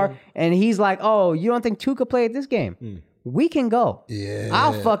Staten PR. Island. And he's like, oh, you don't think two could play at this game? We can go. Yeah.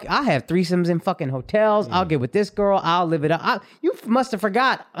 I'll have threesomes in fucking hotels. I'll get with this girl. I'll live it up. You must have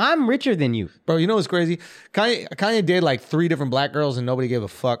forgot. I'm richer than you. Bro, you know what's crazy? Kanye dated like 3 different black girls and nobody gave a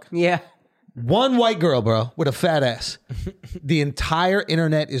fuck. Yeah. One white girl, bro, with a fat ass. The entire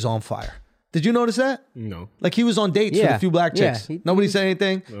internet is on fire. Did you notice that? No. Like he was on dates with Yeah. a few black Yeah. chicks. Nobody said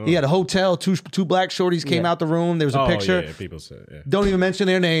anything. He had a hotel. Two black shorties came out the room. There was a Oh, picture. yeah, people said, yeah. Don't even mention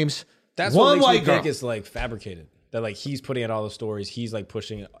their names. That's one what makes white me girl. think it's like fabricated. That like he's putting out all the stories. He's like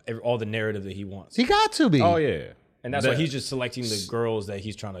pushing all the narrative that he wants. He got to be. Oh, yeah. And that's why he's just selecting the girls that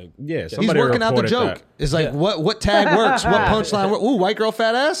he's trying to. Yeah, He's somebody working out the reported joke. that. It's like what tag works, what punchline works. Ooh, white girl,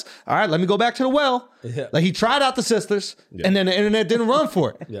 fat ass. All right, let me go back to the well. Yeah. Like he tried out the sisters, and then the internet didn't run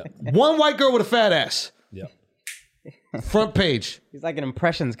for it. Yeah. One white girl with a fat ass, Yeah. front page. He's like an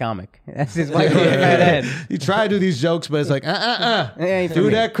impressions comic. That's his white girl head. He tried to do these jokes, but it's like ain't for do me.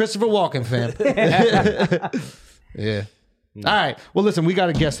 that, Christopher Walken, fam. Yeah. All right. Well, listen, we got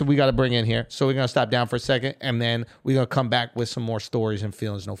a guest that we got to bring in here. So we're going to stop down for a second, and then we're going to come back with some more stories and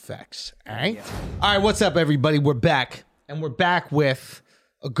feelings, no facts. All right? All right, what's up, everybody? We're back, and we're back with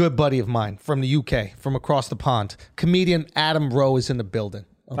a good buddy of mine from the UK, from across the pond. Comedian Adam Rowe is in the building.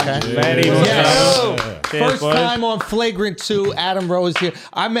 Okay? Very much Yes. so. Cheers, First boys. time on Flagrant 2, Adam Rowe is here.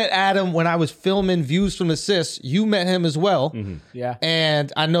 I met Adam when I was filming Views from the Sis. You met him as well. Yeah.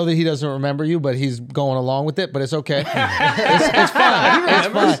 And I know that he doesn't remember you, but he's going along with it, but it's okay. It's fine.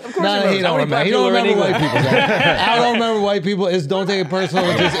 It's fine. No, he don't remember. He don't remember white people. I don't remember white people. It's don't take it personal.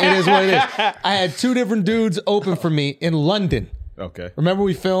 It is what it is. I had 2 different dudes open for me in London. Okay. Remember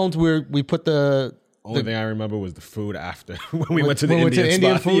we filmed where we put the... Only thing I remember was the food after when we went to the when we went to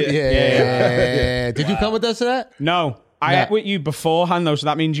Indian the spot. Indian food? Yeah. Did you come with us to that? No, I ate with you beforehand though, so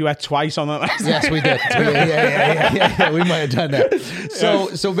that means you ate twice on that last. Yes, we did. Yeah. We might have done that.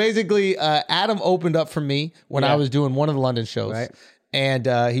 So basically, Adam opened up for me when I was doing one of the London shows. Right. And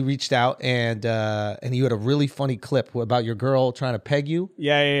he reached out and you had a really funny clip about your girl trying to peg you.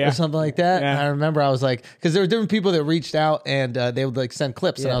 Yeah. Or something like that. Yeah. And I remember I was like, because there were different people that reached out and they would like send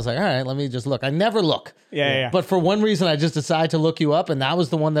clips. And I was like, all right, let me just look. I never look. Yeah. But for one reason, I just decided to look you up, and that was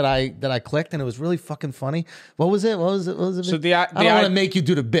the one that I clicked, and it was really fucking funny. What was it? What was it? So I don't want to make you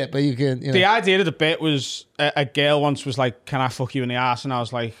do the bit, but you can. You know. The idea of the bit was a girl once was like, "Can I fuck you in the ass?" And I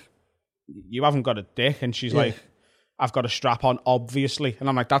was like, "You haven't got a dick," and she's like, I've got a strap on, obviously. And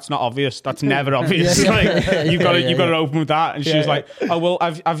I'm like, that's not obvious. That's never obvious. You've got to open with that. And she was like, oh, well,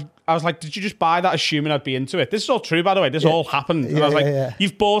 I was like, did you just buy that assuming I'd be into it? This is all true, by the way. This all happened. And I was like,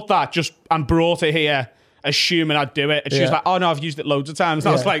 you've bought that just and brought it here assuming I'd do it. And she was like, oh no, I've used it loads of times.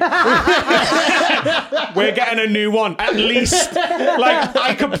 And I was like, we're getting a new one. At least, like,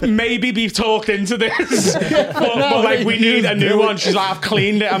 I could maybe be talked into this. but like, we need a new one. She's like, I've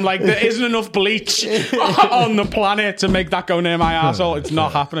cleaned it. I'm like, there isn't enough bleach on the planet to make that go near my asshole. It's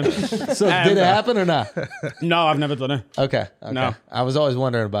not happening. So did it happen or not? No, I've never done it. Okay. No. I was always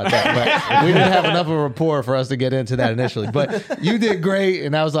wondering about that, but we didn't have enough of a rapport for us to get into that initially. But you did great,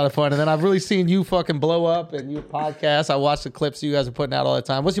 and that was a lot of fun. And then I've really seen you fucking blow up and your podcast. I watch the clips you guys are putting out all the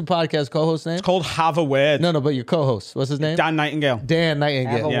time. What's your podcast co-host name? It's called Have a Word. No, but your co-host. What's his name? Dan Nightingale. Dan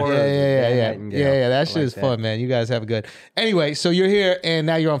Nightingale. Have a word. Yeah. That shit is fun, man. You guys have a good. Anyway, so you're here, and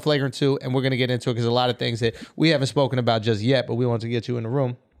now you're on Flagrant 2, and we're going to get into it because a lot of things that we haven't spoken about just yet, but we want to get you in the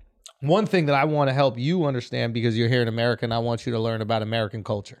room. One thing that I want to help you understand, because you're here in America, and I want you to learn about American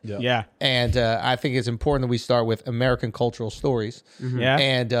culture. Yeah. And I think it's important that we start with American cultural stories. Yeah.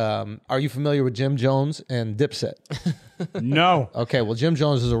 And are you familiar with Jim Jones and Dipset? No. Okay, well, Jim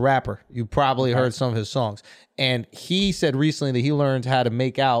Jones is a rapper. You probably heard some of his songs. And he said recently that he learned how to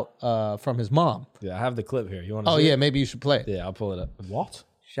make out from his mom. Yeah, I have the clip here. You want to Oh, see yeah, it? maybe you should play it. Yeah, I'll pull it up. What?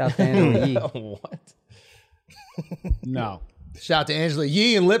 Shout out to Angela Yee. What? No. Shout out to Angela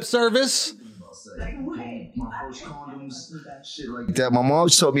Yee and Lip Service. That my mom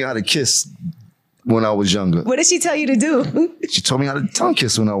taught me how to kiss when I was younger. What did she tell you to do? She told me how to tongue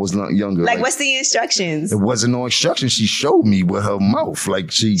kiss when I was younger. Like, what's the instructions? It wasn't no instructions. She showed me with her mouth.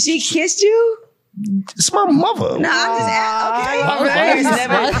 Like she kissed you? It's my mother. No, I'm just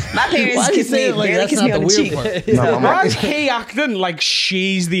okay. My parents kissed me. Like, Barely kissed me on the cheek. No, Why is he acting like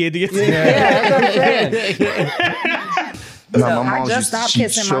she's the idiot? No, my mom just stopped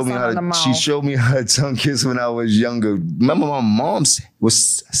kissing my son on the mouth. She showed me how to tongue kiss when I was younger. Remember, my mom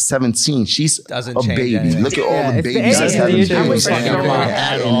was 17. She's Doesn't a change baby. anything. Look at all the it's the babies that's age. having I babies. wish I could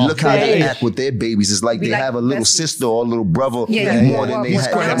And look how they act with their babies. It's like they have a little sister or a little brother more than they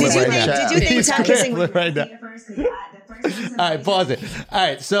have. Did you think tongue kissing? Right now. All right, pause it. All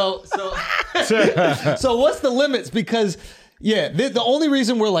right, so what's the limits? Because the only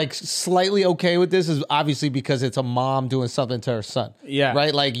reason we're like slightly okay with this is obviously because it's a mom doing something to her son. Yeah.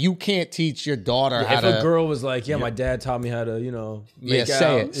 Right? Like, you can't teach your daughter how If to. a girl was like, my dad taught me how to, make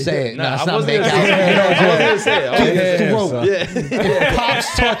out. Say it. No, Nah, it's I not wasn't make gonna out. say it. I wasn't gonna say it. Give throat. If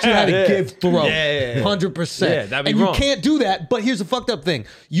Pops taught you how to give throat. 100%. Yeah, that'd be and wrong. you can't do that, but here's the fucked up thing.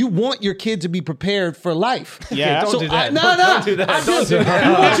 You want your kid to be prepared for life. Yeah. Don't do that. Don't do that. Don't do that.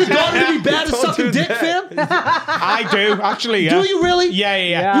 You want your daughter to be bad at sucking dick, fam? I do, actually, yeah. Do you really?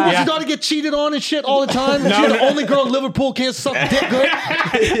 Yeah. You want your daughter to get cheated on and shit all the time? She's the only girl in Liverpool can't suck dick good?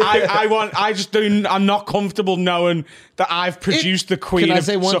 I'm not comfortable knowing that I've produced the queen Can I of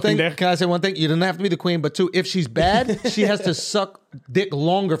say one sucking thing? dick. Can I say one thing? You don't have to be the queen, but two, if she's bad, she has to suck dick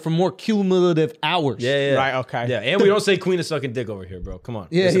longer for more cumulative hours. Yeah. Right, okay. Yeah, and we don't say queen of sucking dick over here, bro. Come on.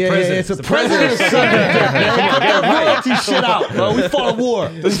 Yeah, It's the yeah, president. It's a president of sucking dick, man. Cut that royalty shit out, bro. We fought a war.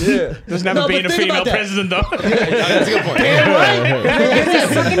 There's never been a but think female about that. president, though. That's a good point.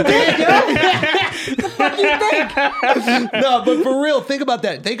 Sucking dick, yo. The fuck you think? No, but for real, think about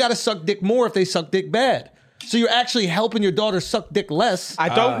that. They got to suck dick more if they suck dick bad. So you're actually helping your daughter suck dick less. I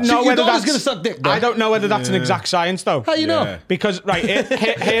don't know your whether daughter's that's gonna suck dick. Though. I don't know whether that's an exact science, though. How you know? Because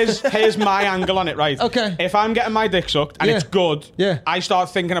here's my angle on it. Right. Okay. If I'm getting my dick sucked and it's good, I start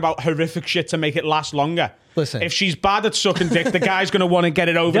thinking about horrific shit to make it last longer. Listen. If she's bad at sucking dick, the guy's going to want to get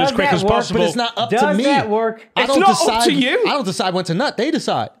it over as quick as possible. But it's not up to me. Does that work? I It's don't not decide, up to you. I don't decide when to nut. They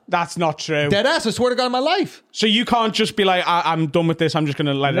decide. That's not true. Dead ass. I swear to God, in my life. So you can't just be like, I'm done with this. I'm just going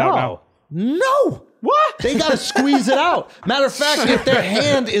to let it out now. No. What? They got to squeeze it out. Matter of fact, if their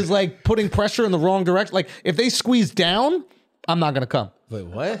hand is like putting pressure in the wrong direction, like if they squeeze down, I'm not going to come. Wait,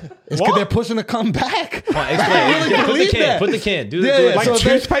 what? It's because they're pushing the cum back. Come on, explain. Put the can. Put the can. Do it. Like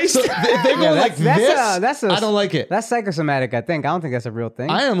toothpaste? If they go like this, I don't like it. That's psychosomatic, I think. I don't think that's a real thing.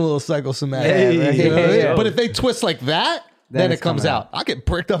 I am a little psychosomatic. Yeah. But if they twist like that, then it comes out. I get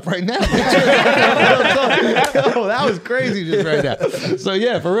pricked up right now. Oh, that was crazy just right now. So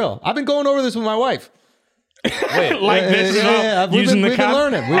yeah, for real. I've been going over this with my wife. Like this, we've using the been can.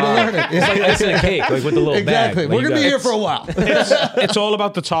 learning. We've been learning. It's like icing a cake, like with the little Exactly. bag. We're gonna be here for a while. It's all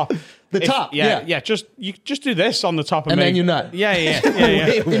about the top. Top. Just do this on the top of And me. then you nut. Yeah.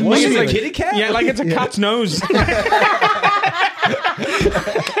 What is it, a kitty cat? Yeah, like it's a cat's nose.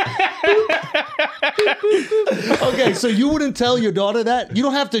 Okay, so you wouldn't tell your daughter that? You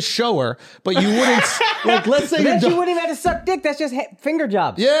don't have to show her, but you wouldn't. Like, let's say Then she wouldn't even have to suck dick. That's just finger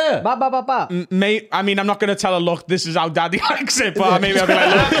jobs. Yeah. Ba ba ba ba. Mate, I mean, I'm not going to tell her, look, this is how daddy likes it, but maybe I'll be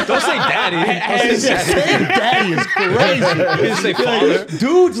like, look. Don't say daddy. Don't say Daddy is crazy. You say father.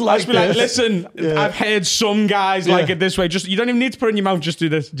 Dudes like Just be like, this. listen, I've heard some guys like it this way. Just you don't even need to put it in your mouth. Just do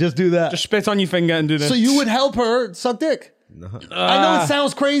this. Just do that. Just spit on your finger and do this. So you would help her suck dick? I know it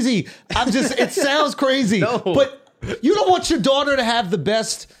sounds crazy. It sounds crazy. But you don't want your daughter to have the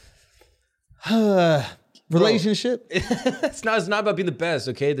best relationship? It's not about being the best,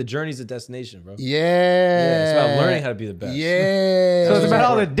 okay? The journey's the destination, bro. Yeah. It's about learning how to be the best. Yeah. So it's about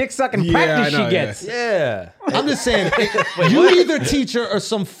all the dick sucking practice she gets. Yeah. I'm just saying, you either teach her or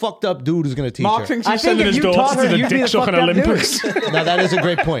some fucked up dude who's going to teach Mark her. thinks I he's think sending if his you taught daughter her, to the you'd be dick the sucking fucked up dude. Olympics. Now, that is a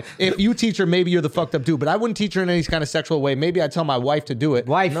great point. If you teach her, maybe you're the fucked up dude, but I wouldn't teach her in any kind of sexual way. Maybe I'd tell my wife to do it.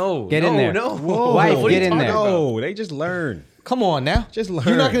 Wife, get in there. No. Wife, What are get you in there. No, they just learn. Come on now. Just learn.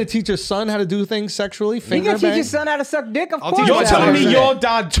 You're not going to teach your son how to do things sexually? You Finger can teach bang? your son how to suck dick, of course. teach You're my telling me son. your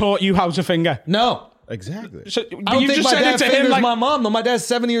dad taught you how to finger? No. Exactly. So, I don't you think just my said it dad to him fingers like, my mom. No, my dad's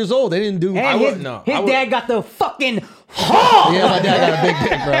 70 years old. They didn't do... And his I would- dad got the fucking hog. Yeah, my dad got a big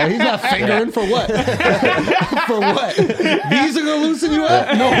dick, bro. He's not fingering for what? For what? These are gonna loosen you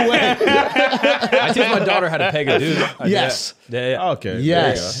up? No way. I teach my daughter how to peg a dude. Yes. Yeah. Okay.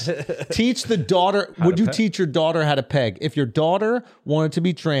 Yes. Teach the daughter. Would you teach your daughter how to peg? If your daughter wanted to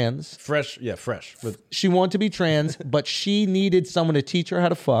be trans, Fresh. With she wanted to be trans, but she needed someone to teach her how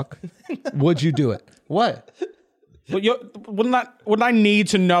to fuck, would you do it? What? but wouldn't I need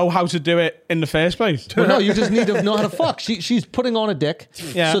to know how to do it in the first place? Well, no, you just need to know how to fuck. She's putting on a dick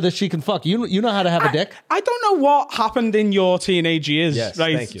Yeah. so that she can fuck. You know how to have a dick? I don't know what happened in your teenage years, Yes,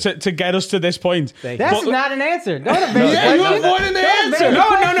 right, thank you. to get us to this point. Thank you. That's But- not an answer. Don't evade Yeah, you question. avoiding the answer.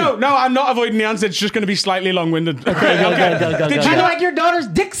 No, I'm not avoiding the answer. It's just going to be slightly long-winded. Go. Did I like your daughter's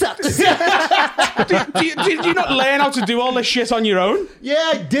dick sucks. did you not learn how to do all this shit on your own? Yeah,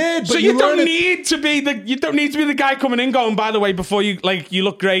 I did. But So you don't learn it- need to be the guy coming in going, by the way, before you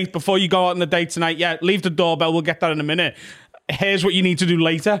look great, before you go out on a date tonight, yeah, leave the doorbell, we'll get that in a minute. Here's what you need to do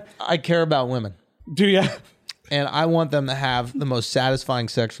later. I care about women. Do you? And I want them to have the most satisfying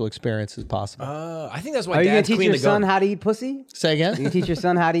sexual experiences possible. I think that's why Are you gonna dads teach clean your the son gun. how to eat pussy? Say You again? can teach your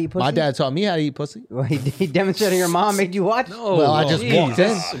son how to eat pussy? My dad taught me how to eat pussy. Well, he demonstrated your mom made you watch? Oh, Well, I just walked in.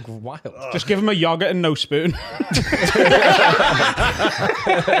 that's wild. Just give him a yogurt and no spoon.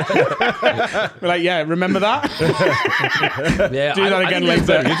 We're like, yeah, remember that? Yeah, Do that I again think that's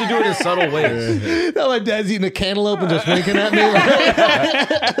later. better. You have to do it in subtle ways. Now my dad's eating a cantaloupe and just winking at me.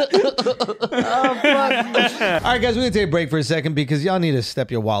 All right, guys, we're going to take a break for a second because y'all need to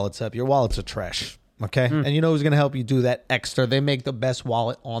step your wallets up. Your wallets are trash. Okay. And you know who's going to help you do that? Extra. They make the best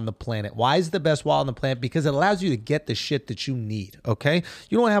wallet on the planet. Why is it the best wallet on the planet? Because it allows you to get the shit that you need. Okay.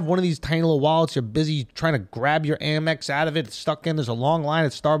 You don't have one of these tiny little wallets. You're busy trying to grab your Amex out of it. It's stuck in. There's a long line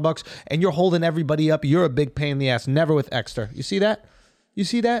at Starbucks and you're holding everybody up. You're a big pain in the ass. Never with Extra. You see that? You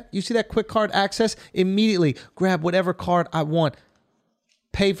see that? You see that quick card access? Immediately grab whatever card I want.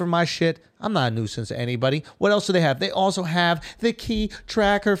 Pay for my shit. I'm not a nuisance to anybody. What else do they have? They also have the key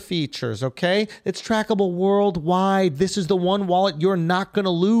tracker features, okay? It's trackable worldwide. This is the one wallet you're not going to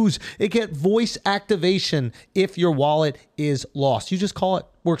lose. It gets voice activation if your wallet is lost. You just call it.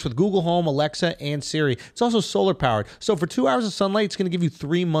 Works with Google Home, Alexa, and Siri. It's also solar powered. So for 2 hours of sunlight, it's going to give you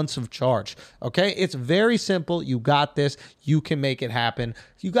 3 months of charge, okay? It's very simple. You got this. You can make it happen.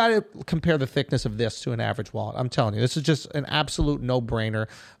 You got to compare the thickness of this to an average wallet. I'm telling you, this is just an absolute no-brainer.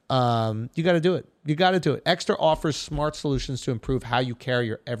 You got to do it. You got to do it. Extra offers smart solutions to improve how you carry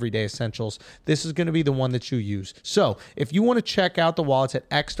your everyday essentials. This is going to be the one that you use. So if you want to check out the wallets at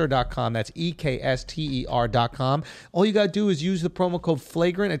Ekster.com, that's EKSTER.com, all you got to do is use the promo code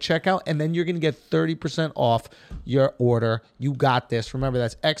Flagrant at checkout, and then you're going to get 30% off your order. You got this. Remember,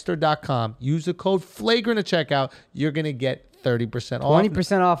 that's Ekster.com. Use the code Flagrant at checkout. You're going to get 30% off.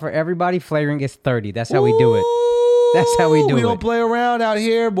 20% off for everybody. Flagrant gets 30. That's how we do it. That's how we do We it. don't play around out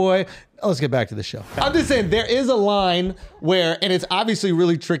here, boy. Let's get back to the show. I'm just saying there is a line where, and it's obviously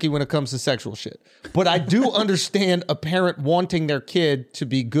really tricky when it comes to sexual shit, but I do understand a parent wanting their kid to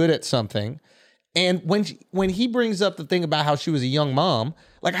be good at something. And when he brings up the thing about how she was a young mom,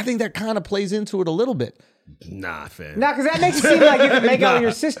 like I think that kind of plays into it a little bit. Nah, fam. No, because that makes it seem like you can make out with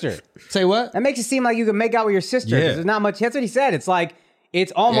your sister. Say what? That makes it seem like you can make out with your sister. 'cause Yeah. there's not much. That's what he said. It's like,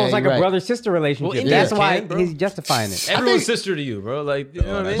 It's almost Yeah, like you're a right. brother-sister relationship. Well, That's Indians why can, bro. he's justifying it. Everyone's sister to you, bro. Like, you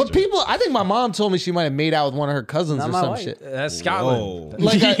know what I mean? But people, I think my mom told me she might have made out with one of her cousins Not or my some wife. shit. That's Scotland.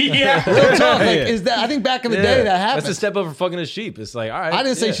 Like, Yeah. real talk. Like, is that? I think back in the day that happened. That's a step over fucking a sheep. It's like, all right. I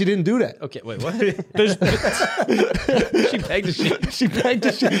didn't say she didn't do that. Okay, wait, what? There's, She pegged a sheep. She pegged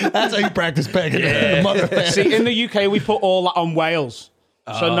the shit. That's how you practice pegging the motherland. see, in the UK, we put all that on Wales.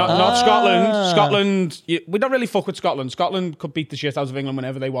 So not Scotland. Scotland, we don't really fuck with Scotland. Scotland could beat the shit out of England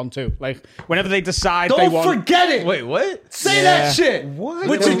whenever they want to. Like, whenever they decide they Don't want. forget it. Wait, what? Say that shit. What?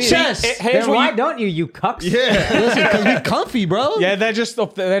 With your chest. Here's Then what why you, don't you cucks? Yeah. Listen, because we comfy, bro. yeah, they're just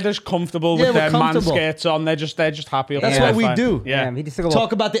up there. They're just comfortable Yeah, with we're their man comfortable. skirts on. They're just happy. Up That's there. what we Fine. do. Yeah. Damn, he just took a little.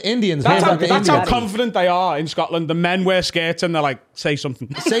 Talk about the Indians. That's, What how, about the that's how Indians? confident they are in Scotland. The men wear skirts and they're like, say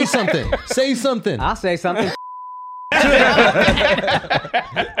something. Say something. Say something. I'll say something.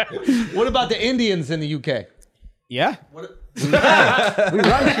 What about the Indians in the UK? Yeah. We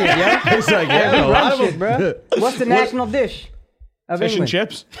run shit, yo. It's like, yeah, We a lot run of shit, them. bro. What's the national dish of Fish and England?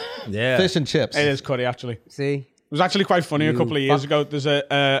 chips. Yeah. Fish and chips. It is curry, actually. See, It was actually quite funny a couple of years ago. There's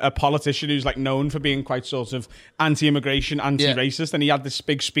a politician who's like known for being quite sort of anti-immigration, anti-racist, and he had this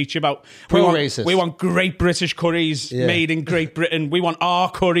big speech about Pro-racist. We want great British curries made in Great Britain. We want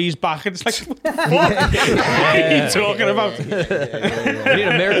our curries back. And it's like, what the fuck are you talking about? We need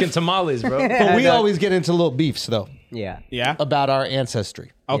American tamales, bro. But we always get into little beefs, though, yeah. Yeah. about our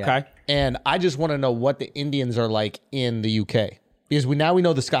ancestry. Okay. And I just want to know what the Indians are like in the UK. Because we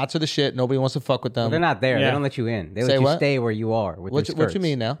know the Scots are the shit. Nobody wants to fuck with them. They're not there. Yeah. They don't let you in. They Say let you what? stay where you are with What your you skirts.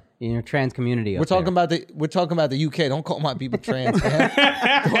 mean now? In your trans community. We're talking about the UK. Don't call my people trans, man.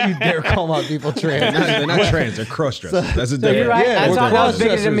 Don't you dare call my people trans. They're not trans. They're cross dressers. That's a So you're difference. right. Yeah, I we're thought that was bigger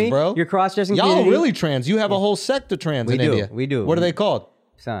cross-dressers, than me. bro. You're cross-dressing Y'all community. really trans. You have a whole sect of trans We in do. India. We do. What are they called?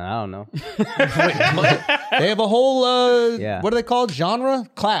 Son, I don't know. They have a whole, Yeah. what are they called? Genre?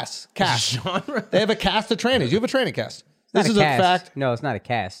 Class. Cast. Genre? They have a cast of trannies. You have a tranny cast. This Not is a a cast. fact. No, it's not a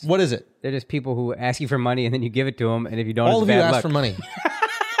cast. What is it? They're just people who ask you for money and then you give it to them, and if you don't, All it's of you bad ask luck. for money.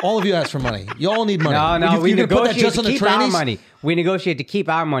 All of you ask for money. You all need money. No, You we gonna put that negotiate just to on the keep our trannies? money. We negotiate to keep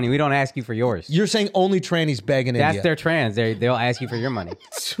our money. We don't ask you for yours. You're saying only trannies beg in That's India. their trans. They'll ask you for your money.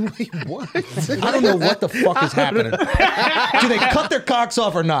 Wait, what? I don't know what the fuck is happening. Do they cut their cocks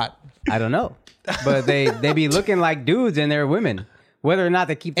off or not? I don't know, but they be looking like dudes and they're women. Whether or not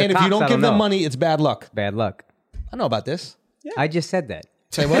they keep their And if cocks, you don't I give them know. money, it's bad luck. bad luck. I know about this. I just said that.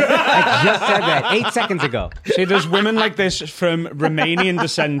 Say what? I just said that 8 seconds ago. See, there's women like this from Romanian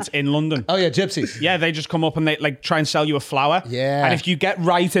descent in London. Oh yeah, gypsies. Yeah, they just come up and they like try and sell you a flower. Yeah. And if you get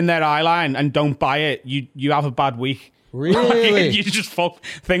right in their eye line and don't buy it, you have a bad week. Really? You just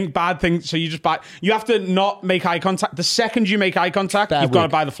think bad things. So you just buy. You have to not make eye contact. The second you make eye contact, Bad you've got to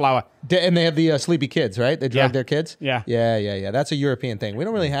week. buy the flower. And they have the sleepy kids, right? They drug Yeah. their kids. Yeah. Yeah. That's a European thing. We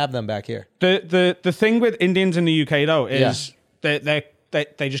don't really have them back here. The thing with Indians in the UK though is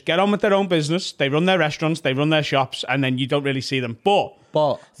they just get on with their own business. They run their restaurants, they run their shops, and then you don't really see them. But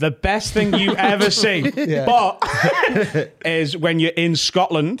the best thing you ever see, is when you're in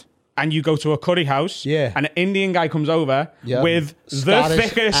Scotland and you go to a curry house, and an Indian guy comes over with Scottish the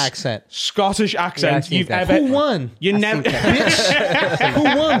thickest accent. Scottish accent you've ever. Who won? You never. Bitch. Who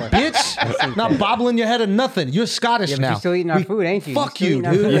won, bitch? Not bobbling your head of nothing. You're Scottish Yeah, but now. you're still eating our food, ain't you? Fuck You're you,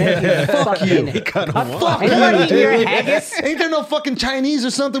 still eating our dude. food, ain't you? Fuck you. Fuck Anybody eating your you, dude. haggis? Ain't there no fucking Chinese or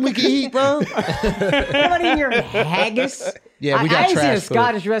something we can eat, bro? Anybody eating your haggis? Yeah, we got I ain't seen trash a food.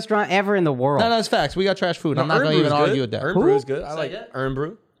 Scottish restaurant ever in the world. No, it's facts. We got trash food. I'm not Earn going to Brew's even good. argue with that. Earn Brew is good. I like Earn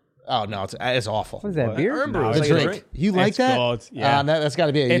Brew. Oh, no, it's awful. What is that, beer? Earn Brew. The It's like a drink. You like It's that? good, yeah. That's got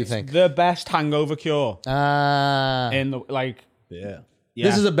to be a you It's think. the best hangover cure in the like. Yeah.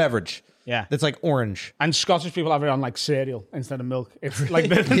 This is a beverage. Yeah. That's like orange. And Scottish people have it on like cereal instead of milk. It's like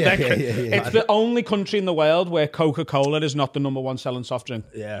it's the only country in the world where Coca-Cola is not the #1 selling soft drink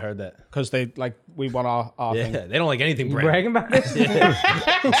Yeah, I heard that. because we want our Yeah, thing. they don't like anything You brand. bragging about this?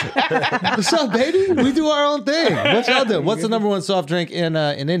 What's up, baby? We do our own thing. What y'all do? What's the #1 soft drink in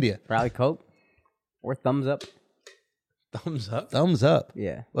India? Probably Coke or Thumbs Up. Thumbs up. Thumbs up.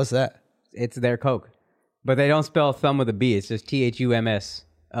 Yeah, What's that? it's their Coke, but they don't spell thumb with a B. It's just THUMS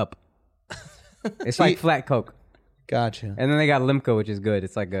up. It's like flat Coke, Gotcha. and then they got Limco, which is good.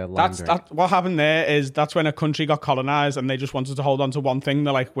 It's like a lime drink. That's what happened there is that's when a country got colonized and they just wanted to hold on to one thing.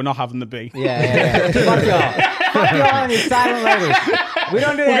 They're like, we're not having the B. Yeah. Fuck y'all. Fuck y'all and your silent letters. We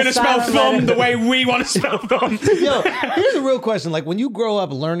don't do that. We're gonna spell silent thumb letter. the way we want to spell thumb. Yo, here's a real question. Like when you grow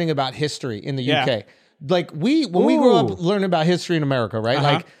up learning about history in the Yeah. UK, like when we grow up Ooh. learning about history in America, right?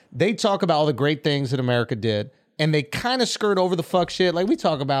 Uh-huh. Like they talk about all the great things that America did. And they kind of skirt over the fuck shit. Like we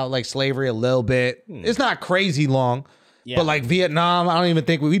talk about like slavery a little bit. It's not crazy long. Yeah. But like Vietnam, I don't even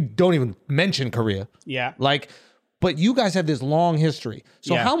think we don't even mention Korea. Yeah. Like, but you guys have this long history.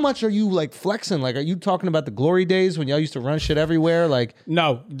 So Yeah. how much are you like flexing? Like, are you talking about the glory days when y'all used to run shit everywhere? Like,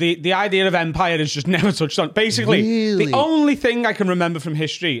 No, the idea of empire is just never touched on. Basically, Really? the only thing I can remember from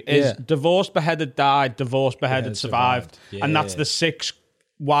history is Yeah. divorced, beheaded, died, divorced, beheaded, survived. survived. And that's Yeah. the 6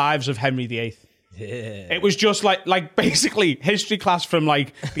 wives of Henry VIII. It was just like basically history class from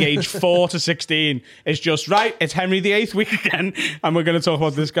like the age 4 to 16 is just right. It's Henry VIII week again, and we're going to talk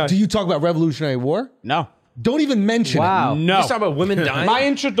about this guy. do you talk about Revolutionary War? No. Don't even mention Wow. No. You talking about women dying? My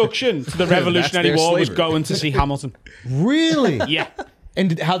introduction to the Revolutionary their War was slavery. going to see Hamilton. it. Really? Yeah.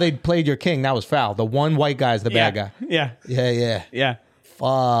 And how they played your king, that was foul. The one white guy is the Yeah. bad guy. Yeah. Yeah. Yeah.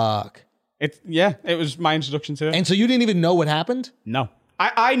 Fuck. It was my introduction to it. And so you didn't even know what happened? No.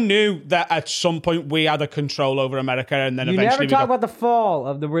 I knew that at some point we had a control over America, and then You eventually never talk about the fall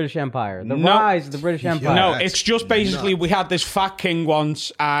of the British Empire, the No. rise of the British Empire. No, it's just basically we had this fat king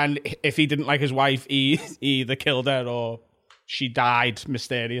once, and if he didn't like his wife, he either killed her or she died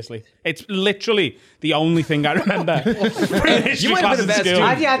mysteriously. It's literally the only thing I remember. You might have been the best too.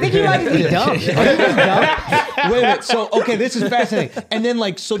 I think you might be dumb. Wait a minute. So, okay, this is fascinating. And then,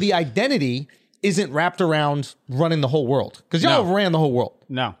 like, so the identity isn't wrapped around running the whole world because y'all ran the whole world.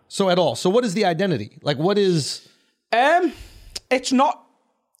 No. So at all. So what is the identity? Like, what is It's not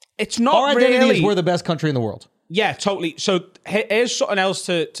our identity? really. Is we're the best country in the world. Yeah, totally. So here's something else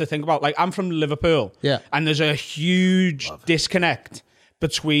to think about. Like, I'm from Liverpool. Yeah. And there's a huge disconnect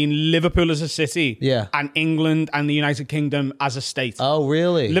between Liverpool as a city and England and the United Kingdom as a state. Oh,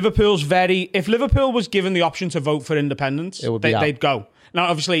 really? If Liverpool was given the option to vote for independence, It would be out. they'd go. Now,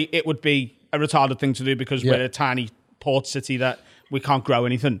 obviously, it would be a retarded thing to do because we're a tiny port city that we can't grow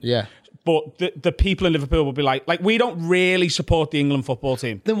anything. Yeah. But the people in Liverpool would be like, we don't really support the England football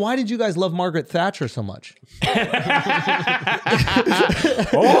team. Then why did you guys love Margaret Thatcher so much?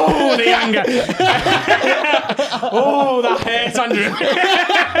 Oh, the anger. Oh, that hurts, Andrew.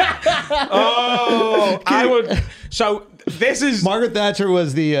 I would. So this is Margaret Thatcher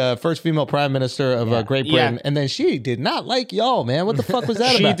was the first female prime minister of Great Britain, Yeah. and then she did not like y'all, man. What the fuck was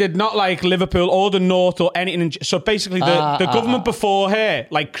that she about? did not like Liverpool or the North or anything. So basically, the government before her,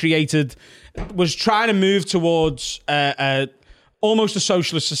 was trying to move towards almost a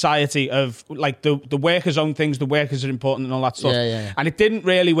socialist society of like the workers own things, the workers are important and all that stuff. Yeah. And it didn't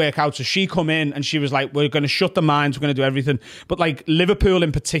really work out. So she come in and she was like, we're going to shut the mines, we're going to do everything. But like Liverpool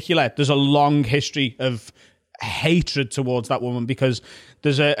in particular, there's a long history of hatred towards that woman because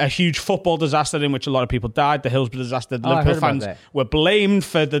there's a huge football disaster in which a lot of people died, the Hillsborough disaster. The I Liverpool heard about fans that. were blamed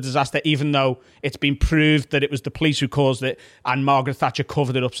for the disaster, even though it's been proved that it was the police who caused it, and Margaret Thatcher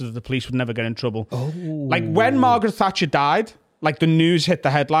covered it up so that the police would never get in trouble. Like when Margaret Thatcher died, like the news hit the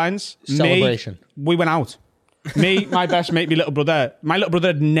headlines. Celebration. We went out. Me, my best mate, my little brother. My little brother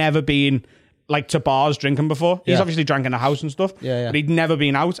had never been like to bars drinking before. He's Yeah. obviously drank in a house and stuff. Yeah. But he'd never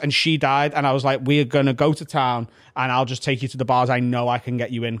been out, and she died. And I was like, we're gonna go to town, and I'll just take you to the bars. I know I can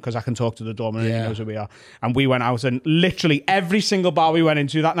get you in because I can talk to the doorman and he knows who we are. And we went out, and literally every single bar we went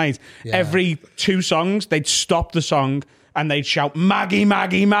into that night, every 2 songs, they'd stop the song and they'd shout Maggie,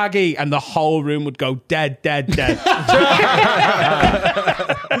 Maggie, Maggie, and the whole room would go dead, dead, dead.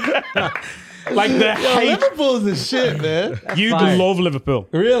 Like the hate. Liverpool's the shit, man. You'd fire. love Liverpool.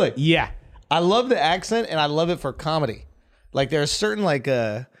 Really? Yeah. I love the accent and I love it for comedy. Like there's certain like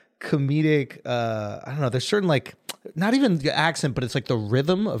comedic I don't know, there's certain like not even the accent, but it's like the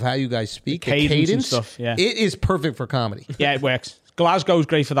rhythm of how you guys speak, the cadence and cadence stuff, yeah. It is perfect for comedy. Yeah, it works. Glasgow's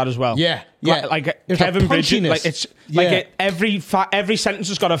great for that as well. Yeah, yeah. Like There's a Kevin Bridges, punchiness. like it's like Yeah. every sentence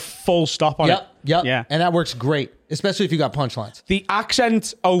has got a full stop on it. Yep. Yeah. And that works great, especially if you got punchlines. The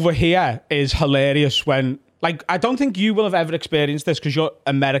accent over here is hilarious when, like, I don't think you will have ever experienced this because you're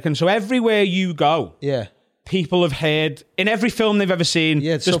American. So everywhere you go, Yeah. people have heard in every film they've ever seen.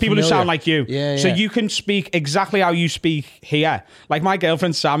 Yeah, it's there's so people who familiar. sound like you. Yeah, So yeah. you can speak exactly how you speak here. Like my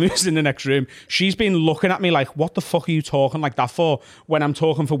girlfriend Sam, who's in the next room, she's been looking at me like, "What the fuck are you talking like that for?" When I'm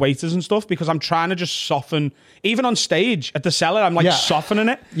talking for waiters and stuff, because I'm trying to just soften. Even on stage at the Cellar, I'm like Yeah. softening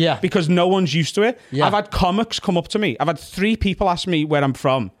it. Yeah. Because no one's used to it. Yeah. I've had comics come up to me. I've had 3 people ask me where I'm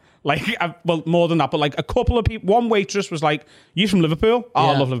from. Like, well, more than that, but like a couple of people. One waitress was like, "You from Liverpool?" Oh,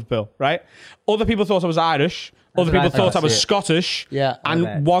 I Yeah. love Liverpool, right? Other people thought I was Irish. Other people thought I was see it. Scottish. Yeah.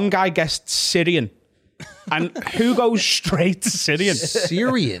 And one guy guessed Syrian. And who goes straight to Syrian?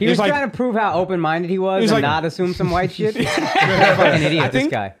 Syrian. He was like- trying to prove how open-minded he was, was and like- not assume some white shit. Fucking idiot, this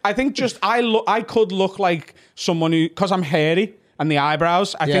guy. I think just I could look like someone who, because I'm hairy and the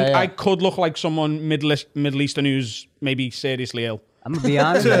eyebrows, I think yeah. I could look like someone Middle Eastern who's maybe seriously ill. I'm gonna be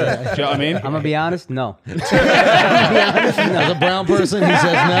honest. Do you know what I mean? I'm gonna be honest. No. As a brown person, he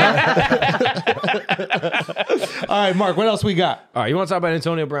says no. All right, Mark, what else we got? All right, you want to talk about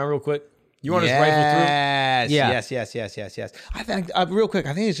Antonio Brown real quick? You want to just rifle through? Yes. I think real quick.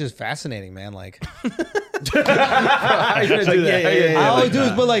 I think it's just fascinating, man. Like, I always do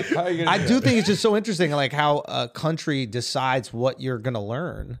is, but like, I do think it's just so interesting, like how a country decides what you're gonna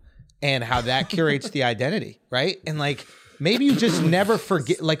learn and how that curates the identity, right? And like, maybe you just never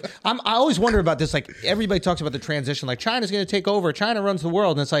forget. Like, I always wonder about this. Like, everybody talks about the transition. Like, China's gonna take over. China runs the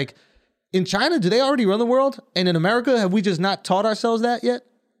world, and it's like, in China, do they already run the world? And in America, have we just not taught ourselves that yet?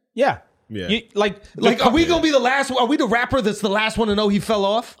 Yeah. Yeah. Are we gonna be the last? Are we the rapper that's the last one to know he fell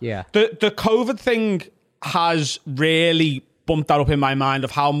off? Yeah. The COVID thing has really bumped that up in my mind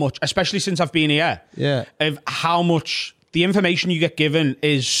of how much, especially since I've been here. Yeah. Of how much the information you get given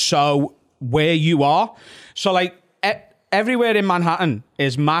is so where you are. So like everywhere in Manhattan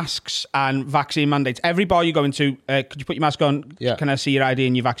is masks and vaccine mandates. Every bar you go into, could you put your mask on? Yeah. Can I see your ID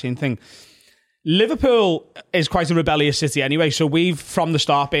and your vaccine thing? Liverpool is quite a rebellious city anyway, so we've from the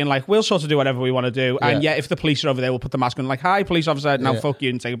start been like, we'll sort of do whatever we want to do, and if the police are over there, we'll put the mask on, like, hi police officer, now fuck you,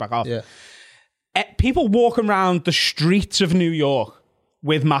 and take it back off. People walking around the streets of New York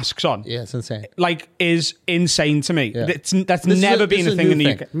with masks on, it's insane. Like, is insane to me. That's never been a thing in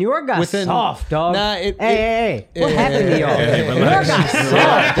the UK. New York got soft, dog. Nah, hey, what happened to y'all? New York got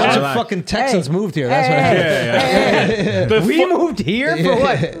soft. A bunch of fucking Texans moved here. That's what happened. We moved here for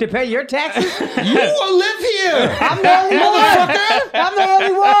what? To pay your taxes? You will live here. I'm the only one. I'm the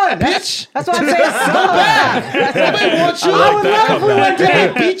only one. Bitch. That's why I'm saying go back. Nobody wants you. I would love if we went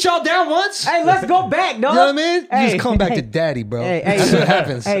back. Beat y'all down once. Hey, let's go back, dog. You know what I mean? You just come back to daddy, bro. That's what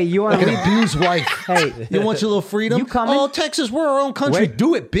happens. Hey, you want like to an abused wife? Hey, you want your little freedom? You coming? Oh, Texas, we're our own country. Wait.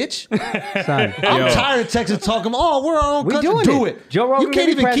 Do it, bitch. Son. I'm tired of Texas talking. Oh, we're our own We country. doing Do it. it. Joe Rogan you can't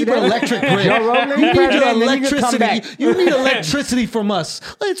gonna be even keep an president. electric grid. Joe Rogan gonna be you need president, your and then you can come electricity. back. You need electricity from us.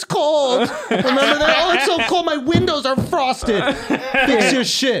 It's cold. Remember that? Oh, it's so cold. My windows are frosted. Fix your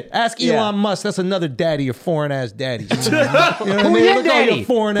shit. Ask Elon Musk. That's another daddy, your foreign ass daddy. You know what I Who mean? your Look at all daddy? your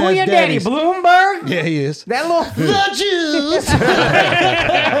foreign Who ass your daddy? daddies. Bloomberg? Yeah, he is. That little The Jews.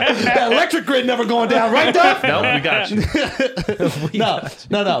 That electric grid never going down, right, Duff? Nope, we got you. No.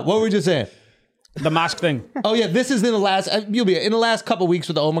 What were we just saying? The mask thing. Oh yeah, this is in the last. You'll be in the last couple weeks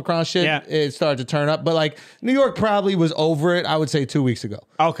with the Omicron shit. Yeah. It started to turn up, but like New York probably was over it. I would say 2 weeks ago.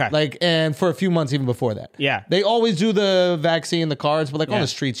 Okay. Like, and for a few months even before that. Yeah. They always do the vaccine, the cards, but like on the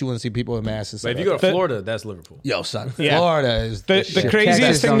streets, you wouldn't see people with masks. But if you go to Florida, that's Liverpool. Yo, son, Yeah. Florida is The shit. craziest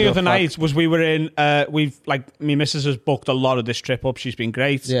Texas thing don't the give other a night was we were in, me missus has booked a lot of this trip up. She's been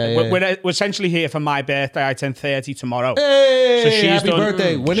great. Yeah, We're essentially here for my birthday. I turn 30 tomorrow. Hey, So she's happy done-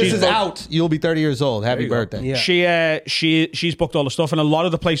 birthday! When this she's is booked- out, you'll be 30 years old. Happy birthday! Yeah. She's booked all the stuff, and a lot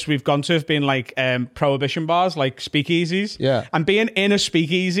of the places we've gone to have been like prohibition bars, like speakeasies. Yeah. And being in a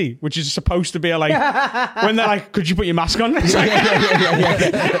speakeasy, which is supposed to be like when they're like, "Could you put your mask on?" It's like,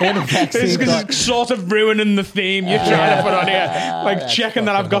 And a vaccine it's, 'cause card. it's sort of ruining the theme you're trying to put on here, like That's checking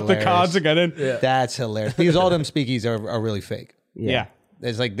that I've got fucking the cards hilarious. again in. That's hilarious because all them speakeasies are really fake. Yeah.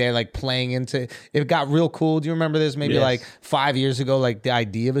 It's like they're like playing into it. Got real cool. Do you remember this? Maybe Yes. like 5 years ago, like the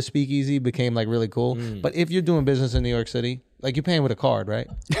idea of a speakeasy became like really cool. But if you're doing business in New York City, like you're paying with a card, right?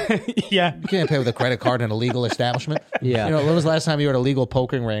 Yeah. You can't pay with a credit card in a legal establishment. Yeah. You know, when was the last time you were at a legal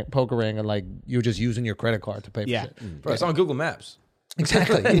poker ring and like you were just using your credit card to pay for Yeah. shit? Bro, it's on Google Maps.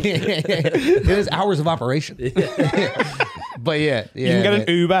 Exactly. It is hours of operation. But yeah, You can get an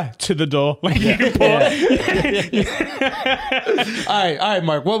Uber to the door. Like you can all right,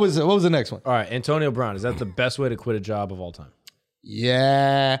 Mark. What was the next one? All right, Antonio Brown. Is that the best way to quit a job of all time?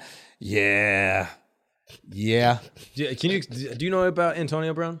 Yeah. Do you know about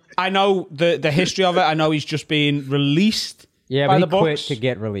Antonio Brown? I know the history of it. I know he's just been released. Yeah, by but he the quit books. to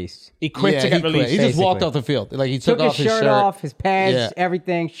get released. He quit to he get quit. released. He just walked basically. off the field. Like he took Took off his his shirt shirt off, his pants, Yeah.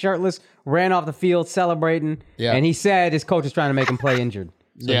 everything, shirtless, ran off the field celebrating. Yeah. And he said his coach was trying to make him play injured.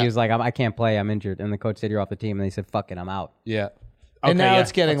 So Yeah. he was like, I can't play, I'm injured. And the coach said, you're off the team. And they said, fuck it, I'm out. Yeah. And Okay, now yeah.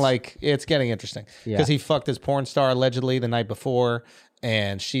 it's getting interesting Yeah. because he fucked his porn star allegedly the night before,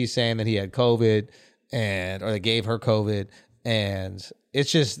 and she's saying that he had COVID, or they gave her COVID, and it's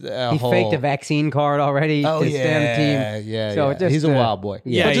just He faked a vaccine card already Oh to yeah, stay on the team. yeah, So yeah. it just, He's a wild boy.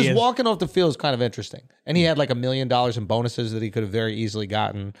 yeah, but he just is. walking off the field is kind of interesting. And he had like $1 million in bonuses that he could have very easily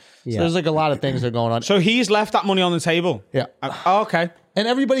gotten. So Yeah. there's like a lot of things that are going on. So he's left that money on the table. Yeah. Oh, okay. And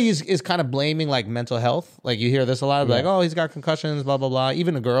everybody is kind of blaming like mental health. Like you hear this a lot of like, oh, he's got concussions, blah blah blah.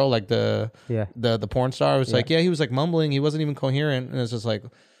 Even a girl like the porn star was like, yeah, he was like mumbling, he wasn't even coherent, and it's just like,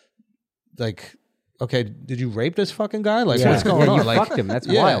 okay, did you rape this fucking guy? Like, Yeah. what's going Yeah, on? you Like, fucked him. That's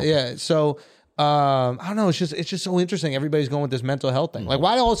yeah, wild. Yeah. So, I don't know. It's just so interesting. Everybody's going with this mental health thing. Like,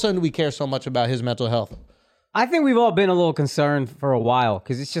 why all of a sudden do we care so much about his mental health? I think we've all been a little concerned for a while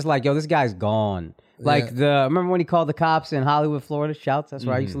because it's just like, yo, this guy's gone. Like remember when he called the cops in Hollywood, Florida? Shouts. That's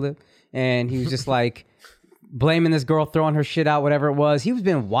where I used to live. And he was just like blaming this girl, throwing her shit out, whatever it was. He was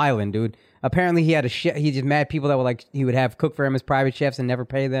been wilding, dude. Apparently he had he just mad people that were like, he would have cook for him as private chefs and never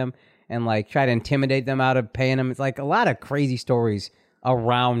pay them and like try to intimidate them out of paying him. It's like a lot of crazy stories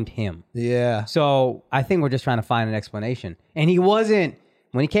around him. Yeah. So I think we're just trying to find an explanation. And he wasn't,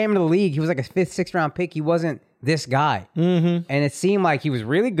 when he came into the league, he was like a 5th, 6th round pick. He wasn't this guy. Mm-hmm. And it seemed like he was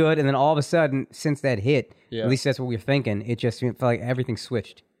really good. And then all of a sudden, since that hit, at least that's what we were thinking, it just felt like everything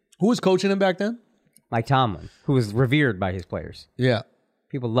switched. Who was coaching him back then? Mike Tomlin, who was revered by his players. Yeah.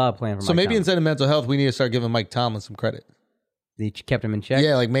 People love playing for Mike So maybe Tomlin. instead of mental health, we need to start giving Mike Tomlin some credit. He kept him in check?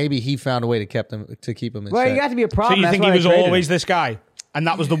 Yeah, like maybe he found a way to keep him in Well, check. you got to be a So problem. you That's think why he I was traded always him. this guy, and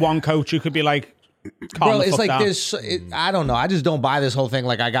that was the one coach who could be like, calm Bro, the it's fuck like down. this. I don't know. I just don't buy this whole thing.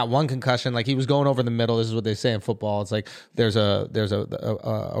 Like, I got one concussion. Like, he was going over the middle. This is what they say in football. It's like there's a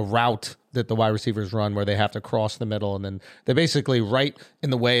route that the wide receivers run where they have to cross the middle, and then they're basically right in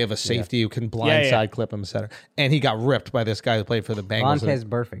the way of a safety who can blindside clip him, etc. And he got ripped by this guy who played for the Bengals. Vontez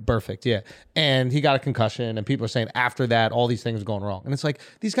Burfict. Perfect, yeah. And he got a concussion, and people are saying after that, all these things are going wrong. And it's like,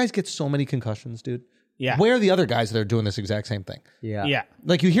 these guys get so many concussions, dude. Yeah. Where are the other guys that are doing this exact same thing? Yeah. Yeah.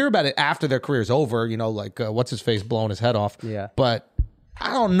 Like, you hear about it after their career's over, you know, like what's his face blowing his head off. Yeah. But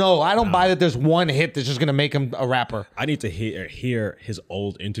I don't know. I don't buy that there's one hit that's just going to make him a rapper. I need to hear his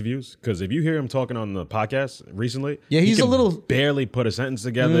old interviews, because if you hear him talking on the podcast recently, Yeah, he's he a can little- barely put a sentence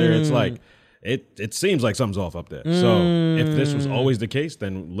together. It's like it seems like something's off up there. So if this was always the case,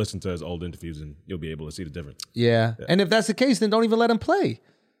 then listen to his old interviews and you'll be able to see the difference. Yeah. And if that's the case, then don't even let him play.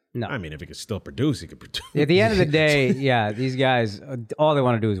 No. I mean, if he could still produce, he could produce. At the end of the day, yeah, these guys, all they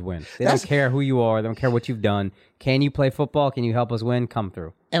want to do is win. They don't care who you are. They don't care what you've done. Can you play football? Can you help us win? Come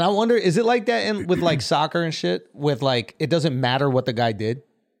through. And I wonder, is it like that with like soccer and shit? With like, it doesn't matter what the guy did?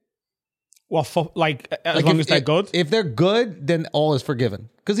 Well, as Like long as they're good. If they're good, then all is forgiven.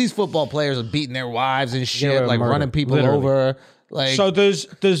 Because these football players are beating their wives and shit, Yeah, like murder. running people Literally. over. Like, So there's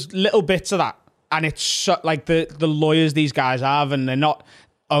little bits of that, and it's so, like the lawyers these guys have, and they're not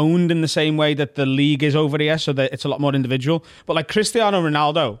owned in the same way that the league is over here, so that it's a lot more individual. But like Cristiano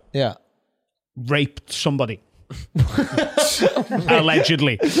Ronaldo yeah. raped somebody.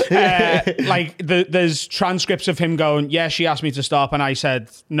 Allegedly. There's transcripts of him going, yeah, she asked me to stop, and I said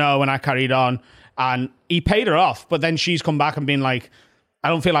no, and I carried on, and he paid her off, but then she's come back and been like, I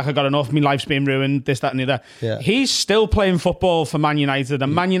don't feel like I got enough, my life's been ruined, this, that, and the other. Yeah. He's still playing football for Man United,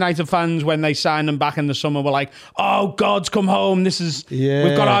 and Man United fans, when they signed him back in the summer, were like, oh, God's come home, we've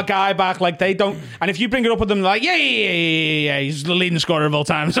got our guy back. Like, they don't, and if you bring it up with them, they're like, yeah, he's the leading scorer of all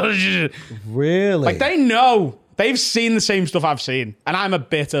time. Really? Like, they know. They've seen the same stuff I've seen. And I'm a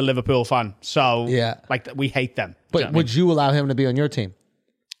bitter Liverpool fan. So, Yeah. like, we hate them. But Do you know what would you allow him to be on your team?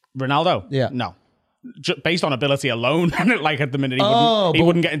 I mean? Ronaldo? Yeah. No. Based on ability alone, like at the minute, Oh, he but-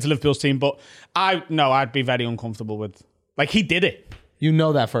 wouldn't get into Liverpool's team. But I'd be very uncomfortable with, like, he did it. You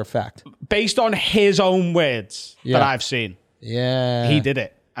know that for a fact. Based on his own words Yeah. that I've seen. Yeah. He did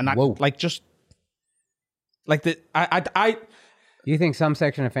it. And that, Whoa. like, just, like, Do you think some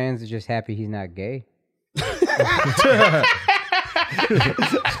section of fans are just happy he's not gay?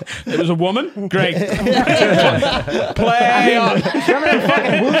 it was a woman? Great. Play on. Some of them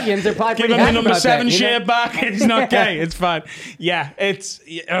fucking Woogans are probably Give pretty him the happy number about 7 that, you know? share back. He's not gay. It's fine. Yeah, it's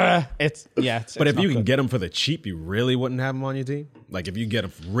But it's if not you can good. get him for the cheap, you really wouldn't have him on your team? Like, if you get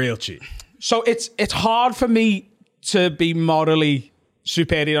him real cheap. So it's hard for me to be morally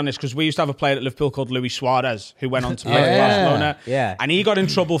superior on this, because we used to have a player at Liverpool called Luis Suarez who went on to play for Barcelona. Yeah. And he got in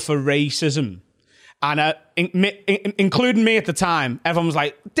trouble for racism. And including me at the time, everyone was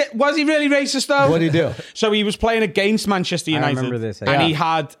like, was he really racist though? What'd he do? So he was playing against Manchester United. remember this, And yeah. he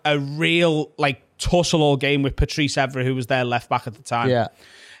had a real like tussle all game with Patrice Evra, who was their left back at the time. Yeah.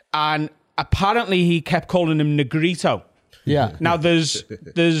 And apparently he kept calling him Negrito. Yeah. Now there's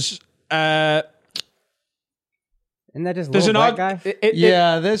Isn't that just there's little an black guy?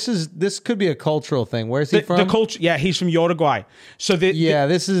 Yeah, this could be a cultural thing. Where's he the from? culture. Yeah, he's from Uruguay. So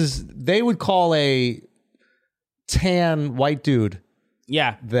they would call a tan white dude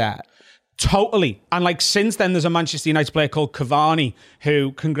yeah, that. totally. And like since then, there's a Manchester United player called Cavani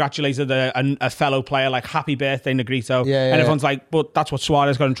who congratulated a fellow player, like happy birthday Negrito. Yeah, yeah, and everyone's like, but that's what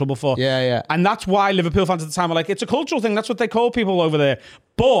Suarez got in trouble for. Yeah, yeah. And that's why Liverpool fans at the time were like, it's a cultural thing. That's what they call people over there.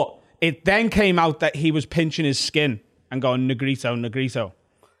 But it then came out that he was pinching his skin and going Negrito, Negrito.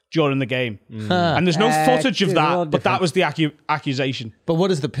 during the game. And there's no footage of Dude, a little that, but that different. was the accusation. But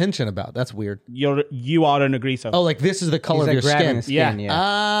what is the pinching about? That's weird. You are a Negrito. Oh, like this is the color He's of like your grabbing skin. his skin, Yeah,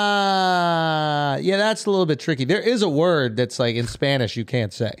 that's a little bit tricky. There is a word that's like in Spanish you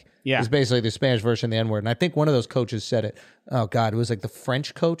can't say. Yeah. It's basically the Spanish version of the N-word. And I think one of those coaches said it. Oh, God, it was like the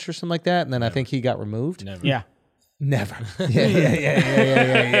French coach or something like that. And then I think he got removed. Yeah. Never.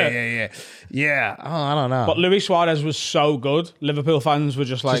 Yeah. Oh, I don't know. But Luis Suarez was so good. Liverpool fans were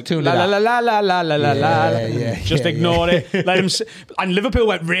just like, tune la it la out. la la la la la la. Just yeah, ignore it. Let him. And Liverpool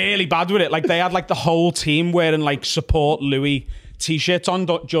went really bad with it. Like they had like the whole team wearing like support Louis t-shirts on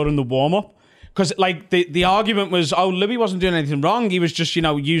during the warm up. Because like the argument was, oh, Louis wasn't doing anything wrong. He was just,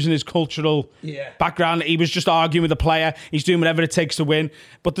 using his cultural background. He was just arguing with the player. He's doing whatever it takes to win.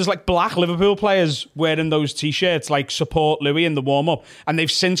 But there's like black Liverpool players wearing those t-shirts, like support Louis in the warm-up. And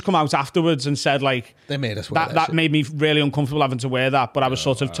they've since come out afterwards and said like, they made us wear that made me really uncomfortable having to wear that. But I was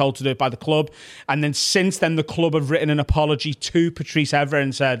sort of told to do it by the club. And then since then, the club have written an apology to Patrice Evra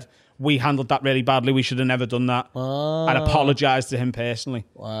and said, we handled that really badly. We should have never done that. And apologised to him personally.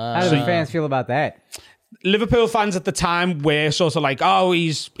 How do the fans feel about that? Liverpool fans at the time were sort of like, oh,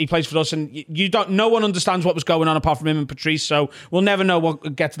 he plays for us, and no one understands what was going on apart from him and Patrice, so we'll never know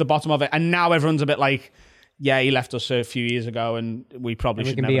get to the bottom of it. And now everyone's a bit like, yeah, he left us a few years ago, and we probably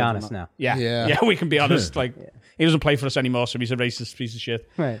should can never be have honest done that. now. Yeah, we can be honest. Like, he doesn't play for us anymore, so he's a racist piece of shit.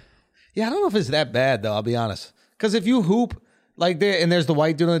 Right. Yeah, I don't know if it's that bad, though, I'll be honest. Because if you hoop, like there's the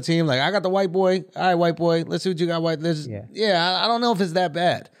white dude on the team, like, I got the white boy. All right, white boy, let's see what you got, white. I don't know if it's that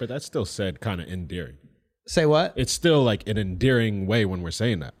bad. But that's still said kind of endearing. Say what? It's still like an endearing way when we're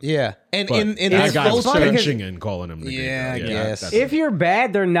saying that. Yeah. And But in that this guy's culture, flinching and calling him the Yeah, Negrito. I guess. that's- If you're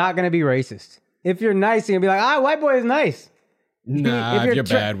bad, they're not going to be racist. If you're nice, you're going to be like, white boy is nice. Nah, if you're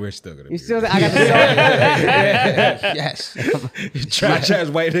bad, we're still gonna. You still, I got the song. Yes. Trash ass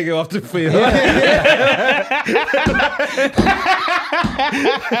white nigga off the field.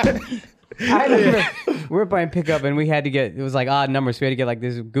 I remember we were playing pickup and it was like odd numbers. So we had to get like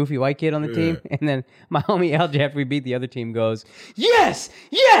this goofy white kid on the team. And then my homie Al Jeffrey beat the other team goes, yes,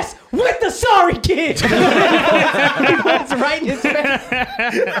 with the sorry kid. He puts right in his face.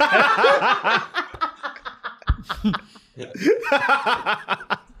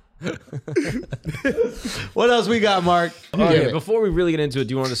 What else we got, Mark? Before we really get into it,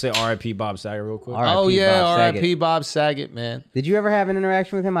 do you want to say R.I.P. Bob Saget real quick? Oh, yeah, Bob Saget. R.I.P. Bob Saget, man. Did you ever have an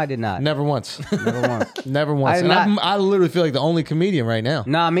interaction with him? I did not. Never once. Never once. Never once. I did And not. I literally feel like the only comedian right now.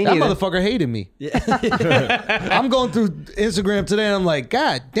 Nah, me That neither. motherfucker hated me. I'm going through Instagram today and I'm like,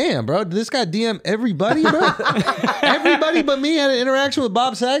 God damn, bro. Did this guy DM everybody, bro? Everybody but me had an interaction with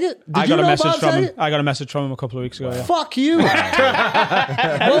Bob Saget? Did I you got a know message Bob from him. Saget? I got a message from him a couple of weeks ago. Yeah. Fuck you.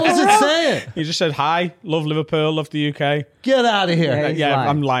 What was it saying? He just said, hi, love Liverpool, love the UK. Get out of here. He's Yeah, lying.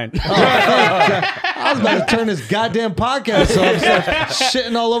 I'm lying. I was about to turn this goddamn podcast off and start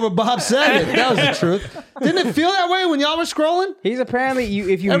shitting all over Bob Saget. That was the truth. Didn't it feel that way when y'all were scrolling? He's apparently,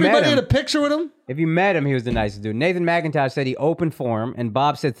 if you Everybody met had a him, picture with him? if you met him, he was the nicest dude. Nathan McIntosh said he opened for him, and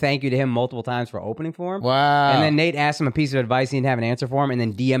Bob said thank you to him multiple times for opening for him. Wow. And then Nate asked him a piece of advice, he didn't have an answer for him, and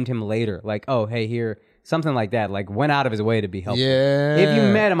then DM'd him later, like, oh, hey, here, something like that. Like, went out of his way to be helpful. Yeah. If you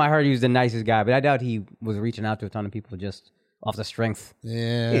met him, I heard he was the nicest guy, but I doubt he was reaching out to a ton of people just off the strength.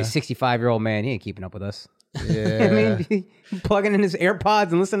 Yeah. He's a 65-year-old man. He ain't keeping up with us. Yeah. I mean, plugging in his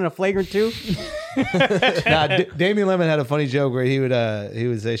AirPods and listening to Flagrant 2. Damian Lemon had a funny joke where he would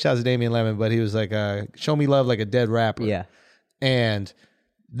say, shouts to Damian Lemon, but he was like, show me love like a dead rapper. Yeah. And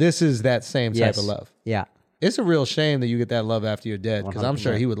this is that same type of love. Yeah. It's a real shame that you get that love after you're dead, because I'm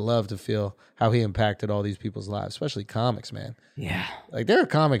sure 100%. he would love to feel how he impacted all these people's lives, especially comics, man. Yeah. Like, there are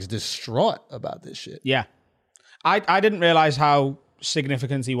comics distraught about this shit. Yeah. I didn't realize how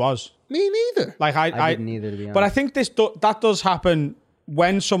significant he was. Me neither. Like I didn't either, to be honest. But I think that does happen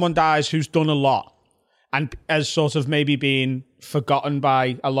when someone dies who's done a lot and has sort of maybe been forgotten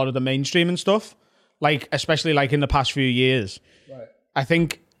by a lot of the mainstream and stuff. Like, especially like in the past few years. Right. I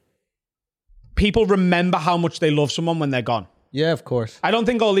think people remember how much they love someone when they're gone. Yeah, of course. I don't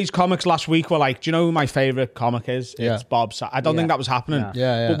think all these comics last week were like, do you know who my favorite comic is? Yeah. It's Bob Saget. I don't think that was happening.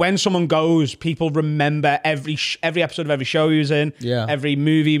 Yeah. But when someone goes, people remember every episode of every show he was in, every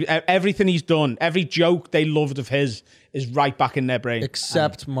movie, everything he's done, every joke they loved of his is right back in their brain.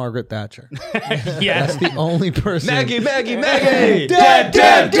 Except Margaret Thatcher. Yeah. That's the only person. Maggie! Dead!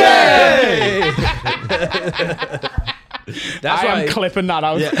 That's I why am clipping that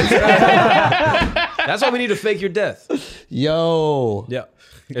out. That's why we need to fake your death. Yo. Yeah.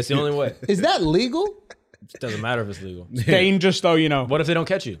 It's the only way. Is that legal? It doesn't matter if it's legal. Dangerous though, you know. What if they don't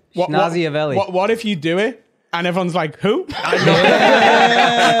catch you? Schnaziavelli. What if you do it And everyone's like, who?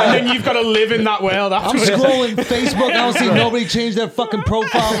 And then you've got to live in that world I'm afterwards. scrolling Facebook. I don't see nobody change their fucking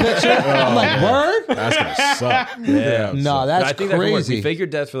profile picture. I'm like, word? That's gonna suck. Yeah. No, that's I think that could work. crazy. You fake your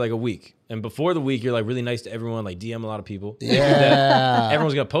death for like a week. And before the week, you're like really nice to everyone, like DM a lot of people. Yeah.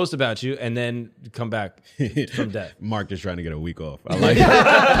 Everyone's going to post about you and then come back from death. Mark just trying to get a week off. I like that.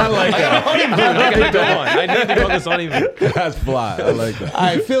 I like that. I got to go on. I need to go on this honeymoon. That's fly. I like that. All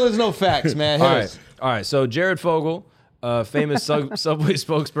right, Phil, there's no facts, man. Hit us. All right. So Jared Fogle, famous Subway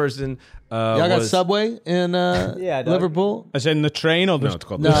spokesperson. Y'all got Subway in Liverpool? As in the train or the, it's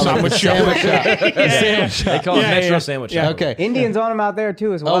called the sandwich shop? Sandwich shop. Sandwich shop. They call it Metro Sandwich Shop. Okay. Indians on them out there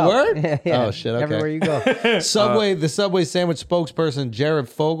too as well. Oh, word? Yeah. Oh, shit, okay. Everywhere you go. Subway, the Subway sandwich spokesperson, Jared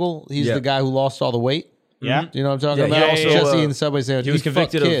Fogle, he's the guy who lost all the weight. Yeah. Do you know what I'm talking Yeah, about? he also, Just eating Subway sandwich. He was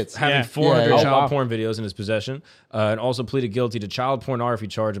convicted of kids. having 400 Yeah. child porn videos in his possession, and also pleaded guilty to child pornography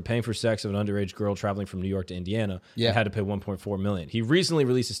charge of paying for sex of an underage girl traveling from New York to Indiana. Yeah. And had to pay $1.4 million. He recently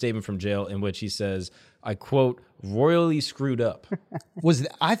released a statement from jail in which he says, I quote, royally screwed up.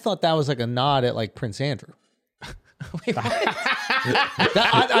 I thought that was like a nod at like Prince Andrew. Wait, what?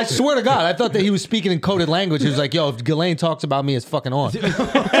 I swear to God, I thought that he was speaking in coded language. He was like, yo, if Ghislaine talks about me, it's fucking on. Like,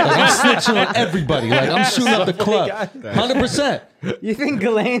 I'm snitching on everybody. Like, I'm shooting up the club. 100%. You think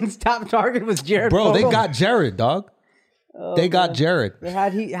Ghislaine's top target was Jared Bro, Fogle? they got Jared, dog. They got Jared.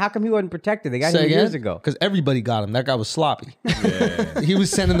 How come he wasn't protected? They got Say him again? years ago. Because everybody got him. That guy was sloppy. He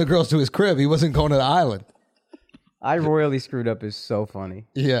was sending the girls to his crib. He wasn't going to the island. I royally screwed up is so funny.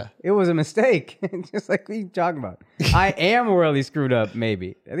 Yeah. It was a mistake. Just like what are you talking about? I am royally screwed up,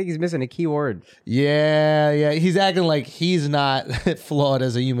 maybe. I think he's missing a key word. Yeah. He's acting like he's not flawed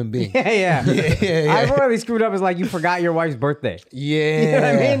as a human being. Yeah. Yeah. I royally screwed up is like you forgot your wife's birthday. Yeah. You know what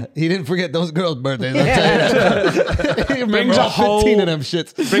I mean? He didn't forget those girls' birthdays. I'll tell you that. He remembers all 15 of them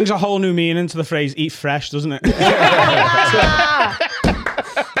shits. Brings a whole new meaning to the phrase "eat fresh," doesn't it?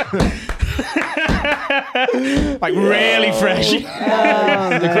 Like really fresh.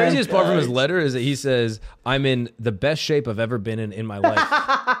 The craziest part from his letter is that he says, I'm in the best shape I've ever been in my life.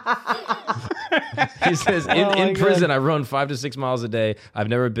 He says, in prison, I run 5 to 6 miles a day. I've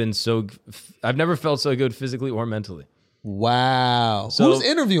never felt so good physically or mentally. Wow. So- Who's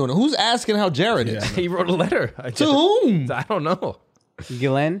interviewing him? Who's asking how Jared is? He wrote a letter. To whom? I don't know.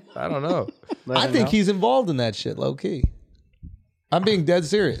 Ghislaine? I don't know. I think he's involved in that shit, low key. I'm being dead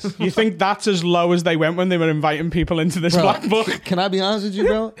serious. You think that's as low as they went when they were inviting people into this Bro, black book? Can I be honest with you,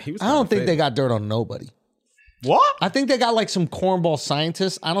 bro? I don't think they got dirt on nobody. What? I think they got like some cornball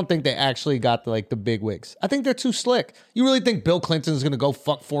scientists. I don't think they actually got the big wigs. I think they're too slick. You really think Bill Clinton's gonna go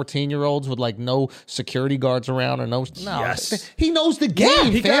fuck 14-year-olds with like no security guards around or no? Yes. He knows the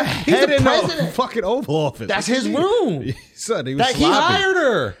game, He fam. got He's head the in the president. fucking Oval Office. That's his room. Son, he was He sloppy. hired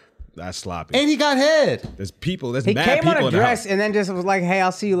her. That's sloppy. And he got head. There's people. There's He mad came people on a in the dress house. and then just was like, hey,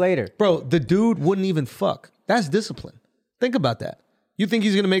 I'll see you later. Bro, the dude wouldn't even fuck. That's discipline. Think about that. You think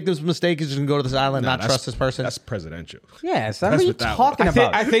he's gonna make this mistake? He's just gonna go to this island, Nah, not trust this person? That's presidential. Yes, what That's are you what that talking I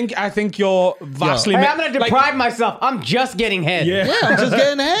about? think you're vastly. Hey, I'm going to deprive myself. I'm just getting head. Yeah. Yeah, I'm just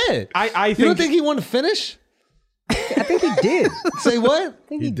getting ahead. I You don't think he wanted to finish? I think he did. Say what? I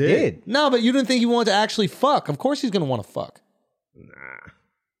think he did. No, but you didn't think he wanted to actually fuck. Of course he's gonna want to fuck. Nah.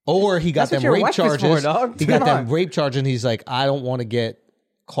 Or he got That's what them your rape wife is charges. for, dog. He got Come them on. rape charge, and he's like, I don't want to get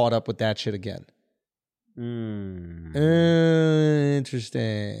caught up with that shit again.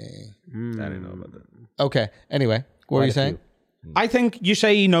 Interesting. I didn't know about that. Okay. Anyway, what were you saying? I think you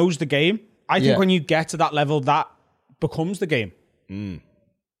say he knows the game. I think Yeah. when you get to that level, that becomes the game.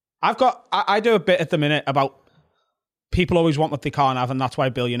 I do a bit at the minute about people always want what they can't have, and that's why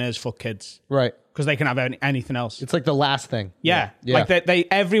billionaires fuck kids. Right. Because they can have anything else. It's like the last thing. Yeah. Yeah. Like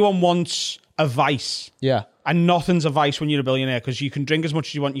everyone wants a vice. Yeah. And nothing's a vice when you're a billionaire because you can drink as much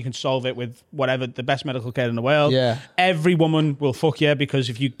as you want. You can solve it with whatever, the best medical care in the world. Yeah. Every woman will fuck you because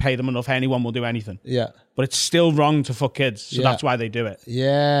if you pay them enough, anyone will do anything. Yeah. But it's still wrong to fuck kids. So Yeah. that's why they do it.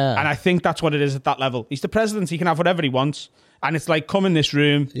 Yeah. And I think that's what it is at that level. He's the president. He can have whatever he wants. And it's like, come in this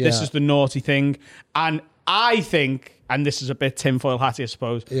room. This Yeah. is the naughty thing. And I think, and this is a bit tinfoil hatty, I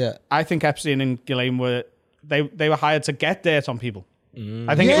suppose. Yeah. I think Epstein and Ghislaine were hired to get dirt on people.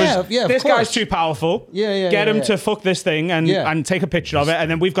 I think Yeah, it was, yeah, of this course. guy's too powerful. Yeah, Get him yeah. to fuck this thing and take a picture of it. And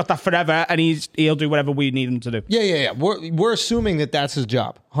then we've got that forever. And he'll do whatever we need him to do. Yeah. We're assuming that that's his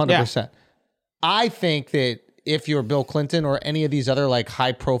job, 100%. I think that if you're Bill Clinton or any of these other like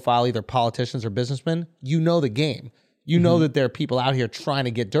high profile either politicians or businessmen, you know the game. You know that there are people out here trying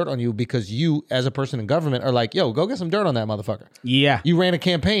to get dirt on you because you, as a person in government, are like, yo, go get some dirt on that motherfucker. Yeah. You ran a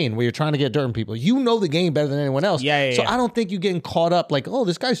campaign where you're trying to get dirt on people. You know the game better than anyone else. Yeah. So I don't think you getting caught up like, oh,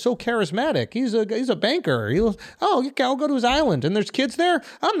 this guy's so charismatic. He's a banker. I'll go to his island and there's kids there.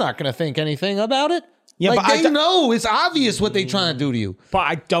 I'm not going to think anything about it. Yeah, like they know it's obvious what they trying to do to you. But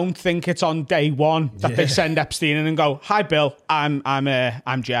I don't think it's on day one that they send Epstein in and go, "Hi, Bill, I'm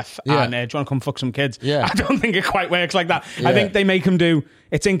Jeff, and do you want to come fuck some kids?" Yeah, I don't think it quite works like that. Yeah. I think they make him do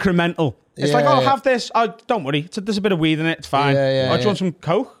it's incremental. It's like, oh, have this. Oh, don't worry, there's a bit of weed in it. It's fine. Oh, do you want some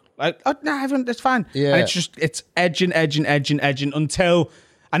coke? Like, oh, no, it's fine. Yeah, and it's edging until.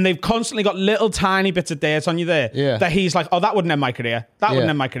 And they've constantly got little tiny bits of dirt on you there. Yeah. That he's like, oh, that wouldn't end my career. That wouldn't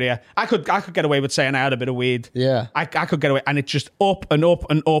end my career. I could get away with saying I had a bit of weed. Yeah. I could get away. And it's just up and up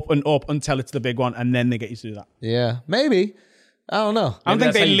and up and up until it's the big one. And then they get you to do that. Yeah. Maybe. I don't know. I don't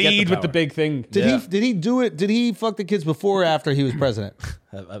think they lead with the big thing. Did he do it? Did he fuck the kids before or after he was president?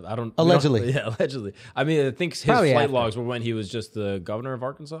 I don't. Allegedly. Allegedly. I mean, I think his flight logs were when he was just the governor of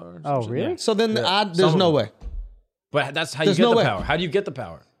Arkansas. Or oh, really? Yeah. So then there's no way. But that's how you get the power. How do you get the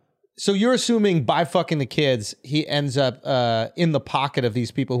power? So you're assuming by fucking the kids, he ends up in the pocket of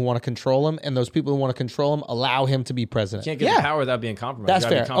these people who want to control him, and those people who want to control him allow him to be president. You can't get the power without being compromised. That's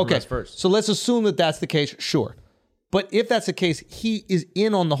fair. Okay. First. So let's assume that that's the case. Sure. But if that's the case, he is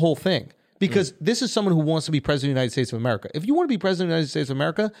in on the whole thing because this is someone who wants to be president of the United States of America. If you want to be president of the United States of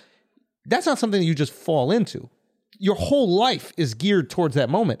America, that's not something that you just fall into. Your whole life is geared towards that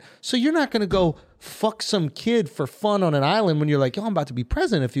moment. So you're not going to go fuck some kid for fun on an island when you're like, yo, I'm about to be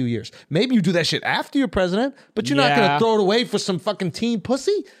president in a few years. Maybe you do that shit after you're president, but you're not going to throw it away for some fucking teen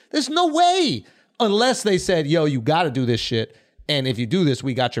pussy. There's no way. Unless they said, yo, you got to do this shit. And if you do this,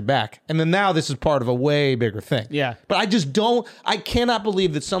 we got your back. And then now this is part of a way bigger thing. Yeah. But I cannot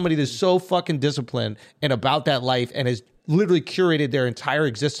believe that somebody that's so fucking disciplined and about that life and has literally curated their entire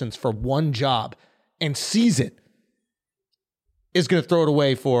existence for one job and sees it is going to throw it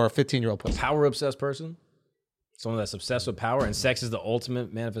away for a 15-year-old pussy. Power-obsessed person? Someone that's obsessed with power, and sex is the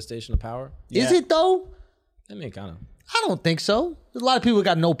ultimate manifestation of power? Is it, though? I mean, kind of. I don't think so. A lot of people who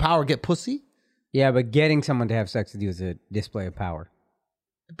got no power get pussy. Yeah, but getting someone to have sex with you is a display of power.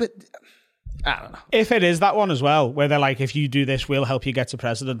 But I don't know. If it is that one as well, where they're like, if you do this, we'll help you get to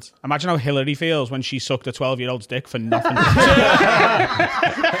president. Imagine how Hillary feels when she sucked a 12-year-old's dick for nothing.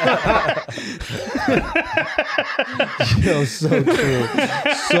 Yo, so true.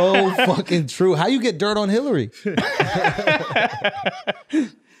 So fucking true. How you get dirt on Hillary?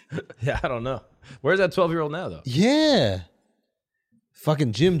 Yeah, I don't know. Where's that 12-year-old now, though? Yeah.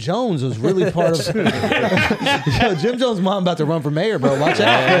 Fucking Jim Jones was really part of. Yo, Jim Jones' mom about to run for mayor, bro. Watch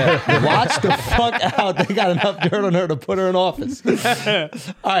out! Watch the fuck out. They got enough dirt on her to put her in office.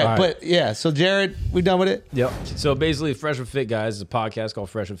 All right, but yeah. So Jared, we done with it? Yep. So basically, Fresh and Fit guys is a podcast called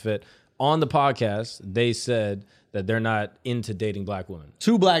Fresh and Fit. On the podcast, they said that they're not into dating black women.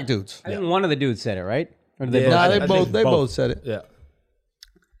 Two black dudes. I think one of the dudes said it, right? Or did they both said it. Yeah.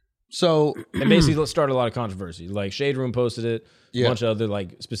 So it basically started a lot of controversy. Like Shade Room posted it. A bunch of other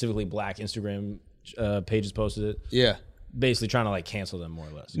like specifically black Instagram pages posted it. Yeah. Basically trying to like cancel them more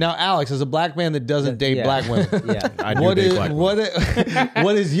or less. Now, Alex, as a black man that doesn't date black women, I do date black women.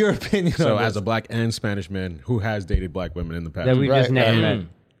 What is your opinion So on as this? a black and Spanish man who has dated black women in the past. That we just never met.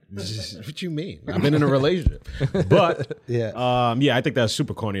 What you mean? I've been in a relationship. But yeah, I think that's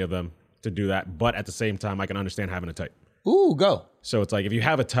super corny of them to do that. But at the same time, I can understand having a type. Ooh, go. So it's like if you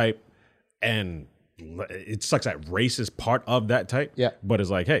have a type and it sucks that race is part of that type. Yeah. But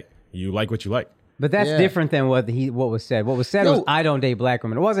it's like, hey, you like what you like. But that's different than what was said. What was said was, I don't date black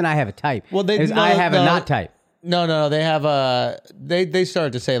women. It wasn't I have a type. Well, I have a not type. No. They have they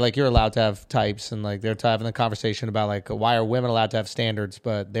started to say like you're allowed to have types and like they're having a conversation about like why are women allowed to have standards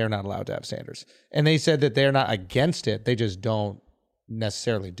but they're not allowed to have standards. And they said that they're not against it. They just don't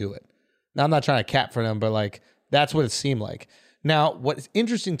necessarily do it. Now I'm not trying to cap for them, but like that's what it seemed like. Now, what's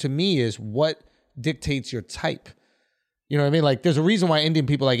interesting to me is what dictates your type. You know what I mean? Like, there's a reason why Indian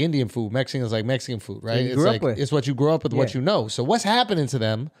people like Indian food, Mexicans like Mexican food, right? It's like it's what you grew up with, what you know. So, what's happening to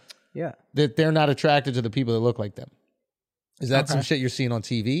them? Yeah, that they're not attracted to the people that look like them. Is that some shit you're seeing on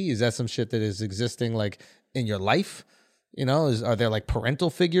TV? Is that some shit that is existing like in your life? You know, are there like parental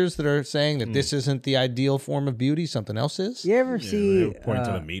figures that are saying that this isn't the ideal form of beauty? Something else is? You ever see? Point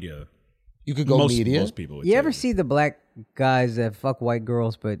to the media. You could go media. Most people would you ever see the black guys that fuck white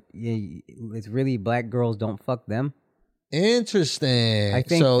girls, but it's really black girls don't fuck them? Interesting. I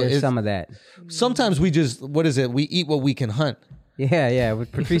think there's some of that. Sometimes we just, what is it? We eat what we can hunt. Yeah.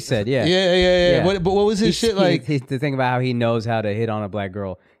 What Patrice said, yeah. Yeah. But what was his shit like? The thing about how he knows how to hit on a black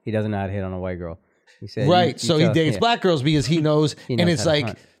girl, he doesn't know how to hit on a white girl. He said, right. So he dates yeah. black girls because he knows, He and knows it's how to like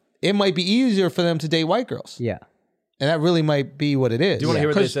hunt. it might be easier for them to date white girls. Yeah. And that really might be what it is. Do you want to hear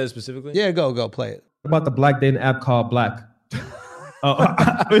what they said specifically? Yeah, go play it. About the black dating app called Black. Oh,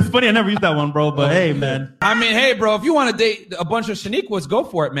 it's funny. I never used that one, bro. But hey, man. I mean, hey, bro, if you want to date a bunch of Shaniquas, go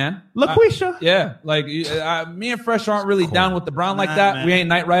for it, man. LaQuisha. Yeah, like me and Fresh aren't really down with the brown like that. man. We ain't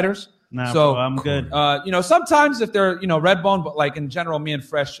night riders. Nah, so bro, I'm good. You know, sometimes if they're Redbone, but like in general, me and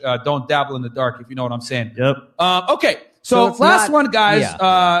Fresh don't dabble in the dark. If you know what I'm saying. Yep. Okay, so it's last not- one, guys.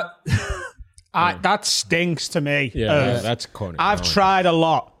 yeah. That stinks to me. Yeah, that's corny. I've tried a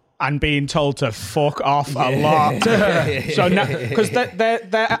lot and been told to fuck off a lot. So because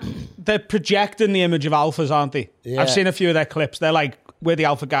they're projecting the image of alphas, aren't they? Yeah. I've seen a few of their clips. They're like, we're the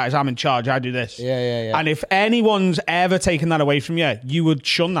alpha guys. I'm in charge. I do this. Yeah. And if anyone's ever taken that away from you, you would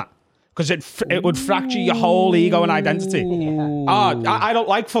shun that. Because it would fracture your whole ego and identity. I don't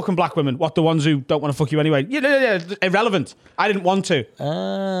like fucking black women. What, the ones who don't want to fuck you anyway? Yeah, irrelevant. I didn't want to.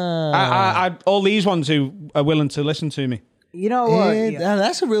 All these ones who are willing to listen to me. You know what?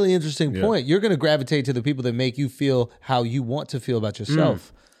 That's a really interesting point. You're going to gravitate to the people that make you feel how you want to feel about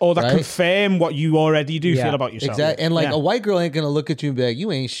yourself. Or that right? confirm what you already do feel about yourself. Exactly. And like a white girl ain't going to look at you and be like,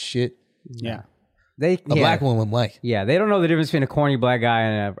 you ain't shit. Yeah. A black woman might. Yeah, they don't know the difference between a corny black guy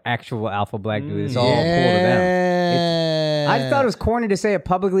and an actual alpha black dude. It's all cool to them. I just thought it was corny to say it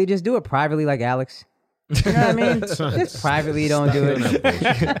publicly. Just do it privately, like Alex. You know what I mean? Just privately, don't do it.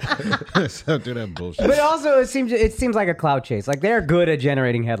 Don't do that bullshit. But also, it seems like a cloud chase. Like they're good at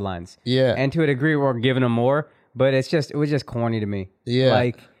generating headlines. Yeah. And to a degree, we're giving them more. But it was just corny to me. Yeah.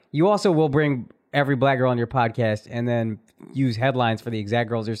 Like you also will bring every black girl on your podcast and then use headlines for the exact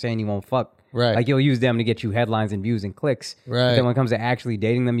girls you're saying you won't fuck. Right. Like you'll use them to get you headlines and views and clicks. Right. But then when it comes to actually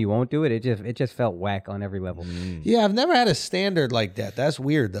dating them, you won't do it. It just felt whack on every level. Yeah, I've never had a standard like that. That's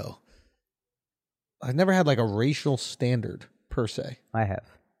weird though. I've never had like a racial standard per se. I have.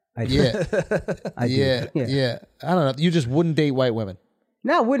 I do. Yeah. I do. Yeah. I don't know. You just wouldn't date white women.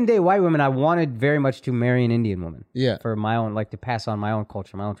 No, I wouldn't date white women. I wanted very much to marry an Indian woman. Yeah. For my own, like to pass on my own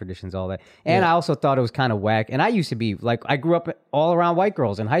culture, my own traditions, all that. And I also thought it was kind of whack. And I used to be like, I grew up all around white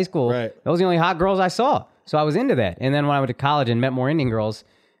girls in high school. Right. Those were the only hot girls I saw. So I was into that. And then when I went to college and met more Indian girls,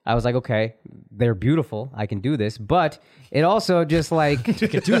 I was like, okay, they're beautiful. I can do this. But it also just like... You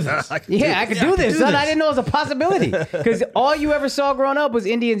can do this. I could do this, son. I didn't know it was a possibility. Because all you ever saw growing up was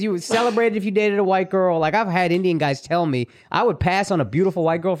Indians. You celebrated if you dated a white girl. Like, I've had Indian guys tell me I would pass on a beautiful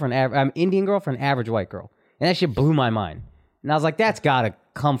white girl for an Indian girl for an average white girl. And that shit blew my mind. And I was like, that's got to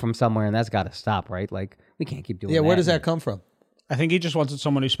come from somewhere, and that's got to stop, right? Like, we can't keep doing that. Yeah, where does that come from? I think he just wanted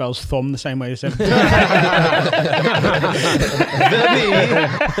someone who spells thumb the same way as him.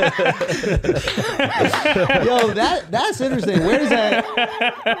 Yo, that's interesting. Where does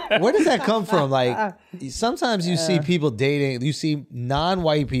that come from? Like sometimes you see people dating, you see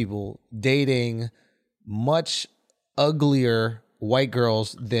non-white people dating much uglier white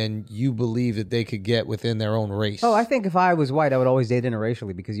girls than you believe that they could get within their own race. Oh, I think if I was white, I would always date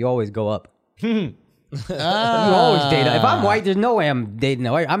interracially because you always go up. You always date up. If I'm white, there's no way I'm dating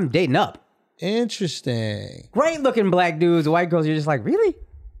white. I'm dating up. Interesting. Great looking black dudes, white girls, you're just like, really?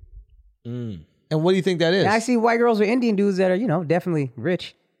 And what do you think that is? And I see white girls with Indian dudes that are, definitely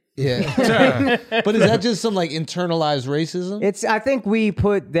rich. Yeah. But is that just some like internalized racism? I think we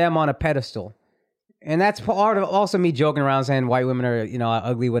put them on a pedestal. And that's part of also me joking around saying white women are,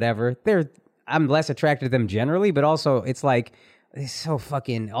 ugly, whatever. I'm less attracted to them generally, but also it's like, it's so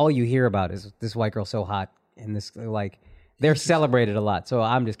fucking, all you hear about is this white girl so hot and this, like, they're celebrated a lot. So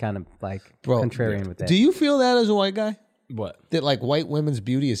I'm just kind of like contrarian with that. Do you feel that as a white guy? What? That like white women's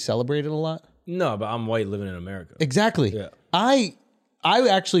beauty is celebrated a lot? No, but I'm white living in America. Exactly. Yeah. I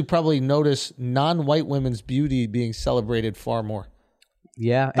actually probably notice non-white women's beauty being celebrated far more.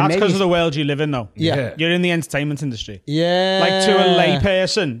 Yeah. That's because of the world you live in, though. Yeah. You're in the entertainment industry. Yeah. Like to a lay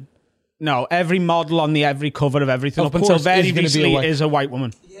person, no, every model on every cover of everything up until very recently is a white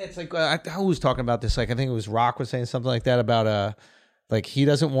woman. Yeah, it's like, I was talking about this, like I think it was Rock was saying something like that about like he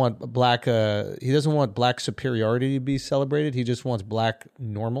doesn't want black superiority to be celebrated. He just wants black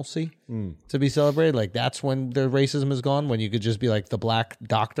normalcy to be celebrated. Like that's when the racism is gone, when you could just be like the black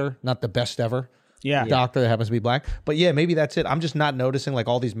doctor, not the best ever. Yeah. Doctor that happens to be black. But yeah, maybe that's it. I'm just not noticing like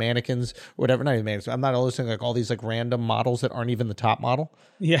all these mannequins or whatever. Not even mannequins. I'm not noticing like all these like random models that aren't even the top model.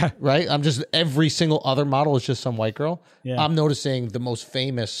 Yeah. Right? I'm just, every single other model is just some white girl. Yeah. I'm noticing the most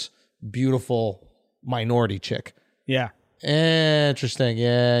famous, beautiful minority chick. Yeah. Interesting.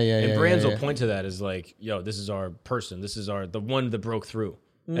 Yeah. And brands will point to that as like, yo, this is our person. This is the one that broke through.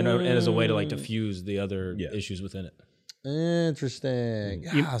 And as a way to like diffuse the other issues within it. Interesting.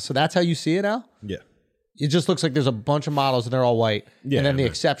 Yeah, so that's how you see it, Al? Yeah. It just looks like there's a bunch of models and they're all white. Yeah, and then the man.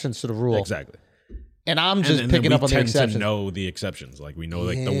 exceptions to the rule. Exactly. And I'm just and picking we up on the tend exceptions. to know the exceptions. Like we know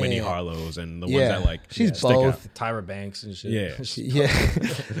like the Winnie Harlows and the ones that like she's stick both. out. Tyra Banks and shit. Yeah.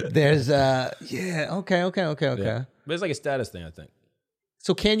 Yeah. There's okay. Yeah. But it's like a status thing, I think.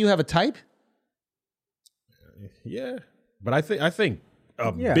 So can you have a type? Yeah. But I think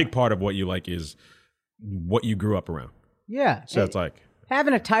a big part of what you like is what you grew up around. Yeah. So it's like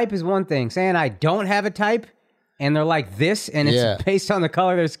having a type is one thing. Saying I don't have a type and they're like this and it's based on the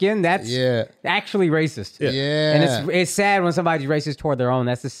color of their skin, that's actually racist. Yeah. And it's sad when somebody's racist toward their own.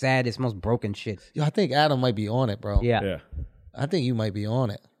 That's the saddest, most broken shit. Yo, I think Adam might be on it, bro. Yeah. I think you might be on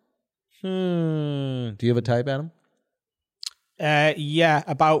it. Do you have a type, Adam? Yeah,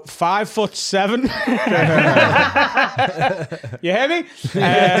 about 5'7". You hear me?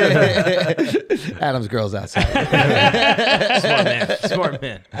 Adam's girl's outside. Smart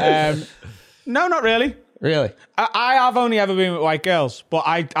man. No, not really. Really? I have only ever been with white girls, but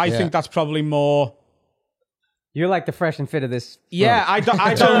I think that's probably more. You're like the fresh and fit of this. Yeah, I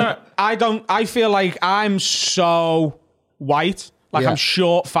don't. I feel like I'm so white, like I'm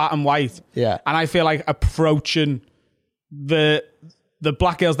short, fat, and white. Yeah, and I feel like approaching the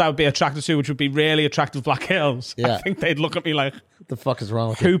black girls that I would be attracted to, which would be really attractive black girls. Yeah. I think they'd look at me like, what the fuck is wrong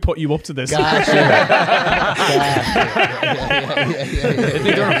with who put you up to this? Gotcha. They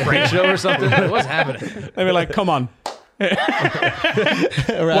think they're on a Frank show or something. What's happening? They'd be like, come on. What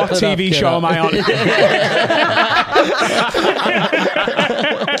TV show am I on?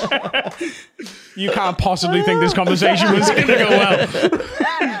 You can't possibly think this conversation was going to go well.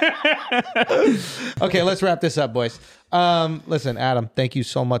 Okay, let's wrap this up, boys. Listen, Adam, thank you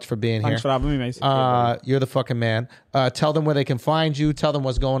so much for being here. Thanks for having me, mate. You're the fucking man. Tell them where they can find you. Tell them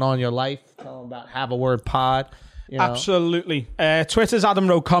what's going on in your life. Tell them about Have a Word Pod. You know. Absolutely. Twitter's Adam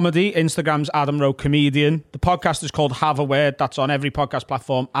Rowe Comedy. Instagram's Adam Rowe Comedian. The podcast is called Have a Word. That's on every podcast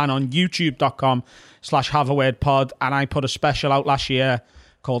platform and on youtube.com/Have a Word Pod. And I put a special out last year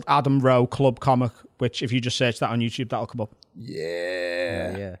called Adam Rowe Club Comic, which if you just search that on YouTube, that'll come up.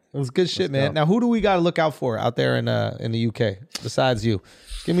 Yeah. It was good shit, man. Now, who do we got to look out for out there in the UK besides you?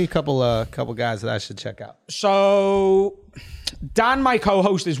 Give me a couple guys that I should check out. So Dan, my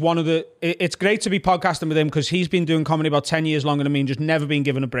co-host, is one of the... It's great to be podcasting with him because he's been doing comedy about 10 years longer than me and just never been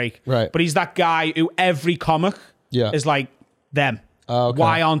given a break. Right. But he's that guy who every comic is like, them. Okay.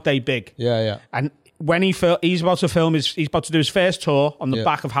 Why aren't they big? Yeah. And when he's about to film, he's about to do his first tour on the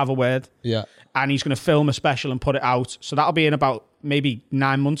back of Have a Word. Yeah. And he's going to film a special and put it out. So that'll be in about maybe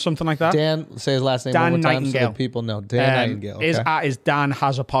 9 months, something like that. Dan, say his last name Dan one more time Nightingale. so that people know. Dan Nightingale. Okay. Is Dan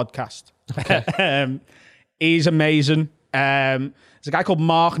Has a Podcast. Okay. He's amazing. There's a guy called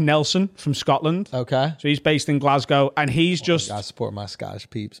Mark Nelson from Scotland. Okay. So he's based in Glasgow, and he's just... I support my Scottish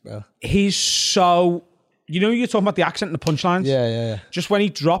peeps, bro. He's so... You know, you're talking about the accent and the punchlines? Yeah. Just when he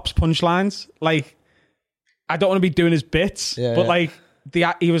drops punchlines, like, I don't want to be doing his bits, but like,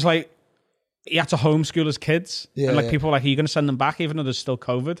 he was like, he had to homeschool his kids. And like, people were like, are you going to send them back even though there's still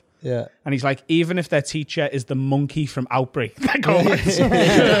COVID? Yeah. And he's like, even if their teacher is the monkey from Outbreak, like,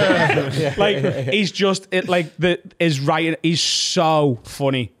 he's just he's so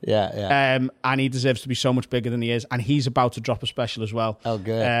funny. Yeah. And he deserves to be so much bigger than he is. And he's about to drop a special as well. Oh,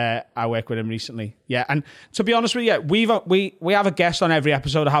 good. I worked with him recently. Yeah. And to be honest with you, we have a guest on every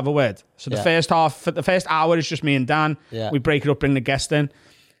episode of Have a Word. So the first hour is just me and Dan. Yeah. We break it up, bring the guest in.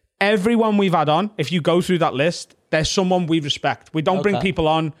 Everyone we've had on, if you go through that list, there's someone we respect. We don't bring people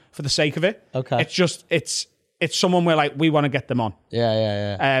on for the sake of it. Okay. It's just, it's someone we're like, we want to get them on.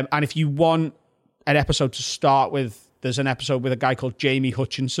 Yeah. And if you want an episode to start with, there's an episode with a guy called Jamie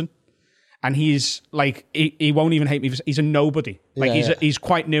Hutchinson. And he's like, he won't even hate me. He's a nobody. Like he's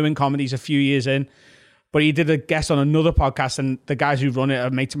quite new in comedy. He's a few years in. But he did a guest on another podcast, and the guys who run it are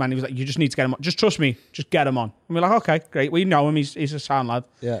mate to man. He was like, you just need to get him on. Just trust me. Just get him on. And we're like, okay, great. We know him. He's a sound lad.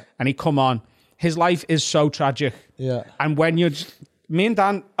 Yeah. And he come on. His life is so tragic. Yeah. And when me and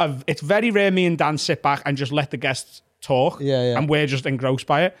Dan, it's very rare me and Dan sit back and just let the guests talk. Yeah. And we're just engrossed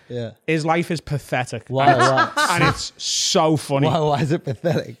by it. Yeah. His life is pathetic. Why? And it's so funny. Why is it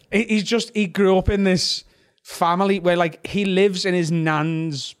pathetic? He grew up in this family where like he lives in his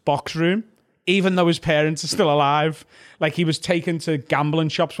nan's box room, even though his parents are still alive. Like he was taken to gambling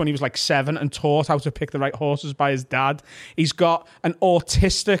shops when he was like 7 and taught how to pick the right horses by his dad. He's got an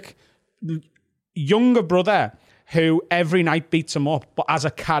autistic younger brother who every night beats him up, but as a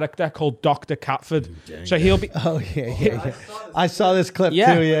character called Dr. Catford. So he'll be... Oh, yeah. I saw this clip too.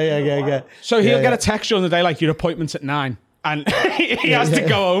 Yeah. So he'll get a text during the day like, your appointment's at 9. And he has to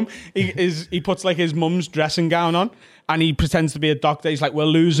go home. He puts like his mum's dressing gown on, and he pretends to be a doctor. He's like, "We're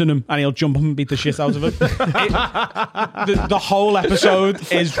losing him," and he'll jump up and beat the shit out of him. The whole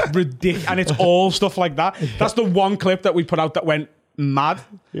episode is ridiculous, and it's all stuff like that. That's the one clip that we put out that went mad.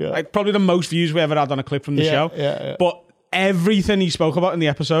 Like probably the most views we ever had on a clip from the show. But everything he spoke about in the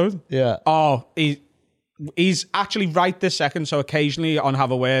episode. He's actually right this second. So occasionally on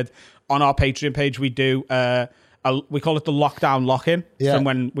Have a Word on our Patreon page, we do. We call it the lockdown lock-in from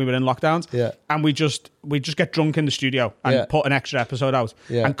when we were in lockdowns. And we just get drunk in the studio and put an extra episode out.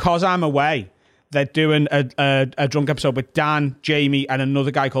 And cause I'm away, they're doing a drunk episode with Dan, Jamie, and another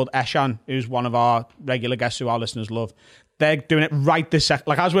guy called Eshan, who's one of our regular guests who our listeners love. They're doing it right this second.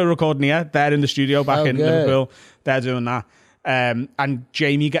 Like as we're recording here, they're in the studio back in Liverpool. They're doing that. And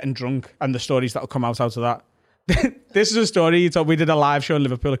Jamie getting drunk and the stories that'll come out of that. This is a story he told. We did a live show in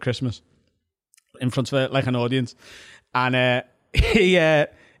Liverpool at Christmas in front of like an audience, and he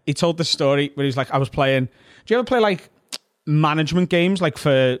told the story where he's like, I was playing. Do you ever play like management games like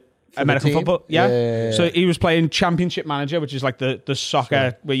for American football? Yeah. So he was playing Championship Manager, which is like the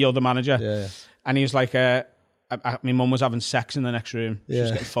soccer where you're the manager. And he was like, my mum was having sex in the next room. She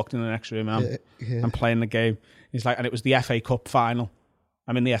was getting fucked in the next room. And I'm playing the game. He's like, and it was the FA Cup final.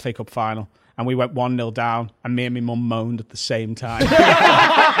 I'm in the FA Cup final, and we went 1-0 down, and me and my mum moaned at the same time.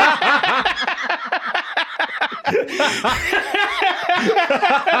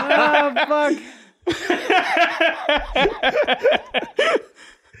 Oh, fuck.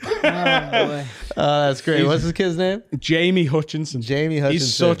 Oh, boy. That's great. What's his kid's name? Jamie Hutchinson.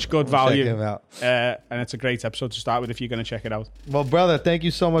 He's such good value. Check him out. And it's a great episode to start with if you're going to check it out. Well, brother, thank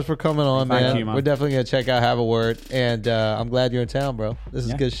you so much for coming on, man. Thank you, man. We're definitely going to check out Have a Word. And I'm glad you're in town, bro. This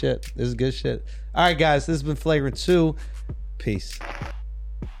is good shit. All right, guys, this has been Flagrant 2. Peace.